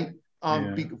 right?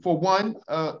 For one,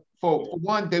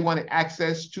 they wanted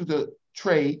access to the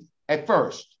trade at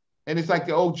first. And it's like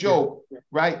the old joke,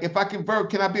 right? If I convert,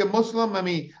 can I be a Muslim? I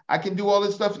mean, I can do all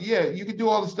this stuff. Yeah, you can do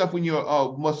all this stuff when you're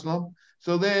a Muslim.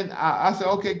 So then I said,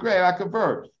 okay, great, I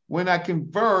convert. When I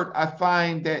convert, I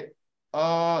find that,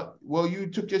 you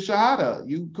took your Shahada,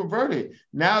 you converted.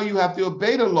 Now you have to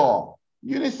obey the law.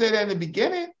 You didn't say that in the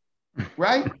beginning,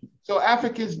 right? So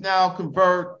Africans now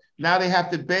convert. Now they have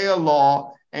to obey a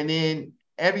law, and then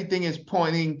everything is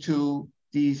pointing to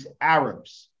these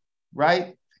Arabs,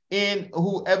 right? And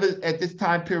whoever at this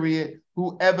time period,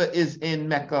 whoever is in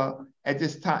Mecca at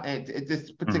this time, at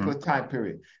this particular time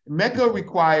period. Mecca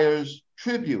requires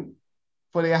tribute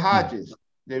for their Hajjs.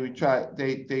 They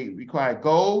require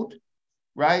gold,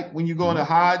 right? When you go on a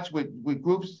Hajj with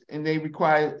groups, and they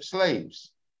require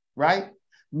slaves, right?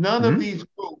 None of these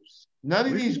groups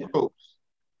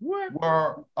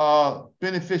were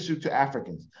beneficial to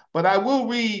Africans. But I will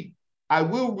read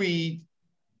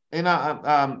and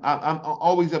I'm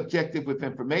always objective with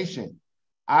information.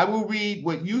 I will read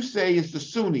what you say is the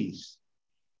Sunnis,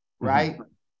 right?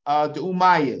 The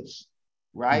Umayyads,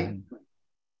 right?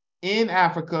 In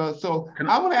Africa. So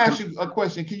I want to ask you a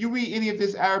question. Can you read any of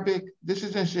this Arabic? This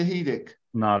is in Shahidic.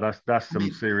 No, that's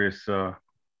some serious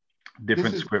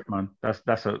different script, man.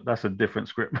 That's a different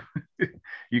script.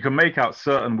 You can make out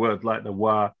certain words like the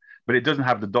wa, but it doesn't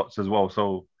have the dots as well.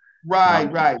 So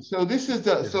right. So this is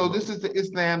the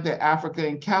Islam that Africa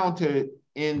encountered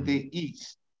in the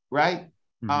East, right?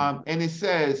 And it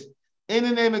says, in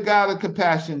the name of God of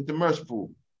compassion, the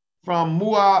merciful, from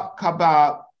Mu'ab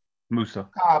Kabab Musa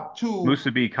to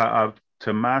Musa B Ka'ab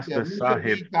to Master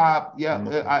Sahib.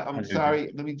 I'm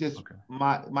sorry. Let me just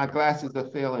my glasses are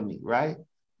failing me, right?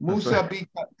 Musa B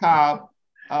Ka'ab,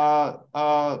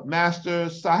 Master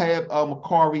Sahib of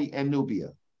Makari and Nubia.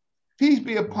 Peace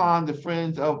be upon the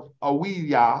friends of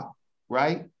Awiyah,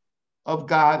 right? Of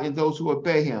God and those who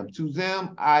obey him. To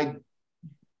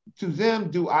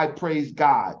them do I praise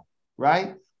God,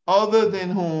 right? Other than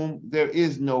whom there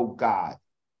is no God,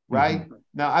 right?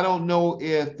 Now, I don't know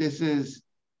if this is,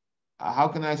 how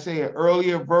can I say, an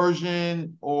earlier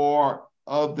version or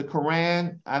of the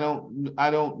Quran. I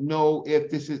don't know if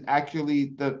this is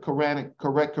actually the correct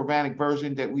Quranic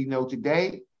version that we know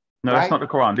today. No, that's not the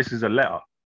Quran. This is a letter.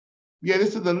 Yeah,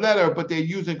 this is a letter, but they're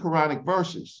using Quranic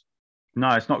verses. No,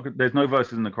 it's not. There's no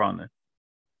verses in the Quran there.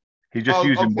 He's just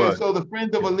using words. So the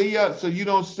friends of Aliyah, so you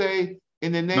don't say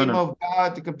in the name of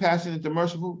God, the compassionate, the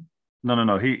merciful? No.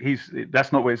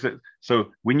 That's not what it says.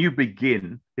 So when you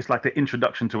begin, it's like the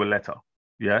introduction to a letter.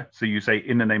 Yeah. So you say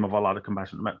in the name of Allah, the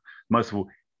compassionate, merciful.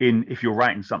 If you're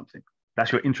writing something,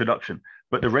 that's your introduction.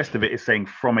 But the rest of it is saying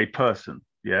from a person.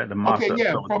 Yeah. The master. Okay.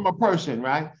 Yeah. From a person,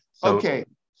 right? So, okay.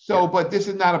 So, but this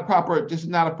is not a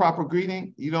proper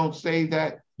greeting. You don't say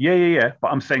that. Yeah.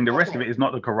 But I'm saying the rest of it is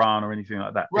not the Quran or anything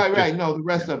like that. Right. No, the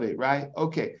rest of it, right?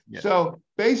 Okay. Yeah. So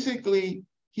basically,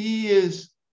 he is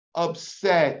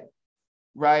upset,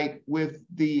 right, with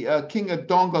the king of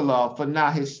Dongola for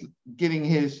not getting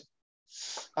his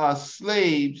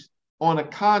slaves on a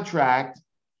contract,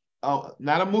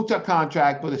 not a muta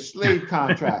contract, but a slave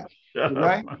contract,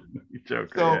 right? Joker,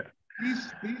 so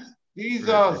these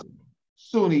are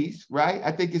Sunnis, right?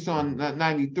 I think it's on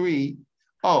 93.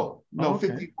 Oh, no, okay.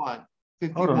 51.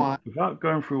 51. Hold on. Without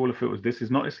going through all of it, this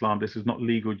is not Islam. This is not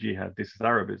legal jihad. This is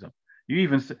Arabism. You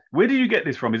even where do you get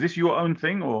this from? Is this your own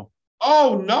thing or?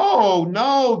 Oh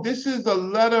no! This is a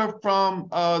letter from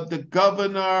the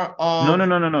governor of.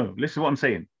 No. Listen to what I'm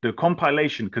saying. The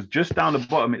compilation, because just down the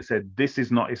bottom it said this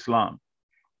is not Islam.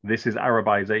 This is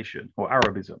Arabization or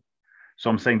Arabism. So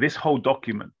I'm saying this whole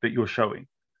document that you're showing.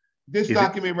 This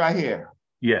document right here.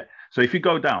 Yeah. So if you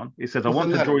go down, it says, I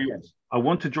want to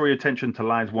draw your attention to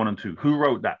lines 1 and 2. Who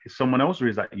wrote that? Is someone else or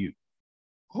is that you?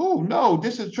 Oh, no,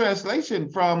 this is translation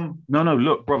from... No,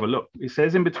 look, brother, look. It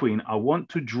says in between, I want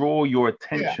to draw your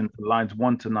attention to lines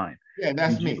 1 to 9. Yeah,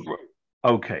 that's me.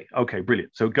 Okay,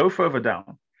 brilliant. So go further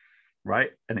down, right?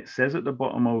 And it says at the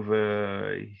bottom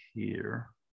over here,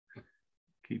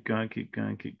 keep going.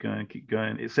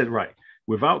 It said, right,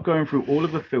 without going through all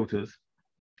of the filters,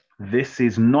 this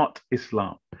is not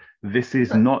Islam. This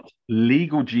is not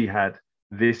legal jihad.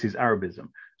 This is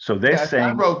Arabism. So they're saying...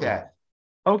 I wrote that.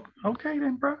 Oh, okay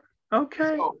then, bro.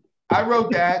 Okay. So I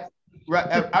wrote that.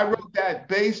 I wrote that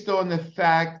based on the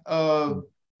fact of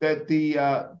that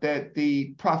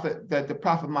the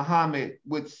Prophet Muhammad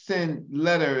would send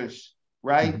letters,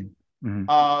 right,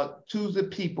 to the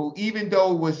people, even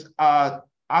though it was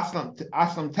Aslam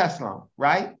Teslam,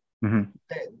 right?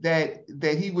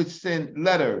 That he would send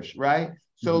letters, right?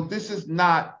 So this is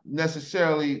not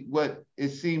necessarily what it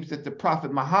seems that the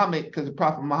Prophet Muhammad, because the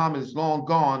Prophet Muhammad is long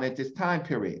gone at this time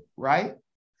period, right?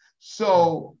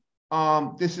 So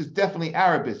this is definitely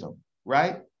Arabism,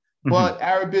 right? But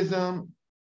Arabism,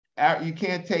 you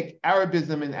can't take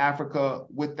Arabism in Africa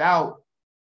without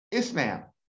Islam,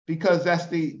 because that's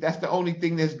the only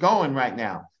thing that's going right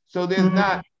now. So there's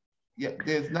not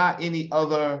any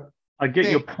other. I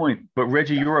get your point, but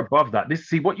Reggie, you're above that.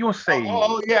 See what you're saying.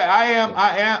 Oh yeah, I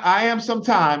am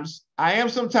sometimes,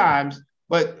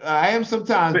 but I am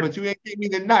sometimes, but you ain't give me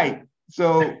the night.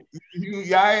 So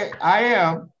I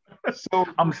am. So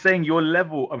I'm saying your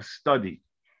level of study.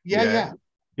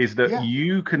 Is that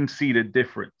you can see the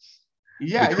difference.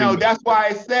 That's why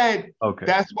I said. Okay.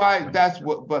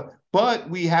 But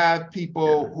we have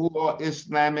people who are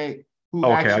Islamic who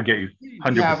I get you.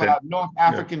 100%. We have our North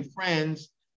African friends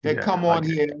that come on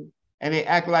here and they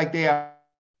act like they are.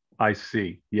 I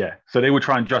see. Yeah. So they would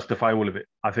try and justify all of it.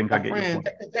 I think I get your point.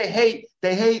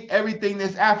 They hate everything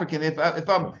that's African.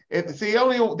 They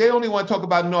only want to talk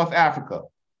about North Africa,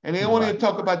 and they only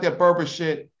talk about their Berber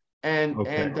shit, and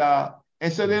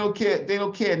so they don't care. They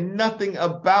don't care nothing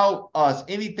about us.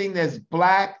 Anything that's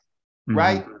black,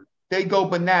 right? They go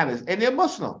bananas, and they're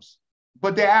Muslims,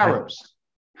 but they're Arabs.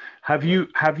 Have you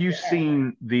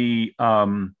seen the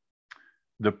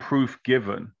proof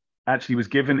given? Actually, was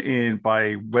given in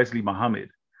by Wesley Muhammad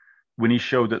when he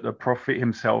showed that the Prophet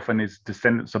himself and his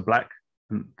descendants are black.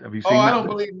 Have you seen that? I don't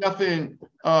believe nothing.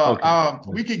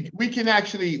 We can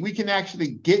actually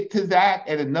get to that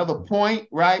at another point,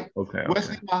 right? Okay.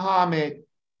 Wesley Muhammad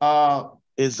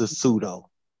is a pseudo.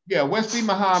 Yeah, Wesley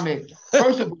Muhammad.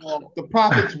 First of all, the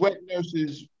Prophet's wet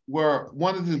nurses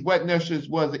one of his wet nurses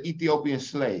was an Ethiopian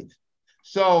slave.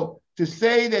 So to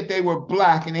say that they were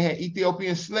black and they had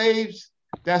Ethiopian slaves,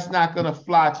 that's not gonna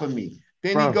fly for me.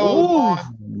 Then he goes on.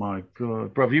 Oh my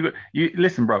God, bro! You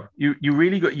listen, bro. You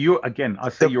really got again. I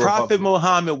say the Prophet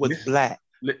Muhammad was black.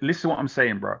 Listen to what I'm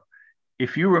saying, bro.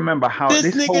 If you remember how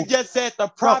this nigga just said the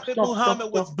Prophet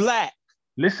Muhammad was black.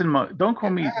 Listen, don't call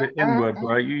me the N-word,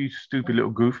 bro. You stupid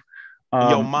little goof.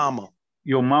 Your mama,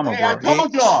 hey,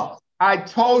 bro. I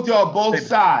told y'all both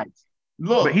sides.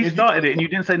 Look, but he started it, and you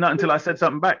didn't say nothing until I said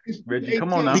something back. Reggie,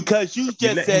 come on now. Because you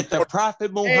just said the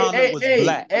Prophet Muhammad was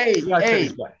black.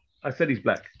 I said he's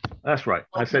black. That's right.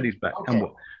 I said he's black. Okay. And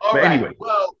what? But anyway.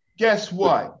 Well, guess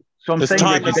what? So I'm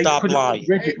saying,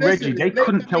 Reggie, they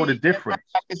couldn't tell the difference.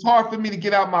 It's hard for me to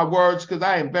get out my words because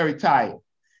I am very tired.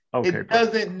 Okay, it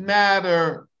doesn't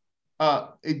matter.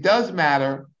 It does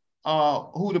matter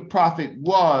who the Prophet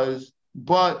was,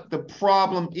 but the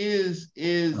problem is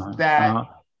that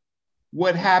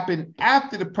what happened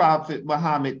after the Prophet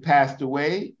Muhammad passed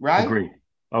away, right? Agreed.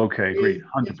 Okay, agreed.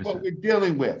 100%. Is what we're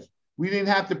dealing with. We didn't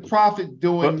have the Prophet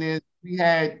doing this. We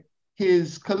had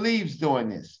his caliphs doing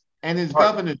this and his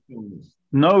governors doing this.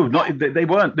 No, they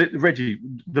weren't. Reggie,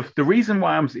 the reason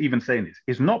why I'm even saying this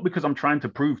is not because I'm trying to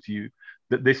prove to you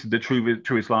that this is the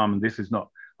true Islam and this is not.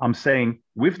 I'm saying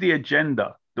with the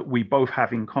agenda that we both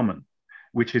have in common,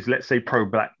 which is, let's say,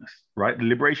 pro-blackness, right? The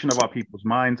liberation of our people's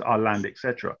minds, our land,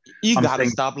 etc. You gotta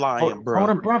stop lying, bro. Hold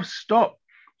on, bro, stop.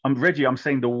 Reggie, I'm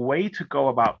saying the way to go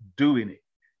about doing it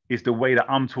is the way that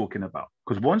I'm talking about.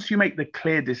 Because once you make the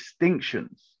clear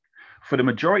distinctions for the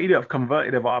majority that have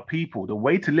converted of our people, the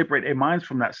way to liberate their minds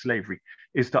from that slavery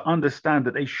is to understand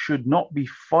that they should not be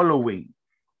following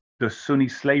the Sunni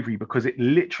slavery, because it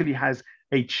literally has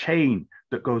a chain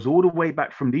that goes all the way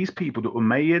back from these people that were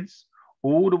Mayyids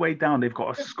all the way down. They've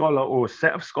got a scholar or a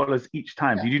set of scholars each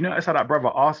time. Did you notice how that brother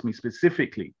asked me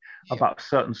specifically about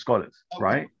certain scholars,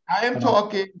 right? I am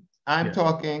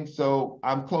talking, so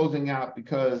I'm closing out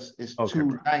because it's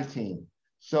 2:19.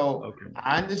 So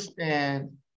I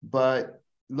understand, but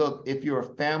look, if you're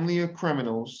a family of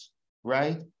criminals,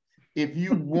 right? If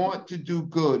you want to do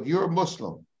good, you're a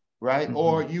Muslim, right? Mm-hmm.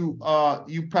 Or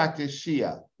you practice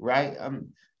Shia, right?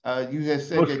 You have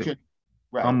said Muslim. that you're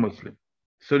right. I'm Muslim.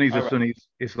 Sunnis are Sunnis,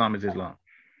 Islam is Islam.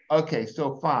 Okay,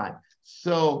 so fine.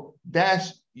 So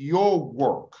that's your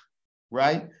work,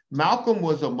 right? Malcolm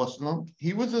was a Muslim.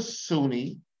 He was a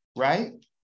Sunni, right?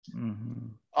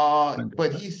 Mm-hmm.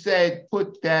 But he said,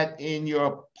 put that in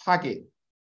your pocket.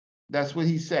 That's what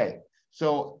he said.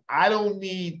 So I don't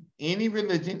need any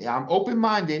religion. I'm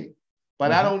open-minded,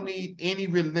 but I don't need any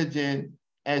religion,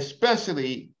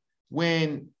 especially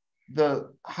when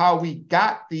how we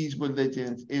got these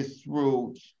religions is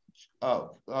through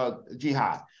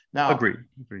jihad. Now, Agreed.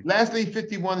 Lastly,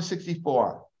 51 to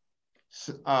 64.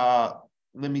 Let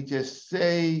me just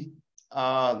say,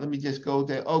 let me just go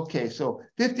there. Okay, so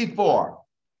 54.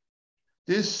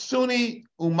 This Sunni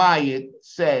Umayyad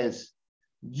says,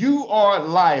 you are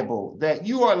liable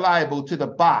to the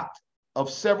Ba'ath of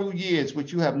several years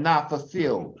which you have not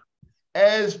fulfilled.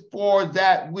 As for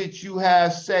that which you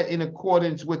have set in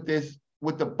accordance with the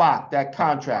Ba'ath, that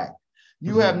contract,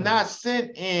 you have not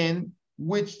sent in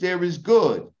which there is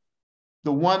good,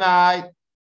 the one-eyed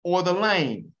or the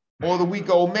lame, or the weak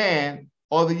old man,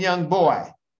 or the young boy.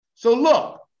 So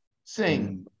look,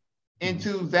 sing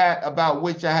into that about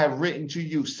which I have written to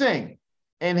you. Sing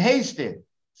and hasten,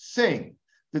 sing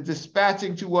the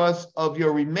dispatching to us of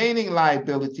your remaining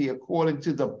liability according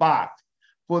to the Ba'ath,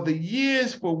 for the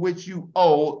years for which you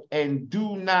owe, and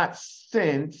do not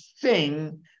sing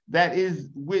that is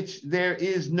which there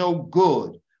is no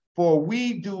good, for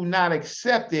we do not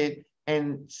accept it,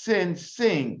 and sing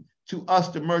to us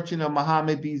the merchant of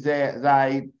Muhammad bin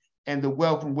Zaid, and the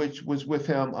wealth in which was with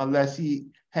him, unless he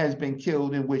has been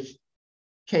killed, in which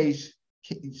case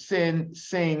sing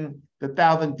the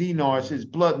 1,000 dinars, his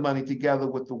blood money, together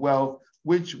with the wealth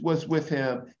which was with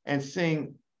him, and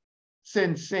send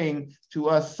to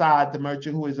us Saad the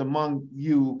merchant who is among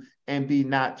you, and be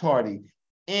not tardy.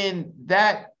 In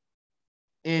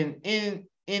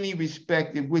any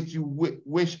respect in which you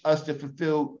wish us to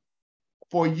fulfill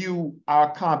for you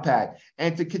our compact,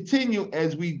 and to continue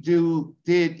as we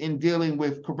did in dealing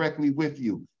correctly with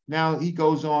you. Now he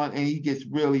goes on and he gets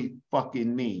really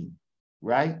fucking mean,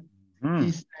 right?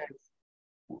 He says,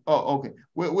 oh, okay.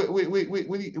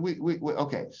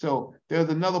 Okay, so there's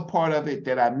another part of it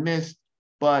that I missed,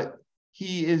 but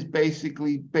he is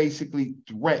basically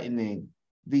threatening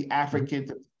the African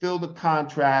to fulfill the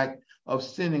contract of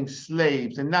sending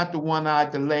slaves, and not the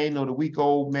one-eyed Delane or the weak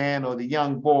old man or the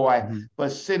young boy,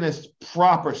 but send us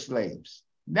proper slaves.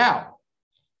 Now,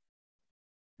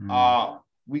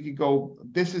 we could go,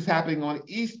 this is happening on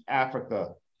East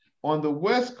Africa. On the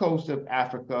west coast of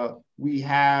Africa, we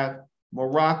have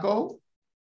Morocco,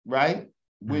 right?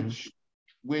 Which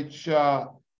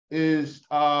is,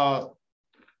 how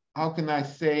can I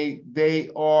say, they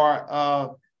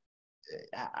are,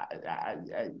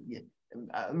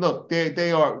 look,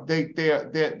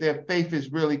 their faith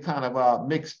is really kind of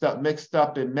mixed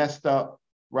up and messed up,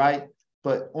 right?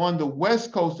 But on the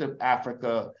west coast of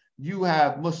Africa, you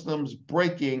have Muslims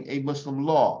breaking a Muslim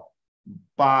law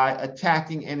by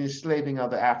attacking and enslaving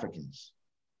other Africans,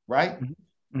 right?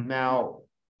 Now,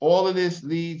 all of this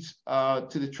leads to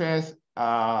the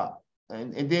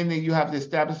and then you have the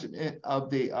establishment of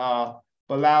the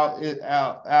Bilal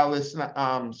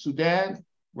al Sudan,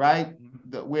 right?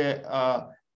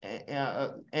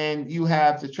 And you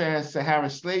have the trans-Saharan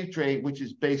slave trade, which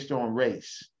is based on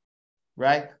race,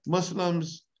 right?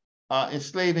 Muslims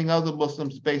enslaving other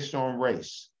Muslims based on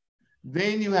race.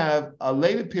 Then you have a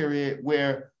later period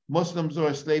where Muslims are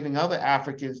enslaving other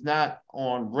Africans not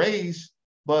on race,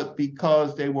 but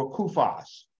because they were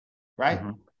Kufas, right?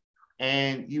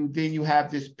 And then you have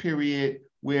this period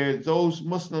where those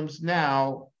Muslims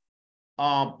now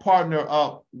partner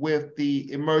up with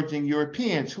the emerging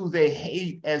Europeans who they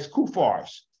hate as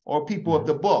Kufars or people of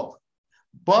the book,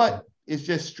 but it's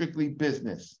just strictly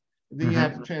business. And then you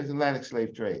have the transatlantic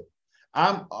slave trade.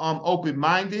 I'm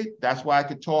open-minded. That's why I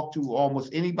could talk to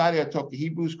almost anybody. I talk to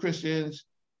Hebrews, Christians,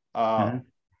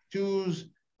 Jews.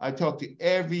 I talk to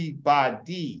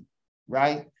everybody,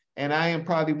 right? And I am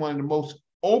probably one of the most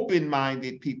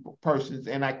open-minded persons.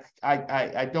 And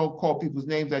I don't call people's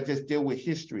names. I just deal with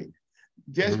history.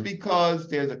 Just because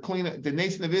there's the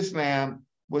Nation of Islam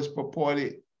was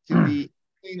purported to be a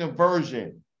cleaner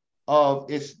version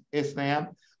of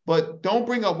Islam. But don't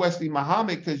bring up Wesley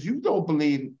Muhammad because you don't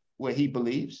believe what he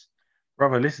believes.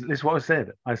 Brother, listen what I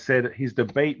said. I said his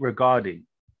debate regarding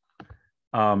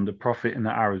the Prophet and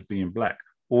the Arabs being black.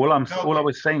 All I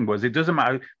was saying was it doesn't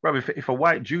matter, brother. If a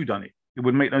white Jew done it, it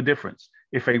would make no difference.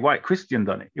 If a white Christian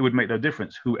done it, it would make no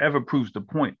difference. Whoever proves the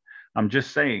point. I'm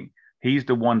just saying he's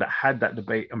the one that had that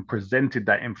debate and presented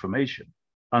that information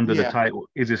under the title,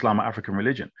 Is Islam an African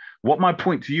Religion? What my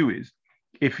point to you is,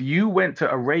 if you went to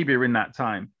Arabia in that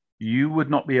time, you would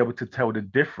not be able to tell the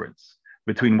difference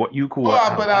between what you call.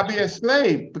 But I'll be a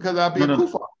slave because I'll be a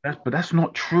Kufa. But that's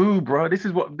not true, bro.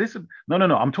 No.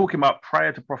 I'm talking about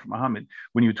prior to Prophet Muhammad,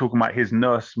 when you were talking about his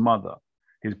nurse mother,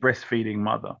 his breastfeeding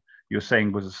mother, you're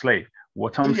saying was a slave.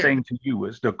 What I'm saying to you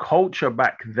was the culture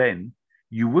back then,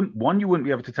 you wouldn't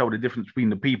be able to tell the difference between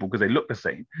the people because they look the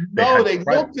same. They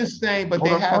look the same, but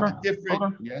they have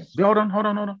different. Yes. Hold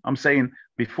on. I'm saying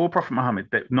before Prophet Muhammad,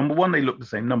 that number one, they looked the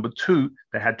same. Number two,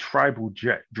 they had tribal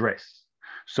dress.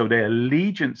 So their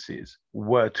allegiances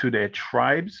were to their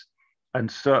tribes and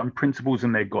certain principles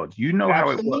in their gods. You know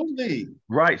how it works.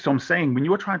 Right. So I'm saying when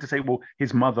you were trying to say, well,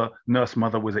 his nurse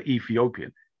mother was an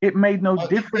Ethiopian, it made no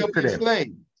difference to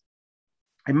them.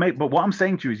 But what I'm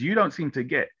saying to you is you don't seem to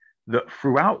get that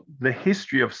throughout the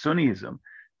history of Sunnism,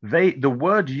 the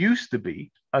word used to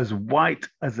be as white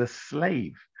as a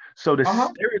slave. So the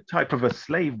stereotype of a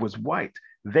slave was white.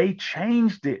 They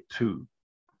changed it to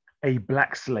a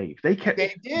black slave. They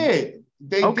did.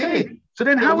 So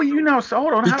then how are you now? So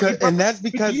hold on. That's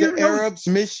because the Arabs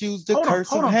misused the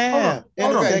curse of Ham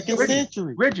in the second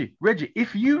century. Reggie,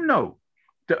 if you know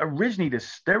that originally the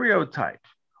stereotype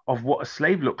of what a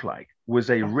slave looked like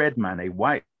was a red man, a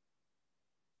white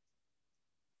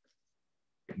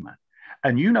man,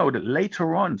 and you know that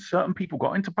later on certain people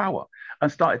got into power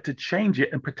and started to change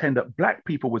it and pretend that black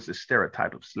people was the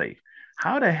stereotype of slave.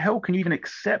 How the hell can you even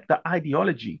accept the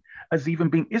ideology as even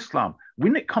being Islam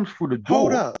when it comes through the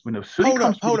door?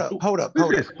 Hold up.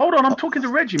 I'm talking to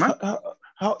Reggie, man.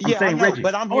 Oh, yeah, I know, Reggie,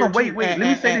 but I'm here. Wait. Let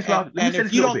me say this. Let me say this.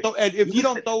 If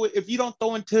you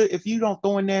don't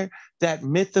throw in there that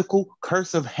mythical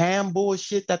curse of Ham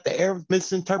bullshit that the Arabs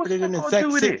misinterpreted in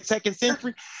the second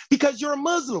century, because you're a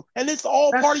Muslim and it's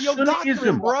all part of your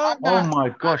doctrine, bro. Oh my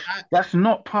gosh, that's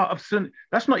not part of Sunni.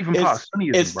 That's not even part of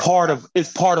Sunnism.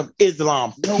 It's part of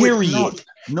Islam. Period.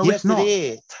 No, yes, it's not. It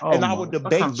is. And I would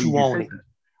debate you on it.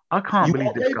 I can't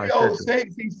believe this guy says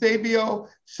it.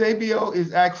 Sabio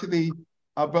is actually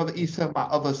Brother Issa, my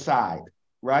other side,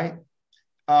 right?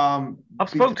 I've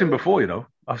spoken to him before,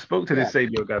 I've spoken to this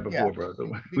Sabio guy before, bro.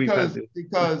 So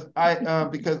because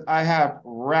I have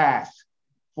wrath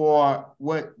for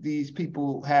what these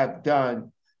people have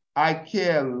done. I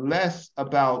care less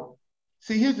about.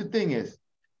 See, here's the thing: is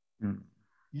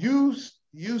you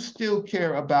still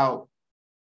care about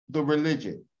the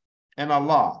religion and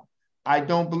Allah. I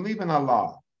don't believe in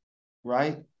Allah,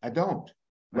 right? I don't.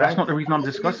 Right? That's not the reason I'm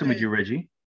discussing with you, Reggie.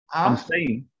 I'm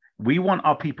saying we want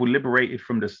our people liberated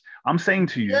from this. I'm saying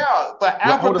to you. Yeah, but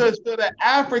Africa is for the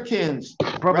Africans.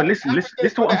 Brother, listen to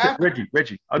what I'm saying,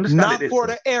 Reggie. Understand not for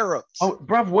the Arabs. Oh,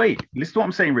 bruv, wait. Listen to what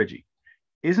I'm saying, Reggie.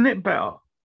 Isn't it better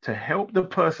to help the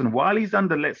person while he's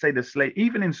under, let's say, the slave,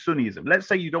 even in Sunnism? Let's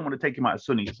say you don't want to take him out of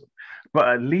Sunnism, but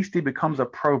at least he becomes a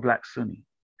pro-black Sunni.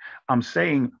 I'm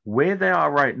saying where they are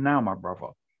right now, my brother,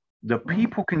 the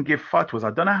people can give fatwas.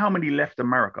 I don't know how many left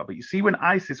America, but you see when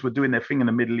ISIS were doing their thing in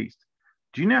the Middle East,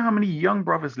 do you know how many young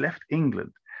brothers left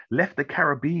England, left the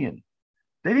Caribbean?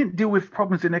 They didn't deal with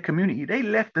problems in their community. They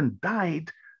left and died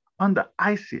under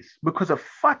ISIS because of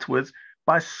fatwas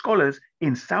by scholars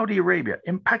in Saudi Arabia,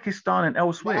 in Pakistan and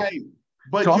elsewhere. Right.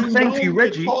 But so I'm saying to you,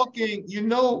 Reggie,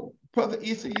 Brother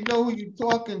Issa, you know who you're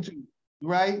talking to,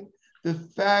 right? The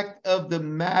fact of the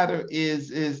matter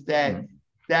is that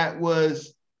that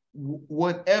was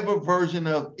whatever version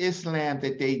of Islam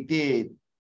that they did,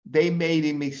 they made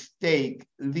a mistake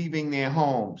leaving their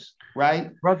homes,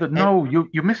 right? Brother, no,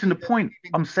 you're missing the point.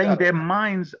 I'm saying their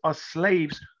minds are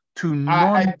slaves to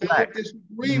non-black, I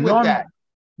disagree with that.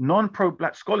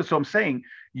 Non-pro-black scholars. So I'm saying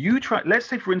let's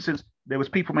say, for instance, there was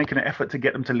people making an effort to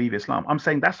get them to leave Islam. I'm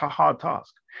saying that's a hard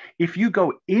task. If you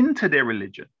go into their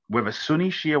religion, whether Sunni,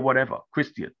 Shia, whatever,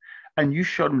 Christian, and you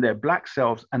show them their black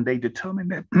selves and they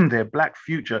determine their black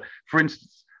future, for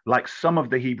instance, like some of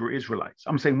the Hebrew Israelites,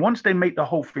 I'm saying once they make the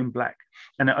whole thing black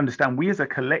and they understand we as a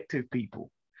collective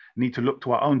people need to look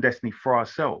to our own destiny for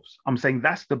ourselves, I'm saying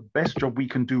that's the best job we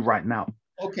can do right now.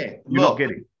 Okay. You're not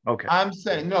getting it. Okay. I'm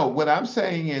saying, no, what I'm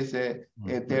saying is that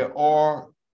if there are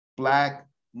black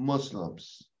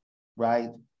Muslims,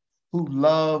 right, who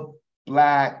love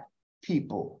black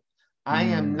people, I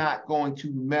am not going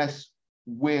to mess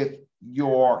with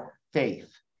your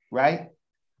faith, right?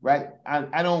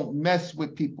 I don't mess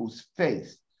with people's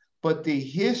faith, but the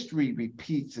history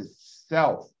repeats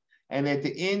itself. And at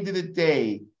the end of the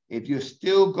day, if you're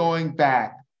still going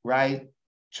back, right,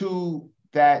 to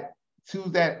that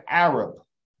Arab,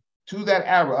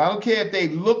 I don't care if they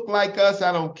look like us,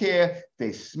 I don't care if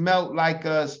they smelt like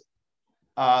us,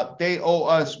 they owe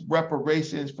us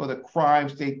reparations for the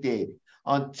crimes they did.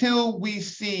 Until we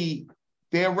see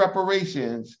their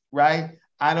reparations, right,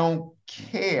 I don't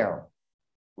care,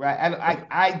 right?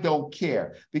 I don't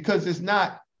care, because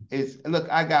look,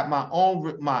 I got my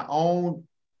own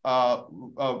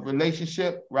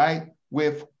relationship, right,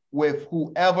 with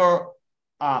whoever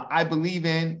I believe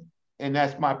in, and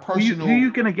that's my personal. Who are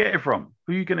you gonna get it from?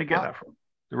 Who are you gonna get that from?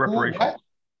 The reparations.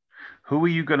 Who are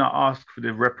you gonna ask for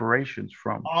the reparations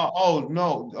from?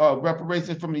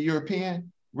 Reparations from the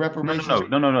European. Reparations.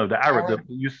 No. The Arab.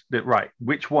 Right.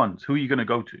 Which ones? Who are you gonna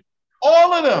go to?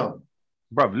 All of them.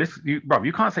 Bro,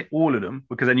 you can't say all of them,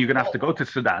 because then you're gonna have to go to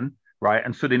Sudan, right?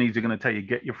 And Sudanese are gonna tell you,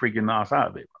 get your freaking ass out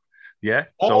of it. Yeah.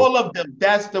 All of them.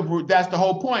 That's the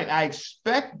whole point. I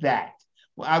expect that.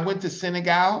 I went to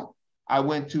Senegal. I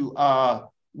went to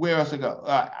where else I go?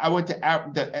 I went to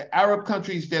the Arab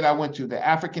countries that I went to, the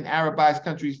African Arabized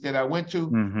countries that I went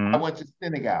to. I went to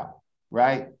Senegal,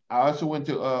 right? I also went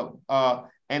to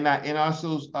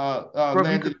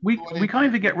we can't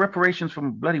even get reparations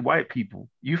from bloody white people.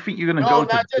 You think you're gonna go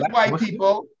to not just white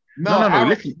people?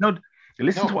 No.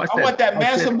 Listen to what I said. I want that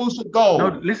Mansa Musa gold. No,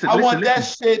 listen. That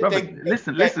shit.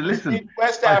 Listen.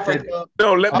 West Africa.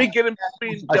 Let me get him.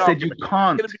 I said you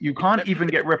can't even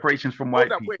get reparations from white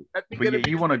people. But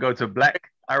you want to go to black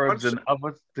Arabs and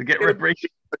others to get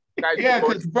reparations. Yeah,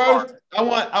 because first I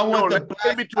want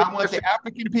the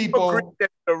African people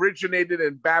that originated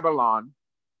in Babylon.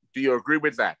 Do you agree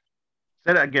with that?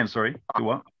 Say that again. Sorry. Do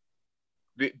what?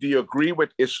 Do you agree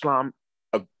with Islam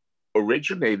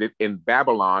originated in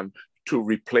Babylon to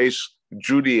replace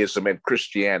Judaism and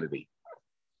Christianity?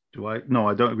 Do I? No,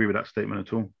 I don't agree with that statement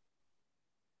at all.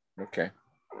 Okay.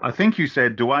 I think you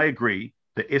said, do I agree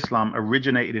that Islam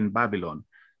originated in Babylon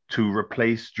to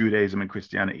replace Judaism and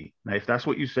Christianity? Now, if that's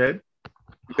what you said,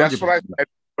 that's what I said.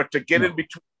 But to get in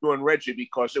between you and Reggie,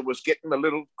 because it was getting a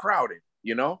little crowded,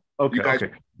 you know? Okay, you guys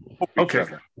okay.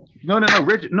 No,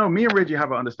 Reggie, no, me and Reggie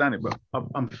have an understanding, but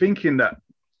I'm thinking that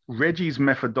Reggie's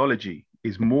methodology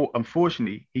is more,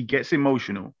 unfortunately, he gets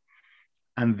emotional,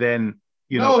 and then,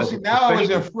 you know. No, see, now I was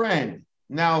your friend.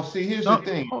 Now, see, here's the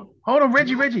thing. Hold on,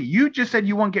 Reggie. You just said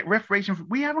you want to get reparations.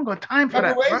 We haven't got time for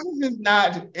that. Reparations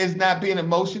is not being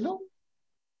emotional.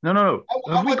 No.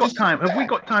 Have we got time? Have we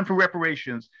got time for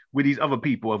reparations with these other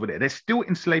people over there? They're still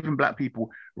enslaving black people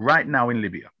right now in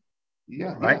Libya.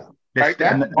 Yeah. Right? Yeah.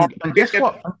 And guess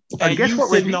what? And guess what,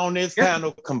 sitting on this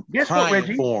panel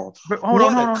crying for him. But hold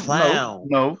on. Clown.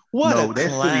 No. A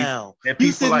clown.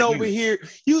 You sitting over here.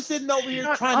 You sitting over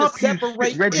here trying to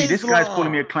separate Reggie, this guy's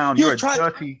calling me a clown. You're a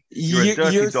dirty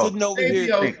dog. Sitting over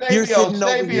here. You're sitting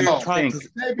over here trying to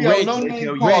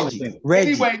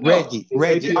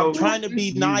Reggie. I'm trying to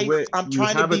be nice. I'm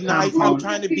trying to be nice. I'm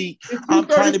trying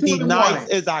to be nice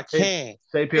as I can.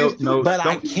 No, but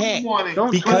I can't.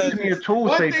 Don't because me at all,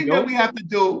 one thing that we have to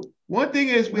do. One thing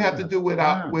is we have to do with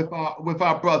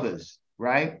our brothers,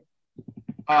 right?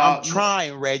 I'm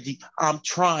trying, Reggie. I'm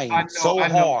trying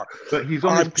hard. But he's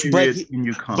on his period and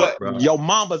you can't. But bro. Your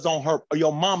mama's on her.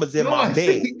 Your mama's in my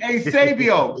bed. Hey,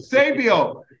 Sabio.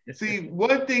 See,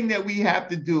 one thing that we have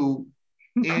to do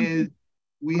is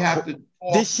we have to.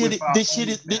 This shit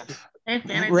is.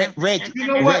 Reggie. You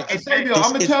know what? Hey, Sabio,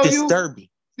 I'm gonna tell you. Disturbing.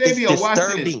 Sabio, it's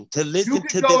disturbing to listen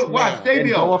to this man.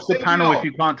 Sabio, go off the panel if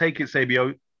you can't take it,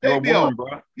 Sabio. You're a woman,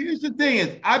 bro. Here's the thing: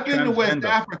 is I've been to West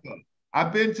Africa.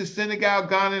 I've been to Senegal,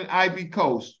 Ghana, and Ivory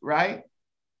Coast, right?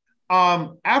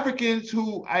 Africans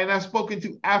and I've spoken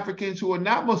to Africans who are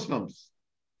not Muslims.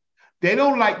 They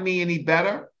don't like me any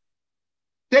better.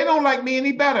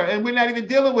 And we're not even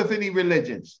dealing with any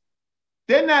religions.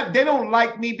 They don't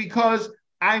like me because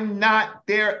I'm not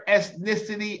their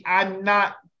ethnicity. I'm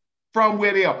not from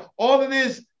where they are. All it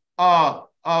is,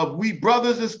 we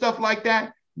brothers and stuff like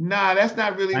that. Nah, that's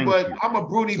not really I'm a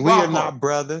Bruni Bako. We are not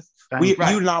brothers.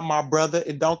 You not my brother,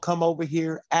 and don't come over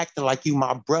here acting like you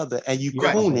my brother and you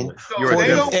cooning.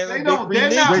 They're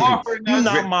not offering us. You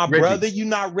not my brother. You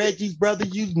not Reggie's brother.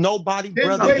 You nobody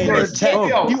brother in the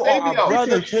text. You are a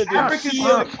brother to the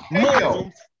Shia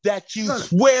Muslims that you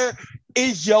swear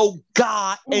is your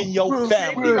God and your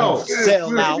family.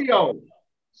 Sell out.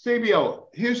 Sabio,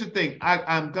 here's the thing.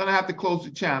 I'm gonna have to close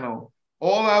the channel.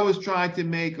 All I was trying to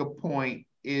make a point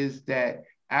is that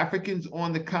Africans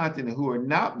on the continent who are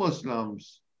not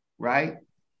Muslims, right?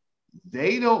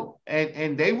 They don't,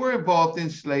 and they were involved in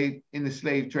the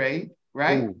slave trade,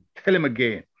 right? Ooh, tell him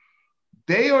again.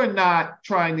 They are not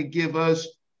trying to give us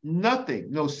nothing,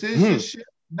 no citizenship,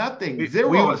 nothing, zero.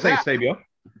 We want to say Sabio.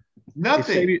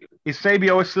 Nothing. Is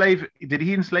Sabio a slave? Did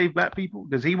he enslave black people?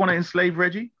 Does he want to enslave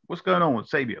Reggie? What's going on with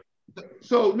Sabio?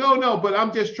 So no, but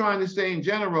I'm just trying to say in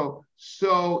general.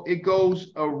 So it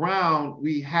goes around.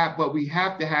 We have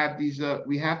to have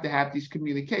these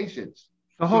communications.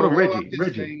 So hold on,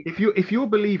 Reggie. If you're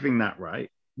believing that, right?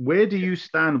 Where do you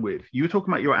stand with? You were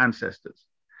talking about your ancestors.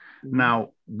 Mm-hmm. Now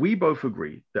we both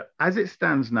agree that as it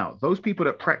stands now, those people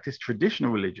that practice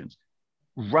traditional religions,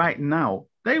 right now,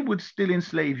 they would still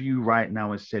enslave you right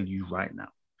now and sell you right now.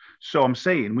 So I'm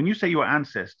saying, when you say your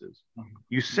ancestors,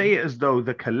 you say it as though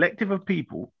the collective of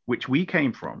people which we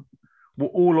came from were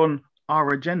all on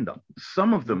our agenda.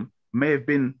 Some of them may have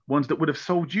been ones that would have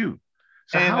sold you.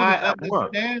 So and I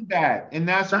understand that. And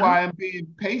that's why I'm being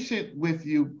patient with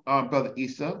you, Brother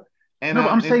Issa. And no,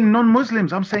 but I'm saying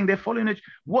non-Muslims. I'm saying they're following it.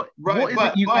 What is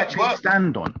it you actually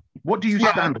stand on? What do you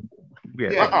stand on?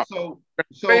 Yeah. So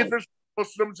slavers,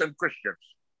 Muslims, and Christians.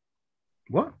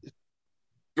 What?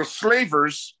 The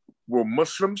slavers were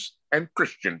Muslims and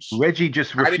Christians. Reggie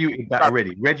just refuted that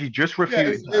already. It was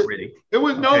it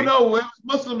was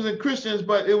Muslims and Christians,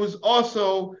 but it was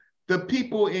also the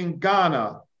people in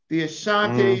Ghana, the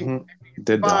Ashanti,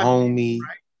 the Dahomey.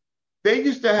 Right? They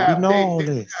used to have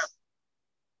this.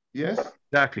 Yes,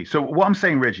 exactly. So what I'm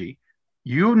saying, Reggie,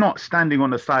 you're not standing on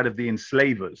the side of the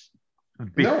enslavers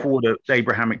before the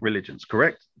Abrahamic religions,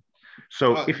 correct?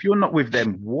 So if you're not with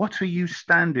them, what are you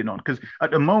standing on? Because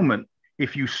at the moment,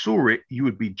 if you saw it, you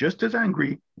would be just as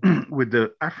angry with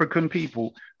the African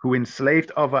people who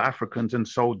enslaved other Africans and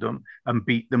sold them and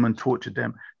beat them and tortured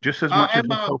them just as much as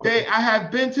I have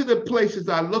been to the places.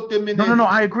 I looked them in. No,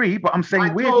 I agree, but I'm saying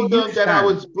I told them that I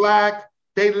was black.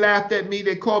 They laughed at me.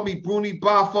 They called me Bruni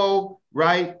Bafo,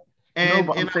 right? And,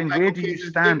 no, but I'm saying, where do you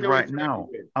stand right now?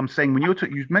 I'm saying when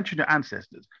you mentioned your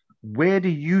ancestors, where do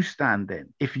you stand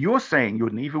then? If you're saying you're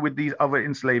neither with these other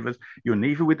enslavers, you're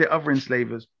neither with the other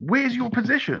enslavers, where's your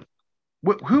position?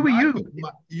 Who are you?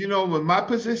 You know what my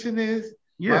position is?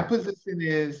 Yeah. My position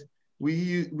is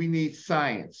we need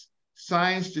science.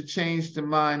 Science to change the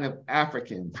mind of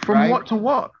Africans. From what to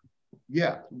what?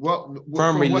 Yeah.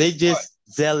 From religious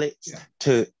zealots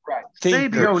to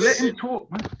thinkers. Baby, let him talk.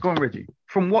 Go on, Reggie.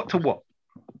 From what to what?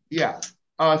 Yeah.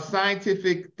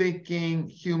 Scientific thinking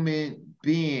human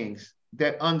beings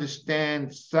that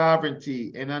understand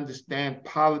sovereignty and understand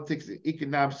politics and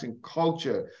economics and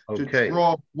culture to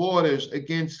draw borders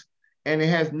against, and it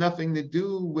has nothing to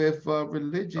do with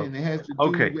religion. It has to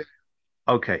do with...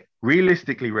 Okay.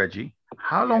 Realistically, Reggie,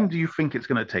 how long do you think it's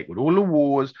going to take with all the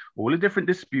wars, all the different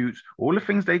disputes, all the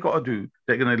things they got to do?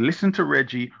 They're going to listen to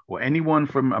Reggie or anyone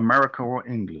from America or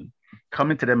England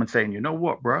coming to them and saying, you know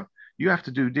what, bro? You have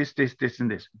to do this, this, this, and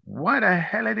this. Why the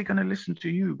hell are they going to listen to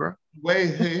you, bro?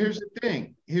 Wait, here's the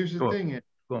thing.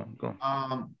 Go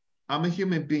on. I'm a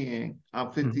human being.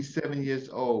 I'm 57 years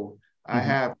old. I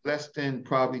have less than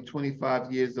probably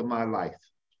 25 years of my life,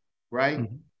 right?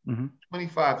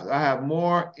 25. I have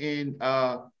more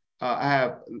I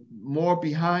have more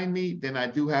behind me than I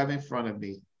do have in front of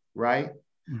me, right?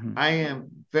 I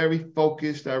am very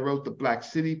focused. I wrote the Black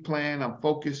City Plan. I'm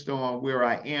focused on where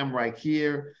I am right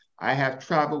here. I have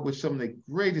traveled with some of the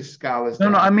greatest scholars.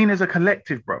 No, I mean as a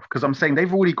collective, bro, because I'm saying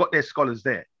they've already got their scholars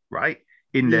there, right?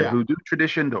 In their voodoo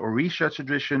tradition, the Orisha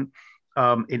tradition,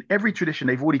 in every tradition,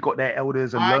 they've already got their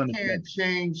elders and learners. I can't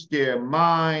change their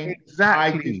mind.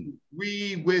 Exactly. I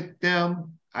disagree with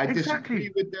them.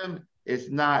 Disagree with them. It's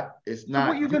not. So what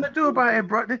are you going to do about it,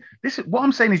 bro? This is what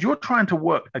I'm saying is you're trying to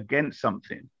work against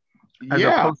something.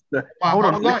 Opposed to, hold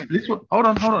on. Listen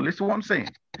to what I'm saying.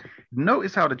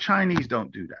 Notice how the Chinese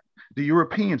don't do that. The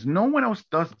Europeans, no one else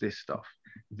does this stuff.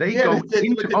 They go into,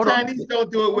 the Chinese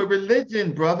don't do it with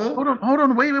religion, brother. Hold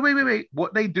on. Wait.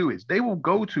 What they do is they will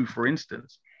go to, for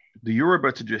instance, the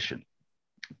Yoruba tradition.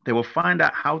 They will find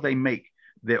out how they make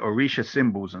their Orisha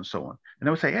symbols and so on. And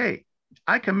they'll say, hey,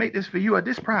 I can make this for you at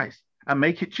this price and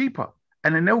make it cheaper.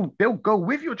 And then they'll go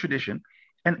with your tradition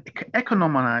and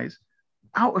economize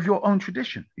out of your own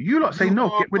tradition. You lot say,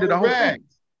 no, get rid of the whole thing.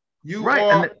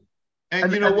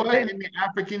 And you know what? And the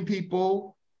African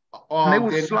people, they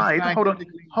will slide. Hold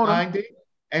on.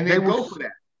 And they go for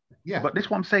that. Yeah. But this is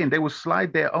what I'm saying. They will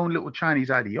slide their own little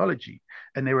Chinese ideology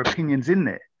and their opinions in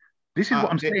there. This is what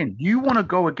I'm saying. You want to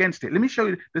go against it. Let me show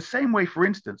you the same way, for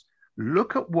instance,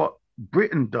 look at what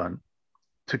Britain done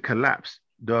to collapse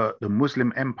the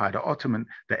Muslim empire,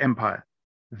 the empire.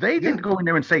 They didn't go in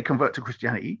there and say convert to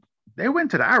Christianity. They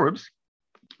went to the Arabs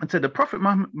and said the Prophet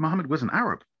Muhammad was an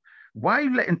Arab. Why are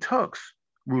you letting Turks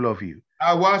rule over you?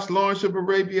 I watched Lawrence of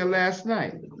Arabia last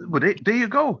night. Well, there you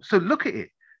go. So look at it.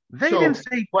 They didn't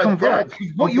say convert.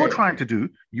 What you're trying to do,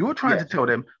 you're trying to tell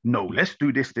them, no, let's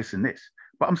do this, this, and this.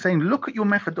 But I'm saying, look at your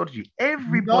methodology.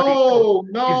 Everybody. No,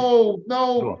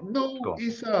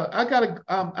 Issa.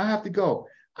 I have to go.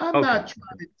 I'm not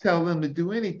trying to tell them to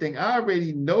do anything. I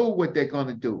already know what they're going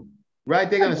to do, right?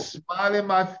 They're going to smile in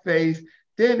my face.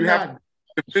 They're not.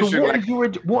 So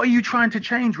what are you trying to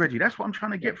change, Reggie? That's what I'm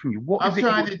trying to get from you. I'm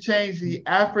trying to change the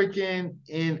African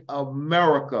in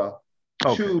America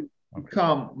to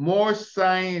become more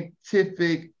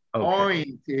scientific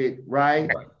oriented, right?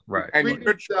 Right. And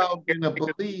yourself in a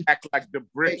belief. Act like the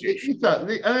British. I'm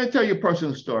going to tell you a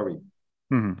personal story.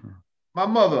 My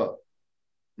mother,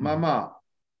 my mom,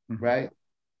 right?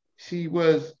 She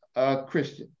was a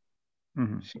Christian.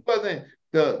 She wasn't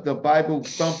the Bible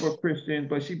thumper Christian,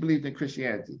 but she believed in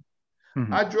Christianity.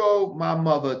 I drove my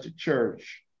mother to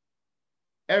church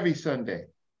every Sunday.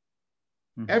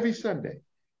 Every Sunday.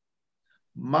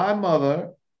 My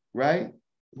mother, right,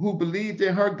 who believed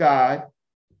in her God,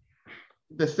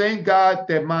 the same God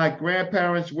that my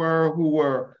grandparents were, who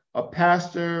were a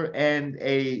pastor and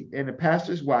a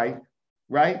pastor's wife,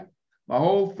 right? My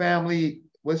whole family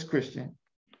was Christian.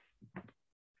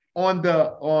 On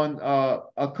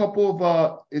a couple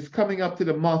of it's coming up to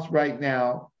the month right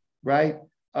now, right?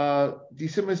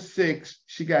 December 6th,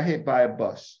 she got hit by a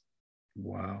bus.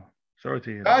 Wow. Sorry to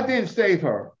hear that. God didn't save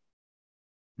her.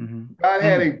 God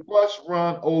had a bus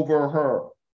run over her.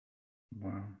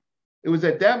 Wow. It was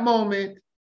at that moment,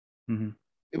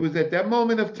 it was at that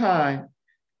moment of time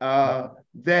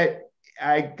that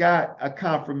I got a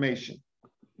confirmation,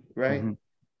 right?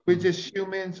 We're just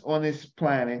humans on this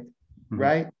planet,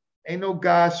 right? Ain't no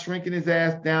God shrinking his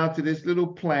ass down to this little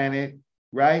planet,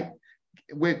 right?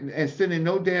 And sending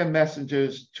no damn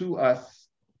messengers to us,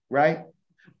 right?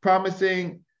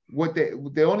 Promising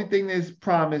the only thing that's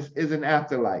promised is an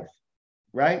afterlife,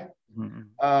 right?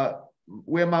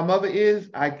 where my mother is,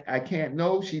 I can't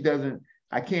know. She doesn't,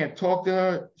 I can't talk to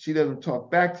her. She doesn't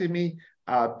talk back to me.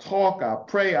 I'll talk, I'll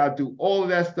pray, I'll do all of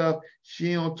that stuff.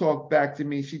 She don't talk back to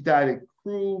me. She died a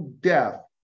cruel death.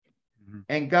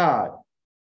 And God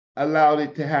allowed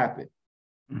it to happen.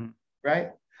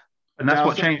 Right? And that's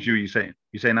what changed you, you're saying?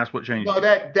 You're saying that's what changed you?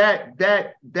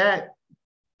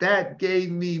 That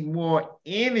gave me more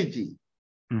energy,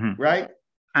 right?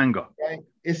 Anger. Right?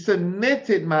 It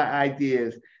cemented my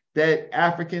ideas that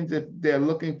Africans, if they're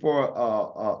looking for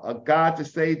a God to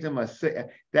save them,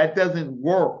 that doesn't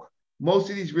work. Most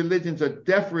of these religions are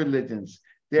deaf religions.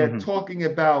 They're talking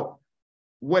about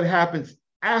what happens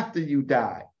after you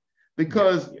die,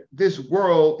 because this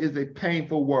world is a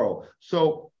painful world.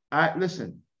 So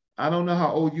listen, I don't know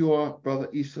how old you are, Brother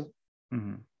Issa. I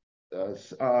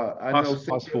know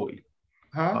past 40.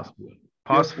 Huh?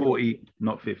 Past 40,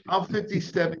 not 50. I'm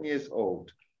 57 years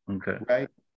old. Okay. Right?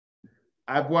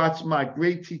 I've watched my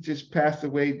great teachers pass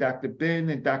away, Dr. Ben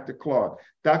and Dr. Clark.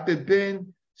 Dr.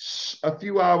 Ben, a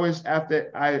few hours after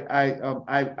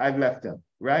I left him,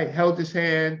 right? Held his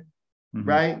hand,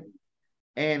 right?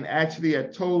 And actually I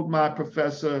told my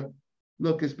professor,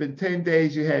 look, it's been 10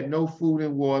 days, you had no food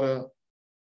and water.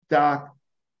 Doc,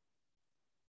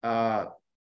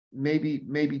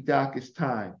 maybe Doc, it's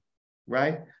time,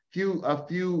 right? A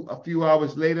few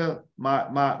hours later,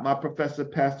 my professor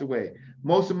passed away.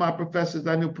 Most of my professors,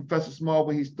 I knew Professor Small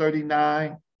when he's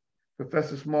 39.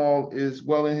 Professor Small is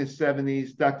well in his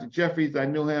 70s. Dr. Jeffries, I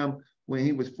knew him when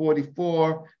he was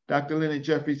 44. Dr. Leonard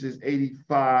Jeffries is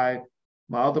 85.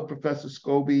 My other professor,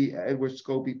 Edward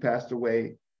Scobie, passed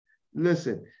away.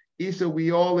 Listen, Issa,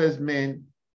 we all as men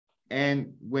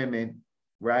and women,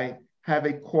 right, have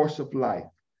a course of life.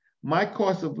 My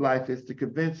course of life is to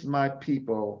convince my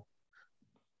people,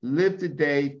 live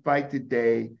today, fight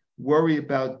today, worry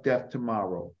about death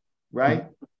tomorrow, right?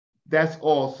 That's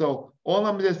all. So all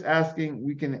I'm just asking,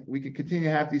 we can continue to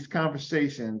have these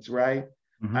conversations, right?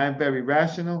 I'm very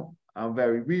rational, I'm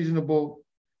very reasonable,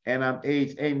 and I'm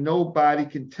aged. Ain't nobody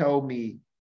can tell me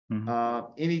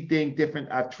anything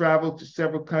different. I've traveled to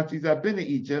several countries. I've been to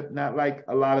Egypt, not like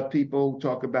a lot of people who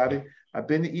talk about it. I've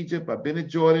been to Egypt, I've been to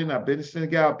Jordan, I've been to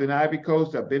Senegal, I've been to Ivory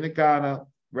Coast, I've been to Ghana,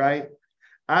 right?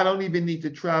 I don't even need to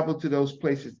travel to those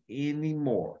places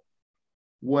anymore.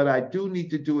 What I do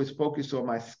need to do is focus on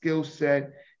my skill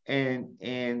set and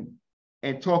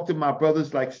talk to my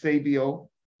brothers like Sabio.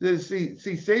 See,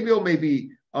 Sabio may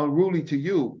be unruly to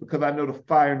you because I know the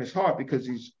fire in his heart, because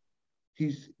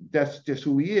that's just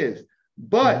who he is.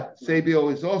 But Sabio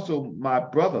is also my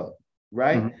brother,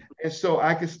 right? And so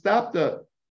I can stop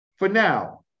for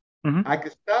now, I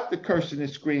can stop the cursing and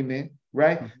screaming,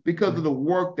 right? Because of the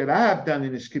work that I have done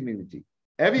in this community.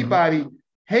 Everybody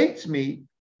hates me,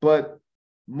 but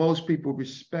most people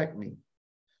respect me.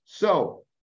 So,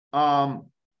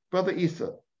 Brother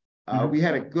Issa, we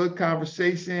had a good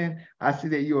conversation. I see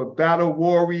that you're a battle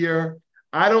warrior.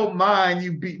 I don't mind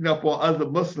you beating up on other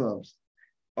Muslims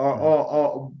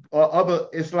or other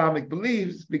Islamic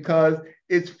beliefs, because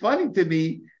it's funny to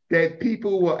me that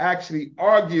people will actually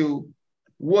argue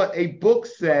what a book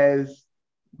says,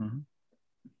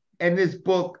 and this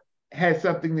book has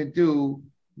something to do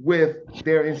with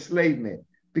their enslavement,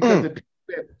 because the people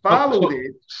that followed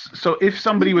it. So if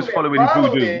somebody was following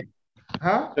voodoo,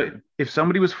 if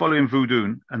somebody was following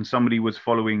voodoo and somebody was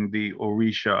following the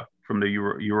Orisha from the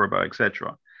Yoruba,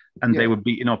 etc., and they were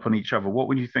beating up on each other, what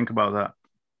would you think about that?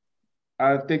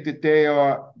 I think that they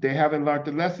haven't learned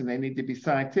the lesson. They need to be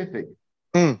scientific.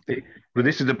 But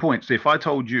this is the point. So if I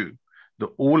told you that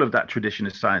all of that tradition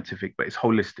is scientific, but it's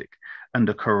holistic, and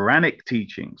the Quranic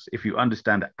teachings, if you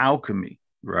understand alchemy,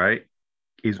 right,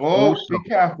 is also be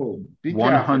careful.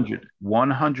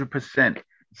 100%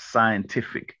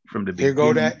 scientific from the beginning. Here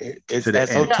go that. It's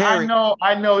esoteric. Yeah,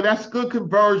 I know that's good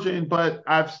conversion, but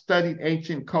I've studied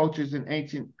ancient cultures and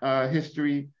ancient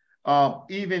history,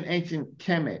 even ancient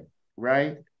Kemet,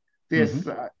 right?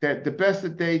 That the best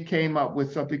that they came up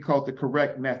with something called the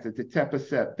correct method, the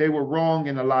Tepesep. They were wrong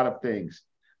in a lot of things.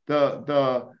 If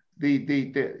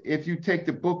you take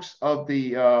the books of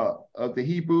the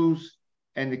Hebrews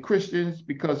and the Christians,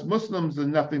 because Muslims are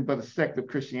nothing but a sect of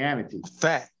Christianity.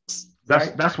 Facts.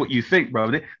 That's what you think,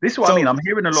 bro. This is what I mean. I'm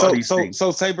hearing a lot of these things.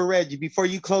 So Saber Reggie, before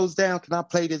you close down, can I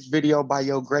play this video by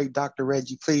your great Dr.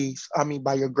 Reggie, please? I mean,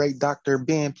 by your great Dr.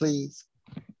 Ben, please.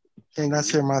 Can I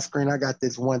share my screen? I got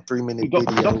this 1 3-minute video.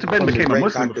 Dr. Ben became a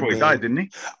Muslim before he died, didn't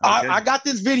he? Okay. I got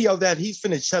this video that he's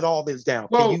finna shut all this down.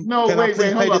 Well, can I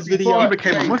play this video? He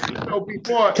became a Muslim.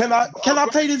 Can I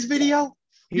play this video?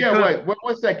 Wait 1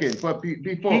 second. But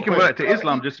before he converted to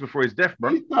Islam just before his death,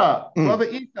 bro. Brother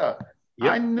Issa,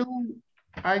 I knew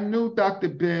I knew Dr.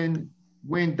 Ben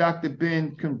when Dr.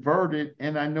 Ben converted,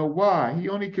 and I know why. He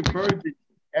only converted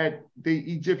at the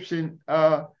Egyptian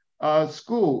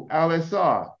school,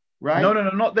 Al-Azhar, right? No,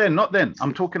 not then, not then.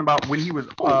 I'm talking about when he was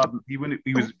he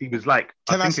was like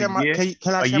can I share my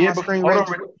screen,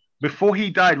 Reggie? Before he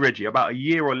died, Reggie, about a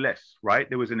year or less, right?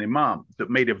 There was an imam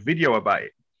that made a video about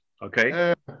it.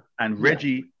 Okay. And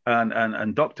Reggie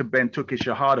and Dr. Ben took his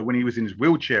shahada when he was in his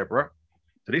wheelchair, bro.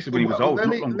 So this is when he was old.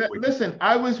 Listen,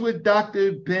 I was with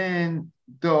Dr. Ben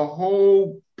the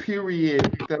whole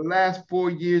period, the last 4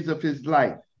 years of his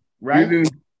life, right?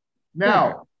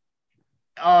 Now,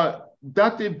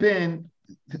 Dr. Ben,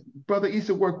 Brother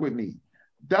Issa worked with me.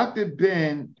 Dr.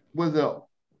 Ben was an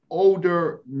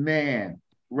older man,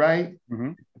 right?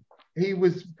 Mm-hmm. He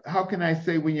was, how can I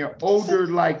say, when you're older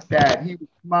like that, he was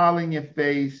smiling in your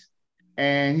face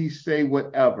and he say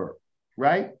whatever,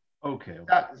 right? Okay.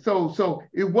 So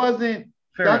it wasn't,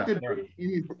 Dr. Ben in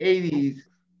his 80s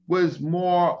was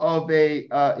more of a,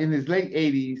 in his late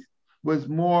 80s, was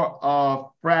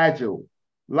more fragile.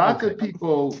 Lots of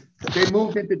people, they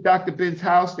moved into Dr. Ben's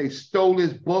house, they stole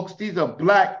his books. These are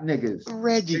black niggas.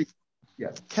 Reggie,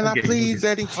 can I please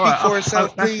let him speak for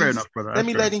himself, please? Fair enough, brother. Let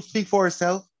me let him speak for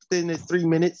himself in his 3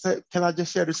 minutes. Can I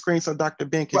just share the screen so Dr.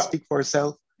 Ben can speak for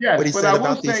himself? Yes, what he said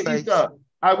about these things?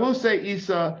 I will say,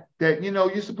 Issa, that, you know,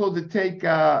 you're supposed to take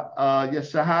your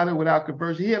shahada without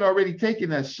conversion. He had already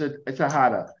taken a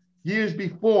shahada years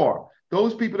before.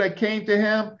 Those people that came to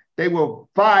him, they were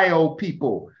vile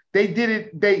people. They did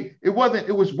it, it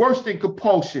was worse than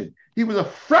compulsion. He was a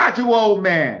fragile old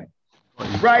man,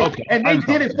 right? Okay, and they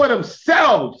did it for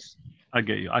themselves. I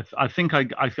get you. I think I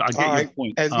get your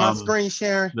point. As my screen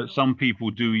sharing, that some people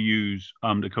do use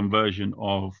the conversion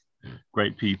of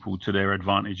great people to their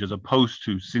advantage as opposed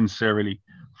to sincerely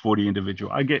for the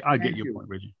individual. I get your point,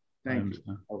 Reggie. Thank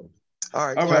you.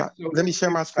 All right. So let me share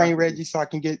my screen, Reggie, so I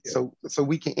can get so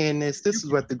we can end this. This is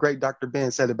what the great Dr.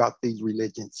 Ben said about these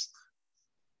religions.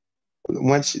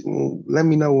 Let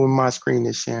me know when my screen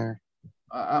is sharing.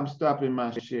 I'm stopping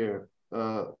my share.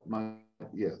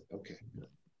 Okay.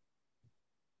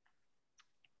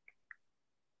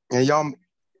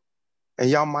 And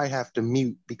y'all might have to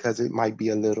mute because it might be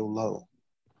a little low.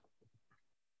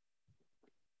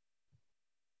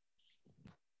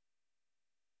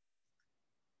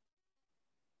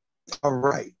 All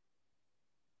right.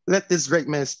 Let this great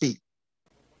man speak.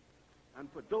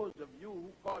 And for those of you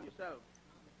who call yourselves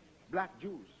Black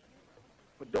Jews,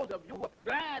 for those of you who are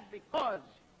glad because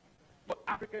you're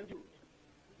African Jews,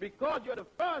 because you're the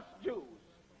first Jews,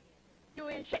 you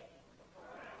ain't shit.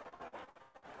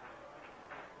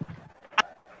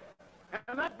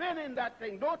 And I've been in that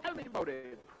thing. Don't tell me about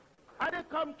it. I didn't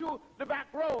come to the back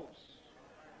rows.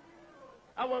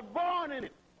 I was born in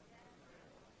it.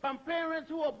 From parents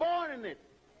who were born in it.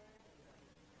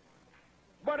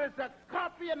 But it's a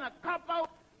copy and a cop-out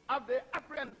of the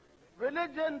African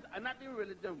religions, and not even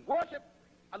religion, worship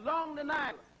along the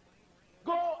Nile.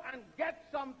 Go and get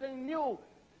something new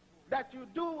that you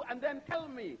do and then tell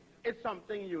me it's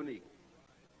something unique.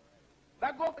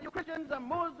 That go for you Christians and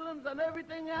Muslims and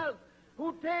everything else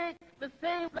who take the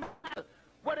same master,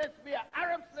 whether it's be an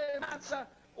Arab slave master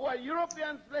or a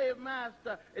European slave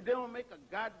master, it don't make a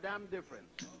goddamn difference.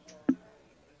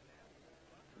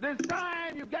 This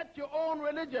time you get your own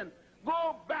religion,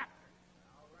 go back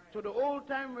to the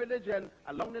old-time religion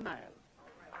along the Nile.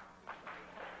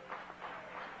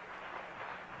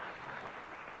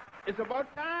 It's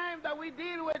about time that we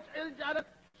deal with each other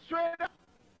straight up.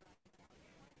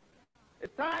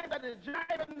 It's time that the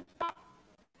jibing stop.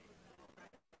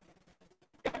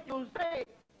 If you say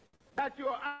that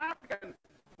you're African,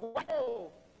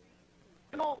 whoa,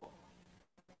 you know,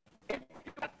 if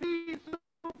you got tea,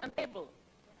 soup, and table,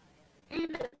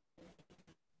 eat it.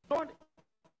 Don't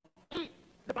eat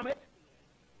the vomit.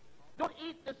 Don't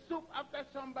eat the soup after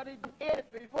somebody ate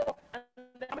it before and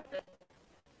they vomited it.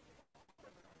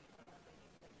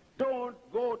 Don't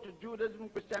go to Judaism,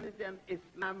 Christianity, and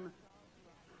Islam.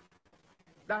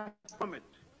 That's vomit.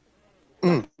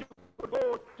 You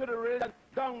go to the religion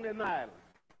down the Nile.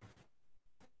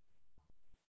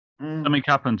 Something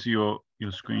happened to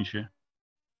your screen share.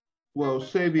 Well,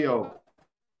 Sabio.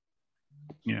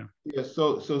 Yeah. Yeah.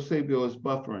 So Sabio is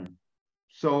buffering.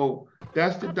 So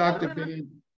that's the Dr. Ben.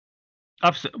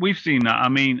 We've seen that. I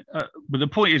mean, but the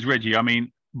point is, Reggie. I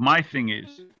mean, my thing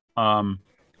is, I'm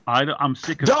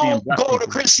sick of seeing black people. Don't go to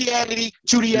Christianity,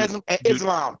 Judaism, and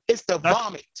Islam. It's the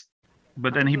vomit.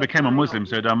 But then he became a Muslim,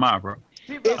 so it don't matter, bro.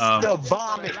 It's the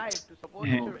vomit.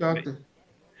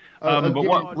 But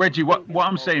what, Reggie, what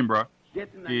I'm saying, bro,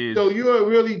 is... So you are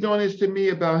really doing this to me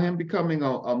about him becoming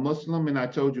a Muslim, and I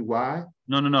told you why?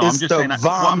 No. I'm just saying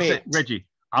that. Reggie,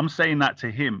 I'm saying that to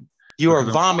him. You're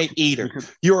a vomit eater.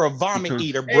 You're a vomit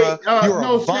eater, bro. You're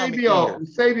a vomit eater.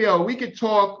 Sabio, we could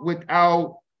talk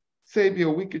without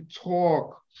Sabio. We could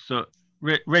talk. So,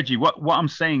 Reggie, what I'm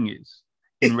saying is,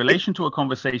 in relation to a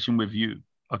conversation with you,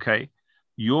 okay,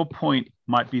 your point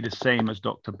might be the same as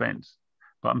Dr. Ben's,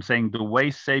 but I'm saying the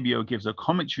way Sabio gives a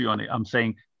commentary on it, I'm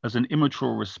saying as an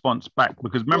immature response back,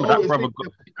 because remember that brother.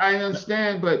 I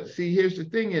understand, but see, here's the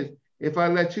thing: is if I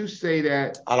let you say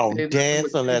that, I don't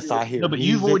dance unless I hear. No, but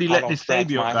you've already let this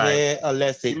Sabio guy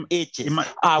unless it itches.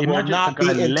 I will not be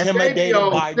intimidated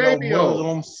by no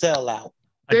Muslim sellout.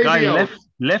 A guy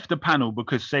left the panel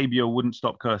because Sabio wouldn't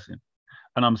stop cursing.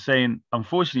 And I'm saying,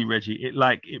 unfortunately, Reggie,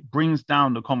 it brings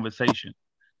down the conversation.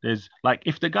 There's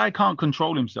if the guy can't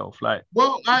control himself,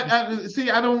 Well, I see.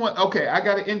 I don't want. Okay, I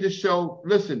got to end the show.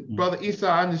 Listen, Brother Issa,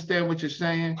 I understand what you're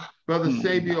saying. Brother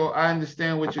Sabio, I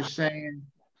understand what you're saying.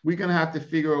 We're gonna have to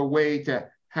figure a way to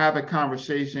have a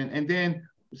conversation. And then,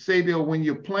 Sabio, when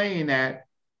you're playing that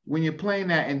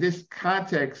in this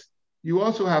context, you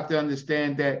also have to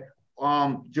understand that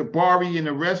Jabari and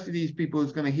the rest of these people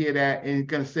is going to hear that and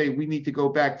going to say we need to go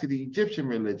back to the Egyptian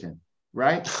religion,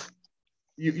 right?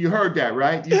 You heard that,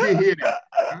 right? You did hear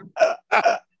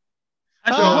that.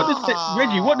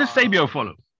 Reggie, what does Sabio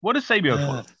follow? What does Sabio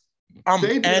follow? I'm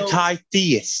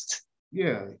anti-theist.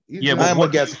 Yeah, I'm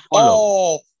against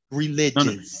all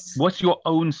religions. No. What's your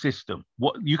own system?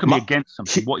 What you can be against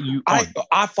something? What you?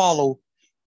 I follow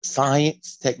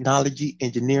science, technology,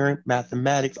 engineering,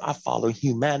 mathematics. I follow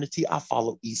humanity. I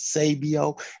follow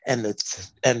Eusebio and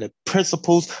the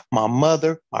principles my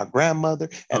mother, my grandmother,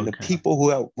 and the people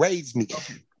who have raised me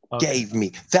gave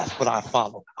me. That's what I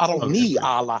follow. I don't need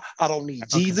Allah. I don't need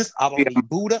Jesus. I don't need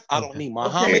Buddha. I don't need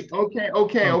Muhammad. Okay. All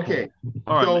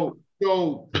right.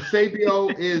 So Sabio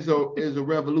is a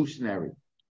revolutionary.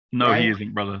 No, right? He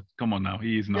isn't, brother. Come on now,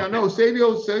 he is not. No,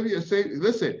 Sabio.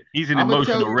 Listen, he's an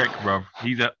emotional wreck, bro.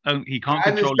 He can't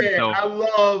control himself.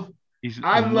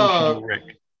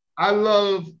 I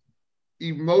love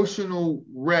emotional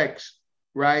wrecks,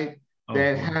 right?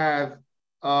 That have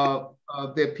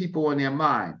their people on their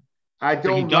mind. I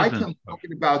don't like him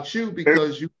talking about you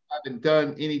because you haven't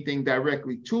done anything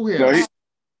directly to him. No, I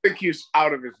think he's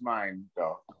out of his mind,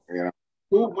 though. You know.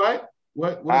 Who?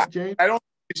 What's James? I don't.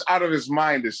 He's out of his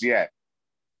mind as yet.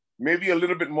 Maybe a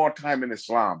little bit more time in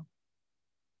Islam.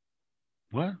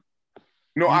 What?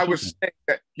 No, I was saying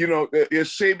that,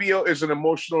 Sabio is an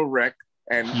emotional wreck,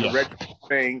 and the wreck is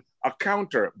saying a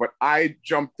counter. But I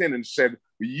jumped in and said,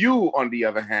 you, on the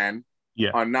other hand,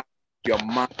 are not your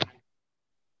mind.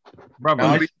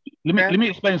 Brother, let me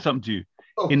explain something to you.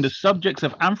 In the subjects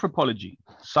of anthropology,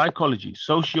 psychology,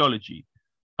 sociology,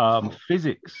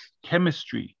 physics,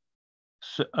 chemistry,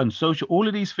 and social, all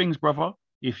of these things, brother,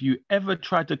 if you ever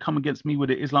tried to come against me with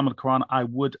the Islam of the Quran, I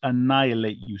would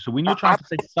annihilate you. So when you're trying to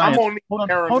say science, hold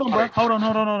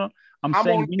on. I'm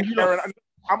saying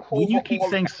when you keep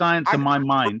saying science in my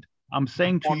mind, I'm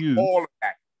saying to you, all of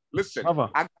that. Listen, brother,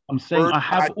 I'm saying I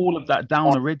have all of that down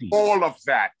already. All of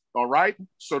that, all right?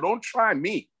 So don't try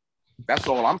me. That's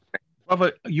all I'm saying.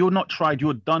 Brother, you're not tried,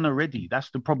 you're done already.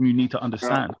 That's the problem you need to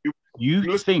understand.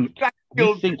 You think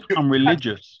I'm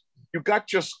religious. You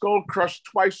got your skull crushed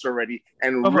twice already,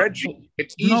 and Reggie,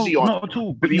 it's easy on not at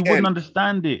all. But you wouldn't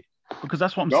understand it because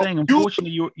that's what I'm saying.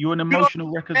 Unfortunately, you're an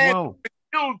emotional wreck as well.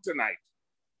 Tonight,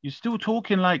 you're still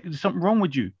talking like there's something wrong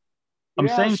with you. I'm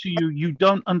saying to you, you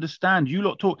don't understand. You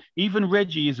lot talk. Even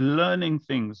Reggie is learning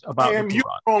things about the Quran. You're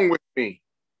wrong with me,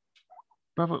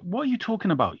 brother. What are you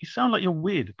talking about? You sound like you're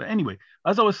weird. But anyway,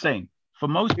 as I was saying, for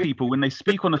most people, when they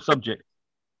speak on a subject,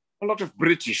 a lot of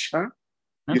British, huh?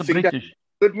 You think British.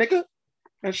 Good nigga?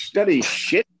 That is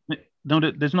shit. No,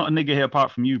 there's not a nigga here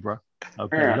apart from you, bro.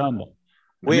 Okay, learn that.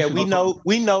 Well, we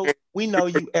know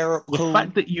you Arab coon. The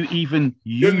fact that you even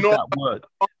use that word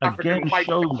again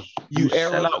shows you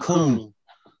Arab coon.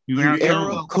 You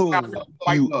Arab coon.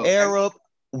 You Arab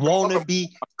wannabe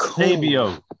coon.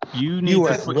 Sabio, you need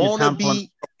to put your tampon.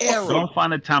 Don't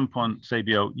find a tampon,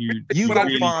 Sabio. You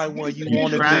don't find one. You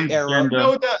want to be Arab.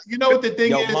 You know what the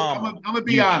thing is? I'm gonna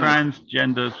be honest.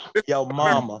 Transgenders. Yo,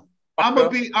 mama. I'm gonna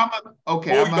have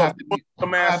to be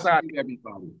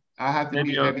everybody. I have to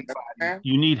be everybody.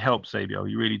 You need help, Sabio.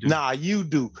 You really do. Nah, you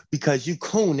do because you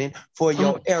cooning for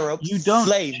your Arab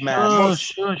slave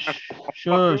masters.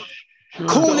 Shush.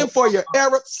 Cooning for your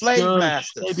Arab slave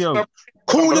masters. Sabio.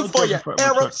 Cooning for your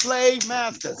Arab slave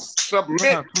masters.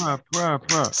 Submit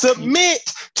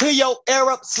to your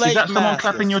Arab slave masters. Is that someone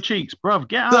clapping your cheeks? Bruv,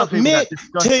 get out of here with that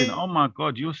disgusting. Oh my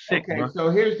God, you're sick, bro.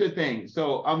 So here's the thing.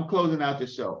 So I'm closing out the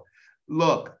show.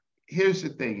 Look, here's the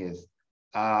thing is,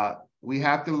 We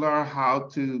have to learn how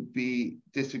to be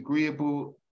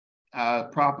disagreeable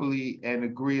properly and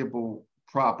agreeable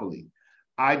properly.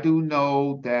 I do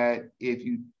know that if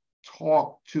you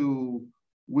talk to,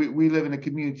 we live in a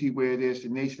community where there's the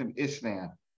Nation of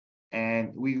Islam,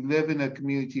 and we live in a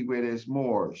community where there's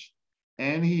Moors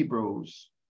and Hebrews,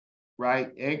 right,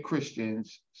 and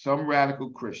Christians, some radical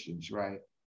Christians, right?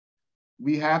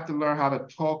 We have to learn how to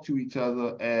talk to each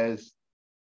other as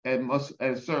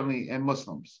certainly and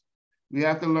Muslims. We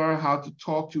have to learn how to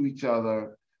talk to each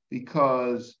other,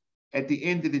 because at the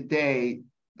end of the day,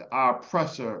 our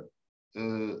oppressor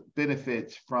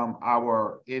benefits from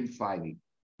our infighting,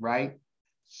 right?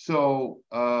 So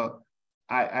I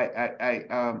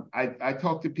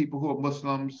talk to people who are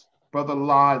Muslims. Brother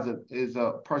Allah is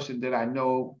a person that I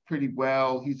know pretty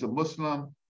well. He's a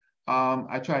Muslim.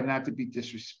 I try not to be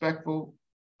disrespectful,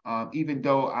 even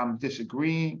though I'm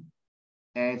disagreeing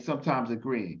and sometimes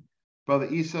agreeing. Brother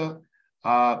Isa,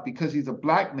 because he's a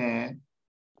black man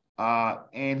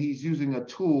and he's using a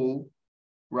tool,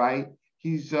 right?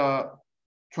 He's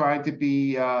trying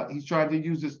to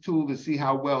use this tool to see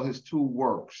how well his tool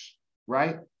works,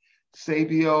 right?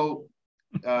 Sabio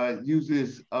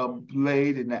uses a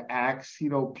blade and an axe. He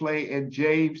don't play, and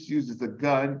James uses a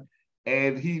gun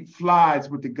and he flies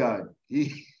with the gun.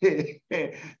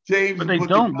 James, but they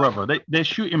don't, brother. They're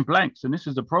shooting blanks, and this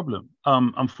is the problem.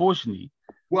 Unfortunately.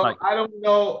 Well, I don't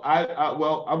know.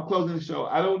 Well, I'm closing the show.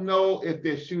 I don't know if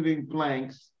they're shooting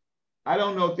blanks.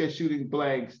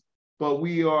 But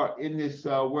we are in this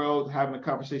world having a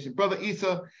conversation. Brother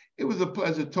Isa, it was a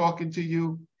pleasure talking to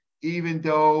you, even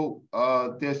though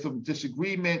there's some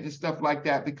disagreement and stuff like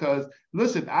that. Because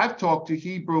listen, I've talked to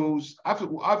Hebrews.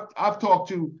 I've talked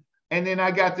to, and then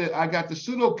I got the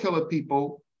pseudo killer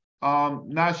people,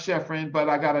 not Sheffrin, but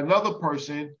I got another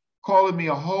person calling me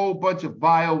a whole bunch of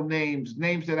vile names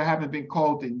that I haven't been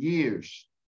called in years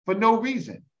for no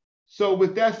reason. So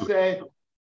with that said,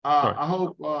 I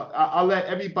hope I'll let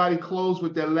everybody close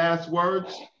with their last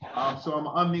words. So I'm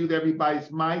gonna unmute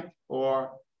everybody's mic,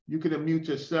 or you can unmute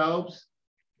yourselves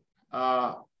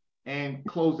and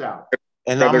close out.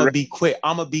 And I'm gonna be quick.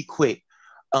 I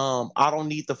don't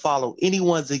need to follow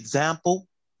anyone's example.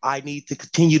 I need to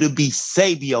continue to be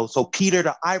Sabio. So Peter,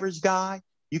 the Irish guy,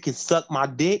 you can suck my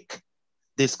dick.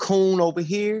 This coon over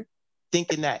here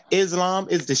thinking that Islam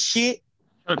is the shit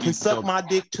can suck my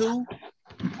dick too.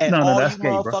 And all you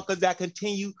motherfuckers that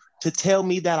continue to tell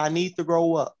me that I need to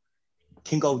grow up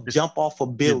can go jump off a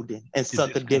building and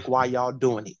suck a dick while y'all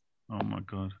doing it. Oh my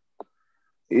God.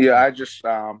 Yeah, I just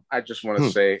want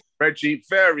to say, Reggie,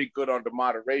 very good on the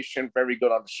moderation, very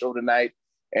good on the show tonight.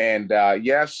 And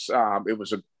yes, it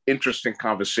was an interesting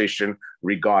conversation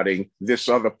regarding this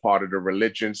other part of the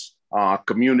religions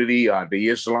community, the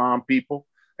Islam people.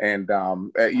 And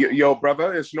yo,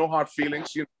 brother, it's no hard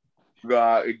feelings. You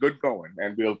know, good going,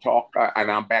 and we'll talk.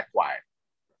 And I'm back quiet.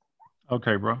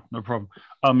 Okay, bro, no problem.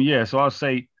 Yeah, so I'll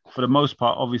say for the most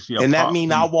part, obviously, and that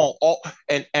means I want all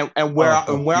and where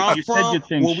I'm from.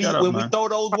 When we throw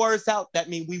those words out, that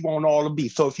means we want all the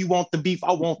beef. So if you want the beef,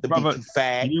 I want the beef. You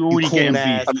fag, you already getting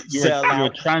beef. You're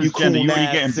transgender. You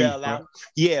already getting beef, bro.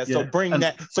 Yeah, so bring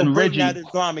that. So bring Reggie, that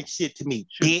Islamic shit to me,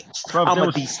 bitch. I'm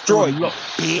gonna destroy you,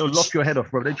 bitch. They'll lock your head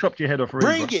off, bro. They chopped your head off.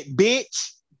 Bring it,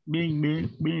 bitch. Me.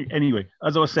 Anyway,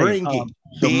 as I was saying,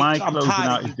 so my closing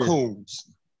out is this.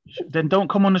 Then don't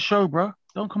come on the show, bro.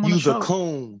 Don't come on the show. Use a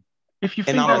coon. If you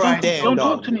think that, don't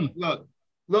talk to me. Look.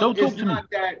 Don't talk to me.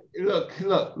 Look.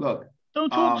 Don't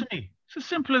talk to me. It's as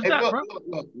simple as that, bro.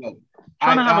 Look.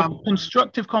 Trying to have a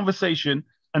constructive conversation,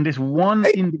 and this one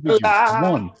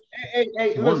individual,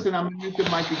 Hey, listen, I'm gonna mute the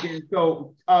mic again.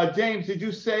 So, James, did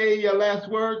you say your last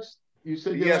words? You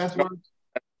said your last words?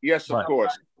 Yes, of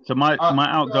course. So my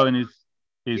outgoing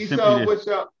is simply this.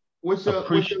 What's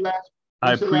your last?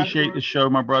 I appreciate the show,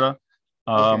 my brother.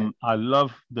 I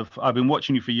love I've been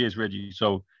watching you for years, Reggie.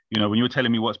 So, you know, when you were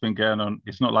telling me what's been going on,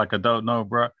 it's not like I don't know,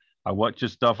 bro. I watch your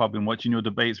stuff. I've been watching your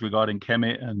debates regarding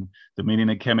Kemet and the meaning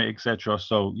of Kemet, etc.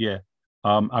 So, yeah,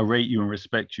 I rate you and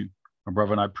respect you, my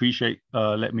brother. And I appreciate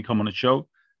letting me come on the show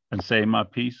and saying my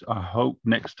piece. I hope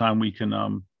next time we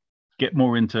can get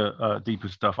more into deeper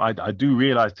stuff. I do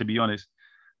realize, to be honest,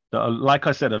 that, like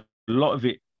I said, a lot of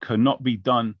it cannot be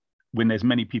done when there's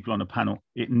many people on the panel.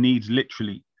 It needs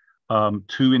literally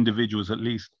 2 individuals at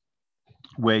least,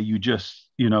 where you just,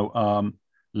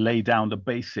 lay down the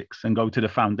basics and go to the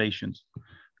foundations,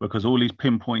 because all these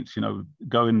pinpoints,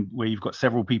 going where you've got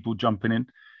several people jumping in,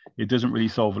 it doesn't really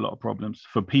solve a lot of problems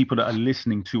for people that are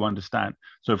listening to understand.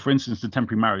 So for instance, the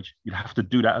temporary marriage, you'd have to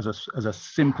do that as a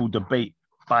simple debate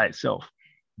by itself.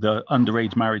 the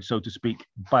underage marriage, so to speak,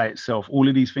 by itself. All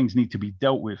of these things need to be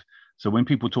dealt with. So when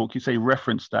people talk, you say,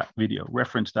 reference that video.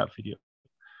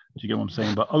 Do you get what I'm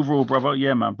saying? But overall, brother,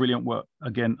 yeah, man, brilliant work.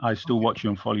 Again, I still watch you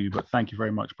and follow you, but thank you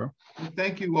very much, bro.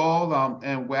 Thank you all.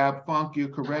 And Wab Funk, you're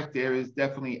correct. There is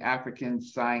definitely African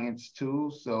science too.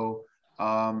 So,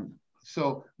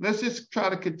 so let's just try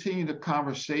to continue the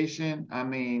conversation. I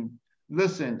mean,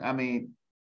 listen, I mean,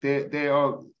 there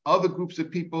are other groups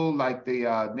of people like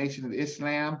the Nation of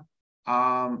Islam.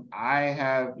 I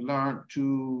have learned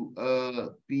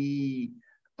to be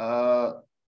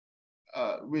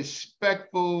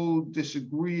respectful,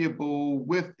 disagreeable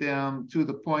with them to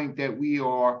the point that we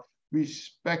are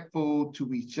respectful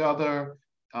to each other.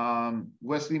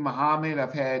 Wesley Muhammad,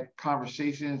 I've had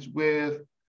conversations with,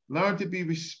 learned to be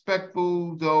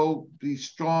respectful, though be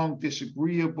strong,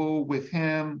 disagreeable with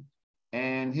him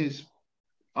and his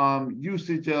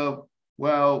usage of,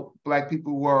 well, Black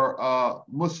people were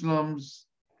Muslims,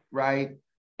 right?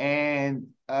 And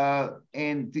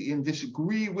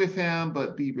disagree with him,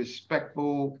 but be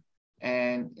respectful,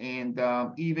 and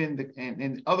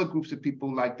even other groups of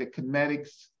people like the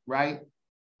Comedics, right?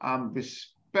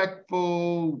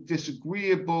 Respectful,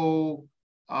 disagreeable,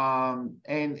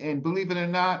 and believe it or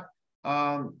not,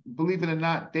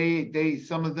 they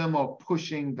some of them are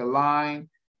pushing the line,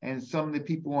 and some of the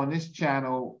people on this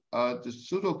channel, the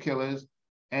pseudo killers,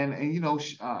 and you know,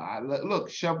 look,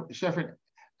 Sheffrin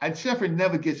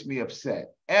never gets me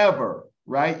upset, ever,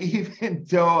 right? Even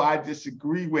though I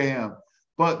disagree with him.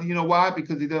 But you know why?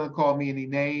 Because he doesn't call me any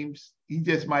names. He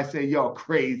just might say, yo,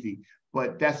 crazy.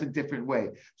 But that's a different way.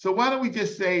 So why don't we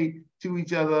just say to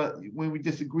each other, when we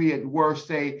disagree at worst,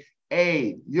 say,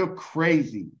 hey, you're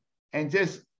crazy. And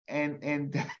just,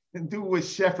 and do what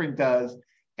Sheffrin does.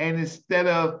 And instead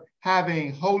of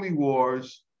having holy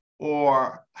wars,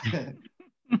 or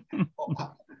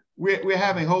we're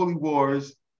having holy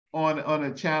wars on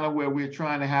a channel where we're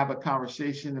trying to have a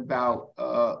conversation about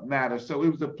matters. So it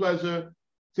was a pleasure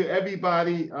to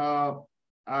everybody.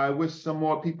 I wish some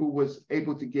more people was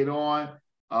able to get on.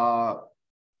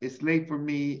 It's late for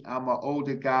me. I'm an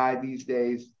older guy these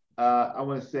days. I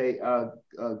want to say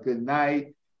good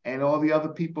night. And all the other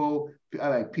people,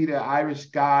 like Peter, Irish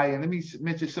guy, and let me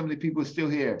mention some of the people still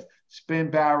here. Spin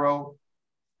Barrel,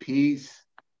 peace.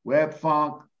 Web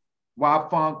Funk,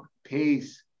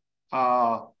 peace.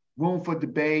 Room for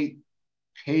Debate,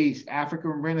 peace.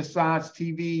 African Renaissance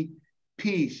TV,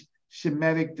 peace.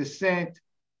 Shemitic Descent,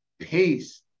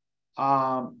 peace.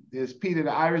 There's Peter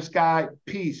the Irish guy,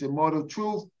 peace. Immortal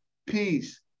Truth,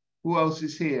 peace. Who else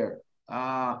is here?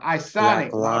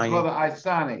 Isonic, my brother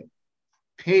Isonic,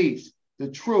 peace. The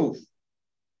Truth,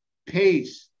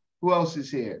 peace. Who else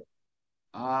is here?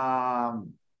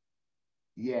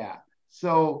 Yeah.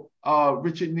 So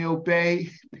Richard Neal Bay,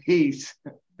 peace.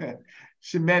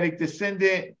 Shemitic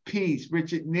Descendant, peace.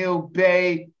 Richard Neal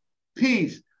Bay,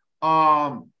 peace.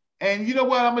 And you know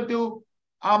what I'm gonna do?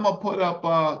 I'm gonna put up,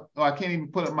 I can't even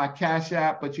put up my Cash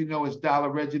App, but you know it's Dollar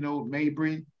Reginald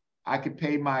Mabry. I could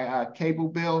pay my cable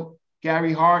bill.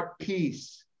 Gary Hart,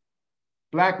 peace.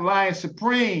 Black Lion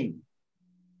Supreme,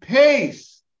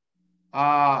 peace.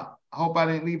 I hope I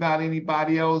didn't leave out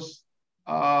anybody else.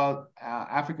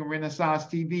 African Renaissance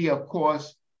TV, of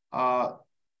course,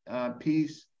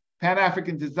 peace.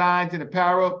 Pan-African Designs and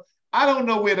Apparel. I don't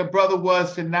know where the brother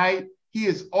was tonight. He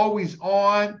is always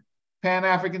on.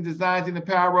 Pan-African Designs and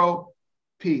Apparel,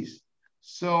 peace.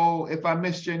 So if I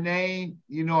missed your name,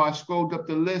 you know, I scrolled up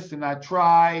the list and I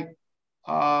tried.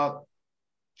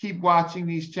 Keep watching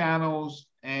these channels,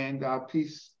 and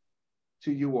peace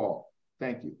to you all.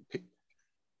 Thank you.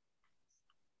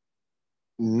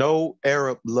 No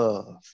Arab love.